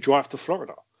York who drive to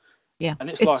Florida. Yeah, and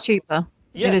it's like, cheaper.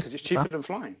 Yeah, because it's cheaper than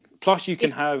flying. Plus, you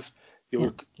can have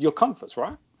your comforts,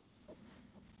 right?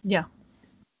 Yeah.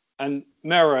 And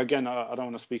Mara, again, I don't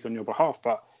want to speak on your behalf,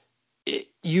 but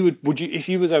would you, if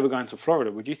you was ever going to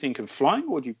Florida, would you think of flying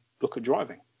or would you look at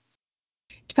driving?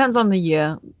 Depends on the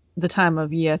year, the time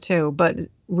of year too. But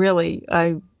really,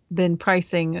 I've been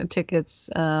pricing tickets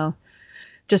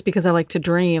just because I like to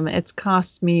dream. It's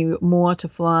cost me more to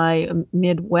fly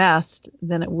Midwest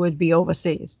than it would be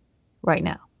overseas right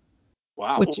now.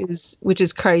 Wow. Which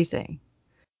is crazy.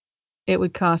 It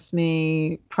would cost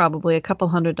me probably a couple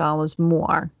 $100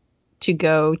 more to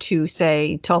go to,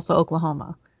 say, Tulsa,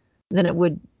 Oklahoma, than it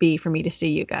would be for me to see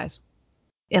you guys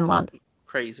in London.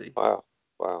 Crazy. Wow.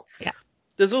 Wow.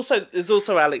 There's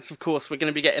also Alex. Of course, we're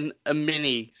going to be getting a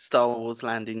mini Star Wars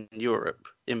land in Europe,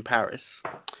 in Paris.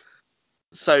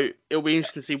 So it'll be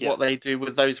interesting to see what they do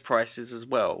with those prices as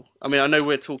well. I mean, I know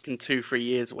we're talking 2-3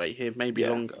 years away here, maybe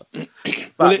longer.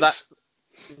 But that's,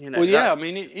 I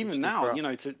mean, even now,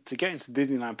 to get into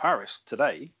Disneyland Paris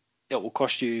today, it will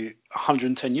cost you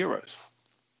 110 euros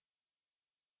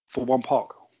for one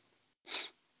park.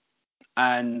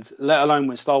 And let alone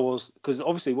when Star Wars, because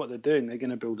obviously what they're doing, they're going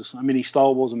to build a mini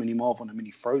Star Wars, a mini Marvel, and a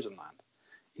mini Frozen land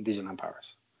in Disneyland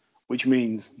Paris, which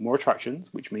means more attractions,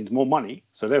 which means more money.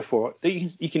 So therefore,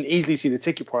 you can easily see the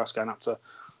ticket price going up to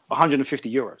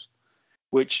 150 euros,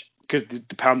 which, because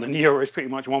the pound and the euro is pretty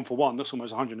much 1 for 1, that's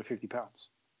almost 150 pounds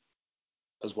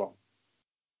as well.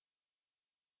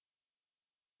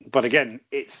 But again,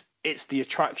 it's the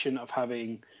attraction of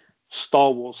having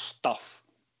Star Wars stuff,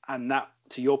 and that,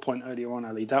 to your point earlier on,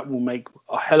 Ali, that will make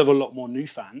a hell of a lot more new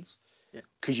fans,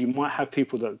 because you might have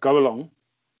people that go along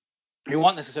who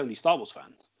aren't necessarily Star Wars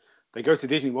fans. They go to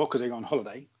Disney World because they go on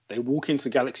holiday. They walk into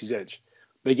Galaxy's Edge.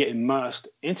 They get immersed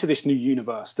into this new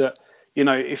universe that,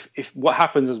 if what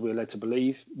happens, as we're led to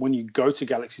believe, when you go to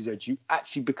Galaxy's Edge, you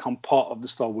actually become part of the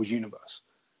Star Wars universe.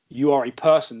 You are a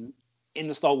person in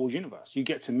the Star Wars universe. You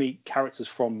get to meet characters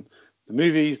from the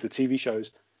movies, the TV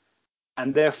shows,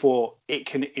 and therefore it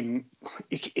can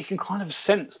kind of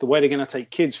sense the way they're going to take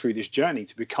kids through this journey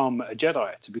to become a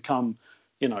Jedi, to become,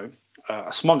 a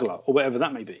smuggler, or whatever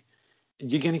that may be.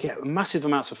 You're going to get massive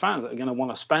amounts of fans that are going to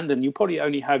want to spend, and you probably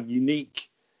only have unique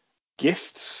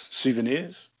gifts,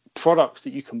 souvenirs, products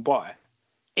that you can buy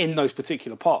in those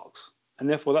particular parks, and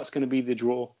therefore that's going to be the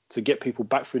draw to get people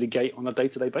back through the gate on a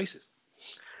day-to-day basis.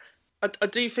 I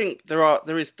do think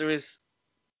there is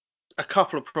a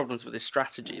couple of problems with this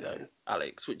strategy, though,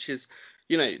 Alex, which is,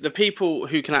 the people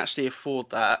who can actually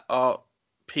afford that are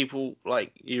people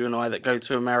like you and I that go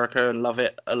to America and love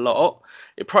it a lot.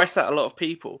 It priced out a lot of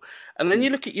people. And then you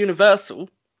look at Universal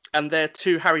and their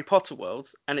 2 Harry Potter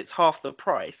worlds, and it's half the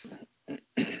price.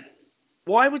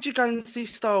 Why would you go and see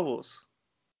Star Wars?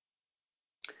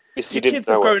 If your kids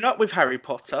have grown up with Harry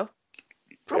Potter,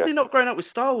 probably not grown up with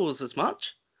Star Wars as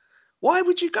much. Why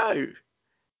would you go?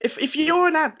 If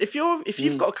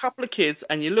you've got a couple of kids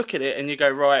and you look at it and you go,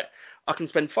 right, I can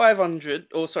spend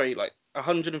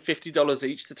 $150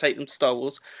 each to take them to Star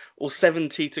Wars, or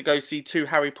 $70 to go see 2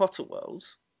 Harry Potter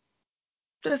worlds.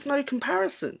 There's no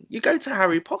comparison. You go to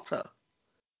Harry Potter.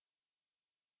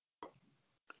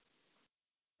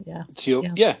 Yeah.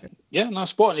 No,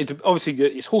 spot on. Obviously,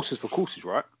 it's horses for courses,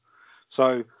 right?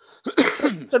 So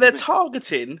they're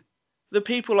targeting the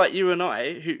people like you and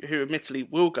I, who admittedly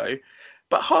will go,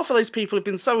 but half of those people have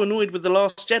been so annoyed with The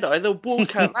Last Jedi, they'll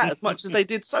walk out that as much as they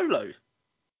did Solo.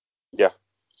 Yeah.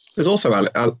 There's also,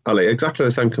 Ali, exactly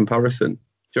the same comparison. Do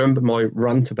you remember my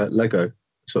rant about Lego,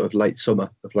 sort of late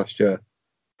summer of last year,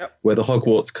 where the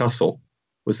Hogwarts castle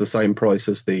was the same price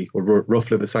as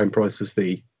roughly the same price as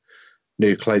the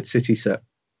new Cloud City set,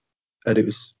 and it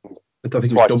was, I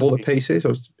think it was double the pieces.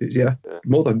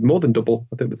 More than double,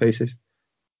 I think, the pieces.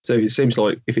 So it seems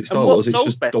like if it's Star Wars, it's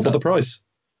just double the price.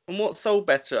 And what sold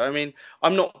better? I mean,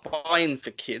 I'm not buying for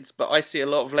kids, but I see a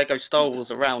lot of Lego Star Wars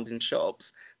around in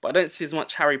shops, but I don't see as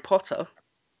much Harry Potter.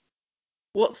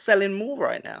 What's selling more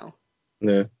right now?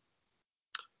 Yeah.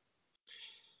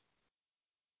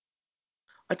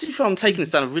 I do feel I'm taking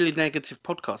this down a really negative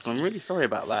podcast, and I'm really sorry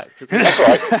about that. That's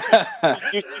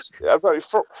right.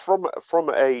 From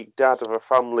a dad of a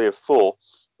family of 4,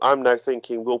 I'm now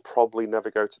thinking we'll probably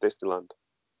never go to Disneyland.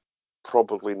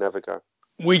 Probably never go.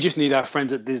 We just need our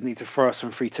friends at Disney to throw us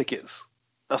some free tickets.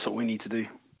 That's what we need to do,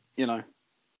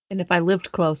 And if I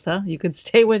lived closer, you could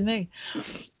stay with me.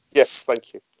 Yes,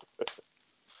 thank you.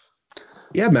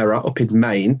 Yeah, Mara, up in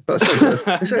Maine. That's so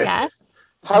good, isn't it? Yes.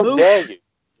 How dare you?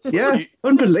 Yeah,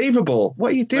 unbelievable.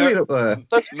 What are you doing up there?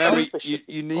 Mary,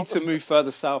 you need to move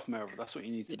further south, Mary. That's what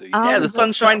you need to do. Yeah, the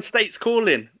Sunshine State's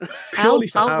calling. I'll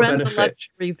rent a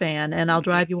luxury van and I'll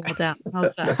drive you all down.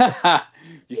 How's that?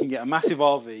 You can get a massive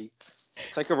RV,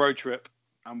 take a road trip,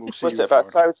 and we'll see. What's it, about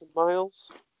 1,000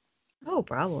 miles? Oh,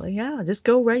 probably, yeah. Just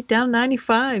go right down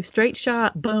 95, straight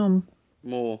shot, boom.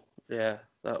 More, yeah,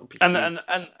 that would be. And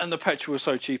the petrol is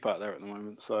so cheap out there at the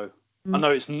moment. So I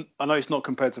know it's not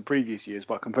compared to previous years,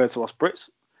 but compared to us Brits,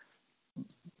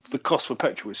 the cost for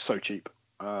petrol is so cheap.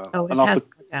 It has gone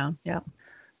down. Yeah.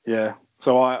 Yeah.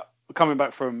 So I coming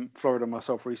back from Florida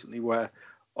myself recently, where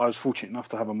I was fortunate enough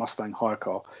to have a Mustang hire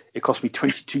car. It cost me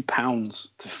 £22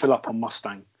 to fill up a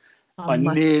Mustang. I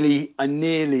nearly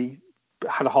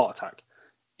had a heart attack.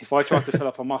 If I tried to fill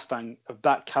up a Mustang of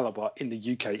that caliber in the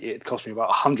UK, it cost me about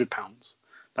 £100.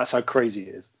 That's how crazy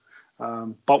it is.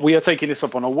 But we are taking this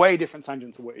up on a way different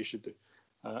tangent to what it should do.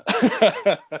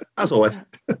 As always.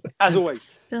 As always.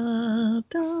 Da,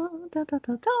 da, da, da,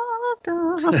 da,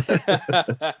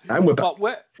 da. And we're back.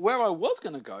 But where I was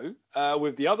going to go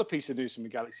with the other piece of news from the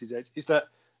Galaxy's Edge is that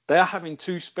they are having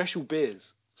 2 special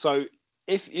beers. So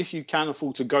if you can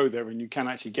afford to go there and you can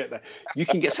actually get there, you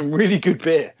can get some really good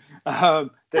beer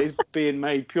that is being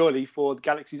made purely for the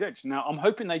Galaxy's Edge. Now, I'm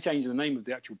hoping they change the name of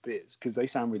the actual beers because they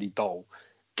sound really dull.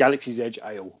 Galaxy's Edge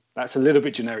Ale. That's a little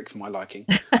bit generic for my liking.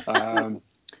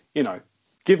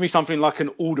 Give me something like an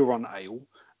Alderaan Ale.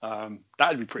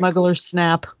 That'd be pretty Smuggler's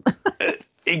Snap.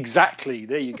 Exactly.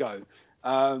 There you go.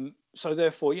 So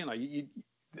therefore, you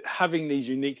having these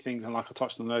unique things, and like I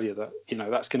touched on earlier, that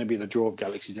that's going to be the draw of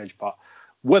Galaxy's Edge. But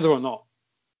whether or not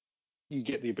you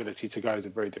get the ability to go is a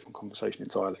very different conversation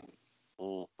entirely.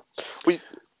 We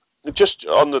just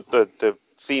on the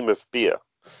theme of beer.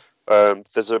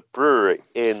 There's a brewery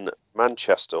in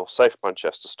Manchester, or Safe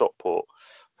Manchester, Stockport,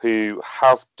 who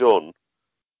have done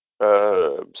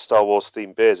Star Wars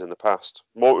themed beers in the past.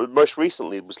 Most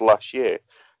recently it was last year,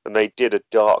 and they did a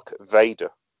Dark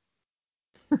Vader.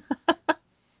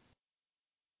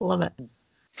 Love it.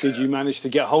 Did you manage to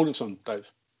get hold of some,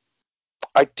 Dave?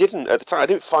 I didn't at the time. I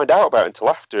didn't find out about it until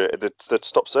after they'd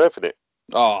stopped serving it.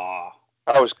 Ah,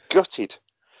 I was gutted.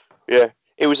 Yeah,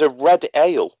 it was a red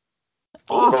ale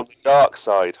from the dark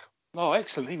side. oh,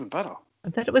 excellent, even better. I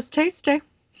bet it was tasty.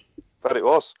 But it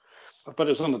was. I bet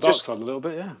it was on the dark side a little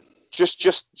bit, yeah. Just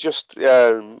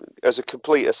as a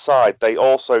complete aside, they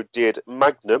also did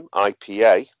Magnum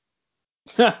IPA,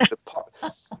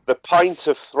 the Pint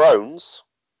of Thrones,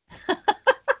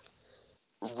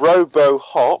 Robo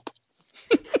Hop,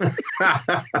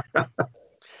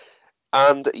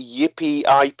 and Yippee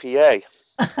IPA.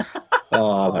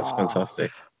 Oh, that's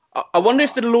fantastic. I wonder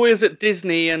if the lawyers at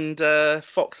Disney and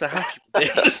Fox are happy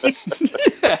with this.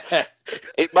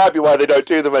 It might be why they don't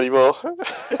do them anymore.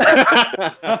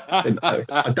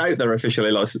 I doubt they're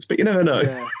officially licensed, but you never know.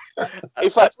 Yeah. In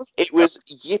fact, it was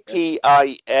Yippee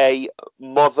IA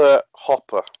Mother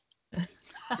Hopper.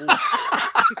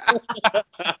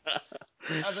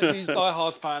 As a huge Die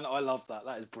Hard fan, I love that.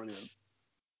 That is brilliant.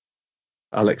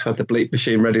 Alex had the bleep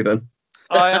machine ready then.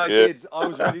 I did. I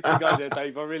was ready to go there,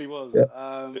 Dave. I really was.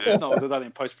 Yeah. If not, I would have done it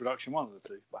in post-production, one of the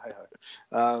two. But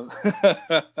hey-ho.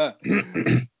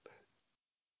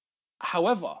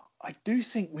 However, I do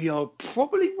think we are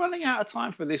probably running out of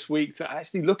time for this week to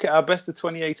actually look at our best of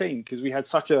 2018, because we had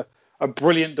such a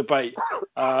brilliant debate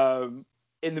in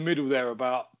the middle there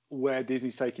about where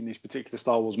Disney's taking these particular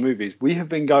Star Wars movies. We have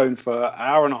been going for an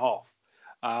hour and a half,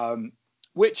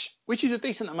 which is a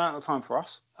decent amount of time for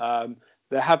us.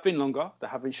 There have been longer, there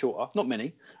have been shorter, not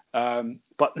many,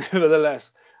 but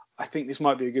nevertheless, I think this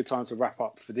might be a good time to wrap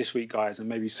up for this week, guys, and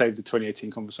maybe save the 2018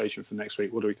 conversation for next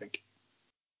week. What do we think?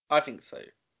 I think so.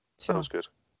 Sounds good.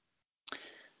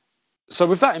 So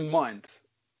with that in mind,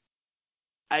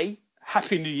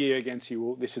 Happy New Year again to you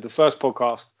all. This is the first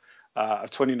podcast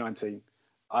of 2019.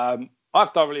 I've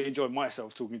thoroughly enjoyed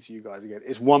myself talking to you guys again.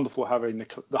 It's wonderful having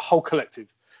the whole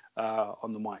collective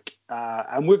on the mic.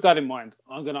 And with that in mind,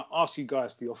 I'm going to ask you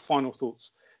guys for your final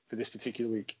thoughts for this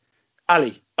particular week.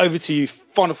 Ali, over to you.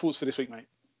 Final thoughts for this week, mate.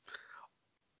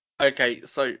 Okay,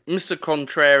 so Mr.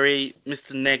 Contrary,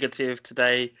 Mr. Negative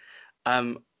today.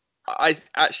 I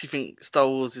actually think Star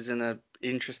Wars is in an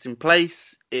interesting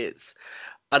place.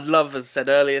 I'd love, as I said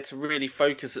earlier, to really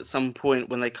focus at some point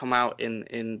when they come out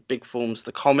in big forms,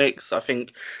 the comics. I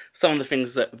think some of the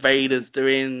things that Vader's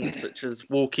doing, such as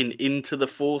walking into the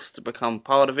Force to become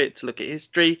part of it, to look at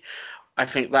history, I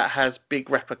think that has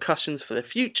big repercussions for the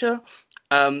future.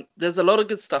 There's a lot of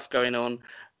good stuff going on,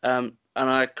 and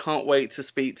I can't wait to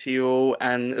speak to you all.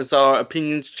 And as our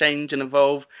opinions change and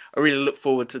evolve, I really look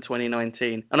forward to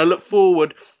 2019. And I look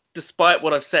forward, despite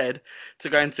what I've said, to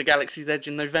going to Galaxy's Edge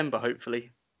in November,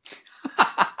 hopefully.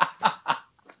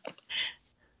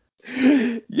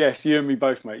 Yes, you and me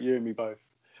both, mate. You and me both.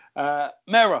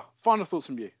 Mera, final thoughts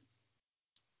from you.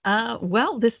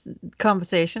 Well, this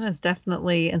conversation has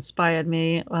definitely inspired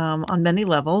me on many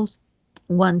levels.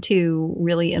 One, to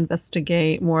really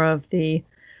investigate more of the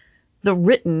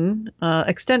written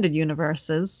extended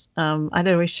universes. I'd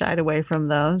always shied away from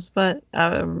those, but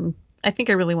I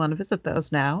think I really want to visit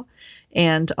those now.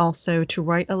 And also to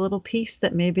write a little piece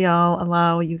that maybe I'll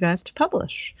allow you guys to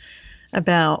publish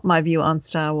about my view on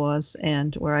Star Wars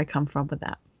and where I come from with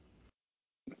that.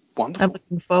 Wonderful. I'm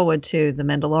looking forward to The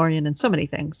Mandalorian and so many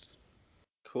things.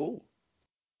 Cool.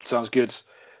 Sounds good.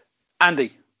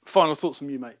 Andy, final thoughts from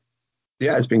you, mate.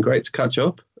 Yeah, it's been great to catch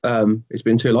up. It's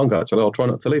been too long, actually. I'll try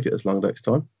not to leave it as long next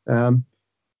time.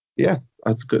 Yeah,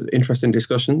 that's good. Interesting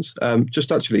discussions.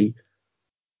 Just actually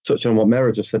touching on what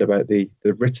Mara just said about the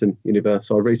written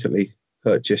universe, I recently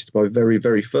purchased my very,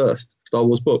 very first Star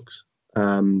Wars books.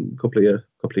 A couple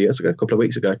of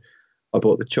weeks ago, I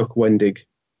bought the Chuck Wendig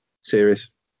series,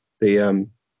 the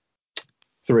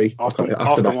 3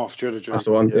 Aftermath trilogy.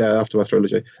 Aftermath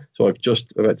trilogy. So I've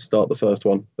just about to start the first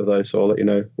one of those. So I'll let you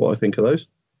know what I think of those.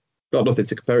 Got nothing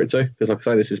to compare it to because, like I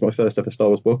say, this is my first ever Star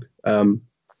Wars book. I'm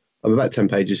about 10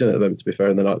 pages in at the moment, to be fair,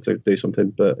 and then I like to do something.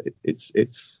 But it's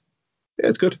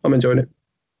good. I'm enjoying it.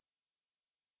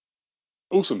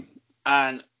 Awesome.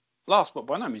 And last but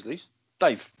by no means least,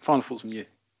 Dave, final thoughts from you.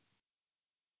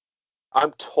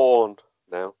 I'm torn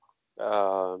now.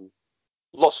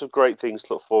 Lots of great things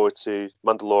to look forward to.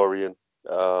 Mandalorian,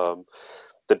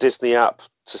 the Disney app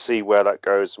to see where that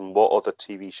goes and what other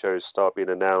TV shows start being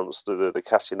announced. The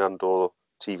Cassian Andor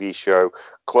TV show,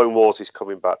 Clone Wars is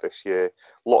coming back this year.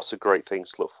 Lots of great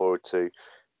things to look forward to.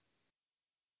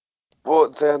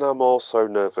 But then I'm also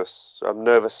nervous. I'm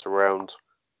nervous around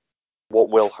what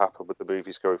will happen with the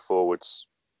movies going forwards.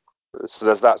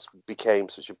 So that's became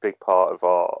such a big part of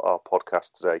our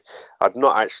podcast today. I'd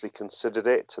not actually considered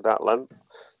it to that length.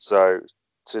 So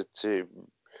to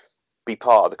be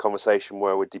part of the conversation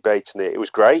where we're debating it, it was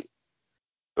great,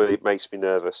 but it makes me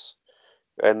nervous.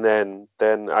 And then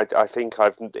I think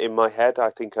in my head,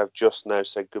 I think I've just now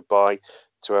said goodbye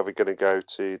to ever going to go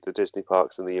to the Disney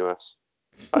parks in the US.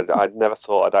 I'd never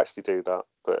thought I'd actually do that,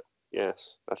 but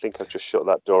yes, I think I've just shut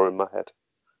that door in my head.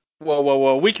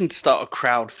 Well, we can start a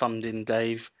crowdfunding,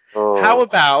 Dave. Oh.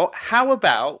 How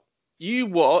about you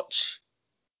watch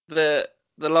the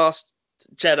Last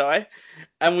Jedi,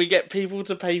 and we get people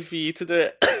to pay for you to do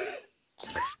it.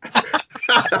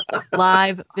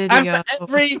 Live video.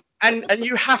 And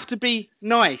you have to be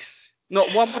nice.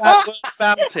 Not one bad word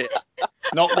about it.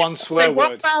 Not one swear word.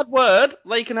 One bad word,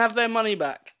 they can have their money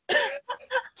back.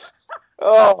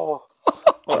 Oh.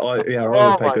 I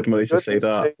would pay good money to see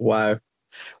that. Wow.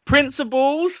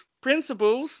 Principles,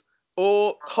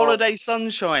 or Holiday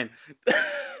Sunshine.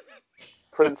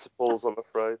 Principles, I'm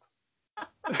afraid.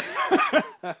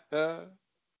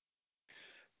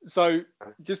 So,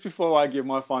 just before I give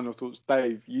my final thoughts,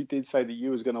 Dave, you did say that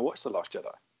you was going to watch The Last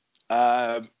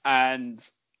Jedi, and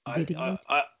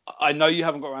I know you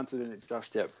haven't got around to doing it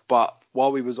just yet. But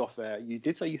while we was off air, you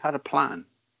did say you had a plan.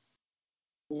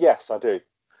 Yes, I do.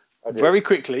 Very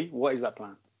quickly, what is that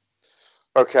plan?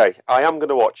 Okay, I am going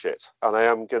to watch it, and I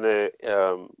am going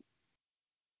to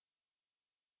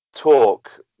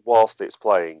talk whilst it's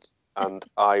playing, and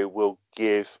I will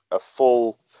give a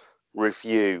full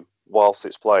review whilst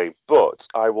it's playing, but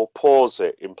I will pause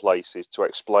it in places to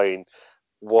explain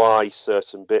why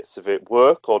certain bits of it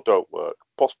work or don't work.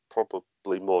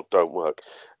 Probably more don't work.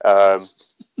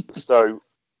 So,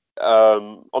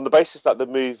 on the basis that the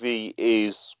movie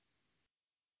is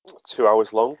 2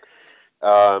 hours long,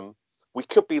 we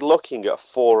could be looking at a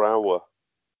 4-hour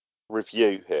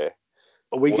review here.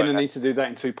 Are we going to need to do that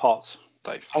in 2 parts,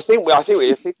 Dave? I think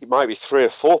it might be 3 or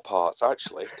 4 parts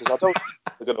actually, because I don't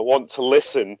think they're going to want to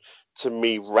listen to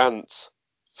me rant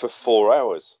for 4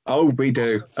 hours. Oh, we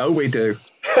do.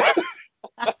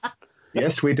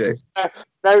 Yes, we do.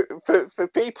 Now, for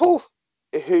people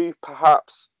who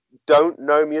perhaps don't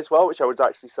know me as well, which I would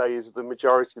actually say is the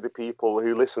majority of the people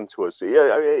who listen to us,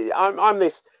 I'm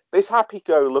this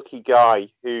happy-go-lucky guy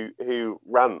who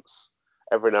rants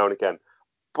every now and again.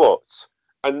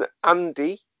 And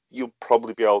Andy, you'll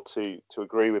probably be able to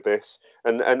agree with this,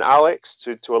 and Alex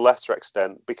to a lesser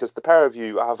extent, because the pair of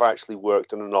you have actually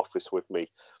worked in an office with me.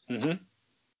 Mm-hmm.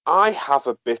 I have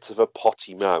a bit of a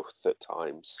potty mouth at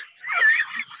times.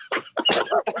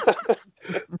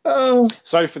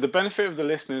 So for the benefit of the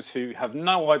listeners who have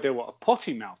no idea what a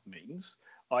potty mouth means,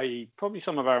 i.e. probably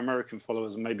some of our American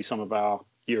followers and maybe some of our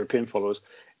European followers,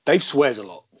 Dave swears a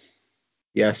lot.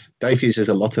 Yes, Dave uses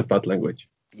a lot of bad language.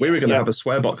 We were going to have a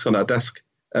swear box on our desk,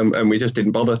 and we just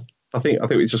didn't bother. I think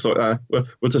we just thought,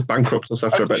 we'll just bankrupt us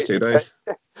after about 2 days.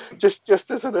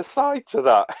 Just as an aside to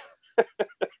that,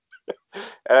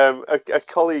 a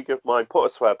colleague of mine put a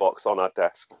swear box on our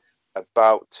desk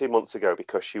about 2 months ago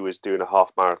because she was doing a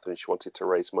half marathon and she wanted to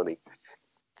raise money.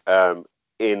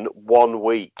 In 1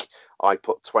 week, I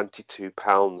put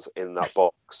 £22 in that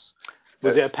box.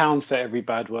 Was it £1 for every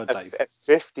bad word, Dave?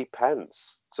 50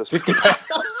 pence. So 50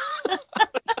 pence.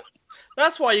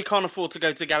 That's why you can't afford to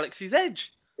go to Galaxy's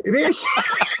Edge. It is.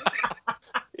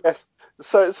 Yes.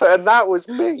 So and that was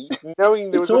me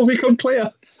knowing there was. It's all become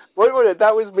clear. Wait,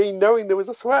 that was me knowing there was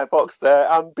a swear box there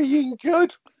and being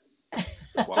good.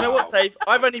 Wow. Do you know what, Dave?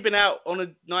 I've only been out on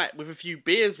a night with a few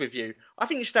beers with you. I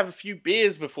think you should have a few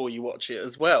beers before you watch it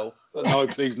as well. No,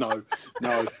 please, no.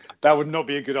 That would not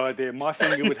be a good idea. My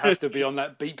finger would have to be on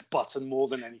that beep button more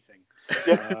than anything.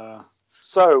 Yeah.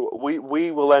 So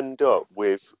we will end up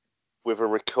with a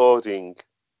recording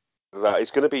that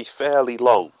is going to be fairly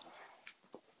long,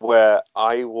 where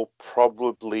I will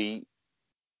probably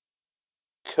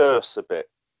curse a bit.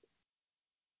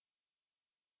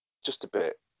 Just a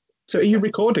bit. So are you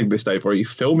recording this, Dave, or are you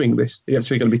filming this? Are you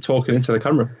actually going to be talking into the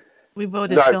camera? We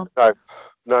voted film. No.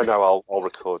 I'll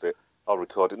record it.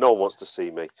 No one wants to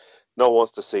see me. No one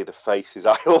wants to see the faces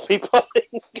I will be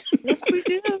pulling. Yes, we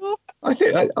do. I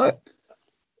think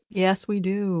Yes, we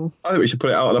do. I think we should put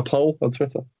it out on a poll on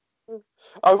Twitter.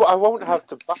 I won't have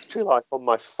the battery life on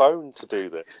my phone to do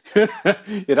this.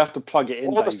 You'd have to plug it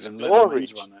in, Or the Dave, and let the mains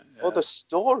storage. run it. Or the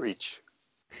storage.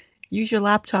 Use your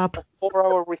laptop.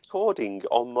 4-hour recording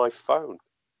on my phone.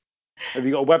 Have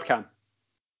you got a webcam?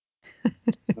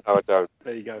 No, I don't.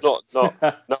 There you go. No.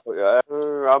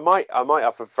 I might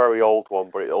have a very old one,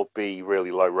 but it'll be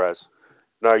really low res.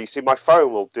 No, you see, my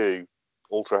phone will do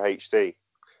Ultra HD,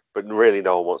 but really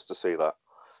no one wants to see that.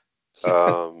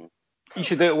 You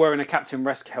should do it wearing a Captain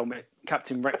Rex helmet.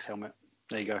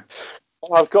 There you go.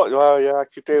 I could do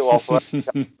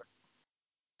it.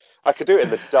 I could do it in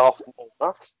the Darth Maul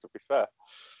mask, to be fair.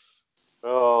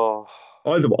 Oh.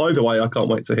 Either way, I can't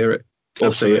wait to hear it or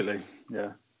Absolutely. see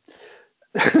it. Yeah.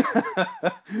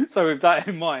 So with that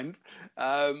in mind,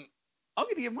 I'm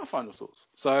going to give my final thoughts.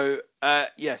 So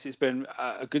yes, it's been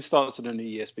a good start to the new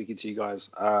year speaking to you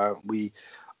guys. We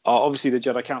are obviously the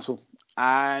Jedi Council,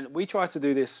 and we try to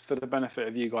do this for the benefit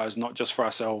of you guys, not just for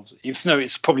ourselves, even though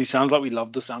it probably sounds like we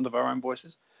love the sound of our own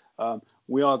voices.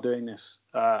 We are doing this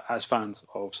as fans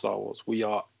of Star Wars. We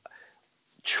are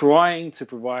trying to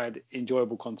provide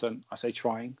enjoyable content. I say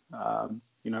trying.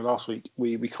 Last week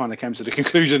we kind of came to the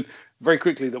conclusion very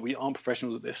quickly that we aren't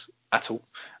professionals at this at all.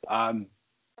 And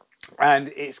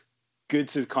it's good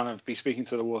to kind of be speaking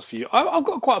to the Wars for you. I've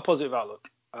got quite a positive outlook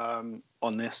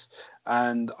on this,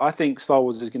 and I think Star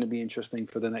Wars is going to be interesting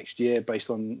for the next year based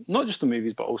on not just the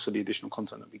movies but also the additional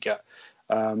content that we get.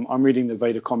 I'm reading the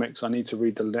Vader comics. I need to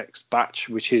read the next batch,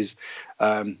 which is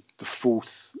the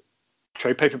 4th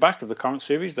trade paperback of the current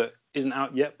series that isn't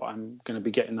out yet, but I'm going to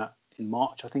be getting that in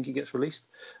March. I think it gets released.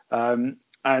 And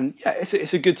yeah,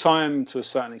 it's a good time to a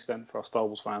certain extent for our Star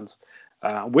Wars fans.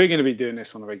 We're going to be doing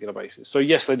this on a regular basis. So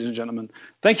yes, ladies and gentlemen,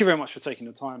 thank you very much for taking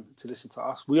the time to listen to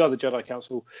us. We are the Jedi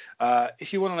Council.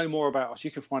 If you want to know more about us, you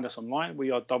can find us online.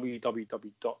 We are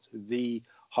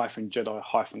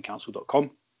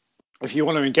www.the-jedi-council.com. If you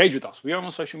want to engage with us, we are on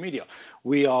social media.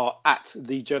 We are at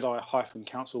the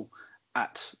Jedi-Council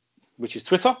which is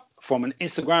Twitter. From an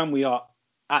Instagram, we are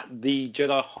at the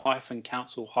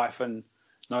Jedi-Council.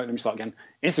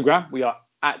 Instagram, we are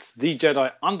at the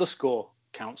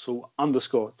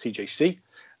Jedi_Council_TJC.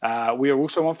 We are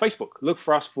also on Facebook. Look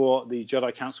for us for the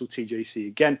Jedi Council TJC.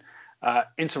 Again,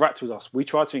 interact with us. We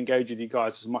try to engage with you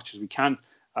guys as much as we can.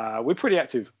 We're pretty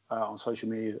active on social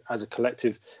media as a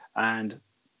collective, and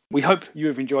we hope you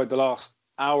have enjoyed the last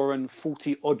hour and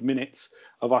 40 odd minutes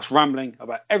of us rambling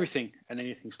about everything and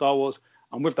anything Star Wars.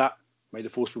 And with that, may the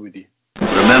Force be with you.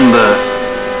 Remember,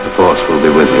 the Force will be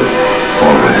with you.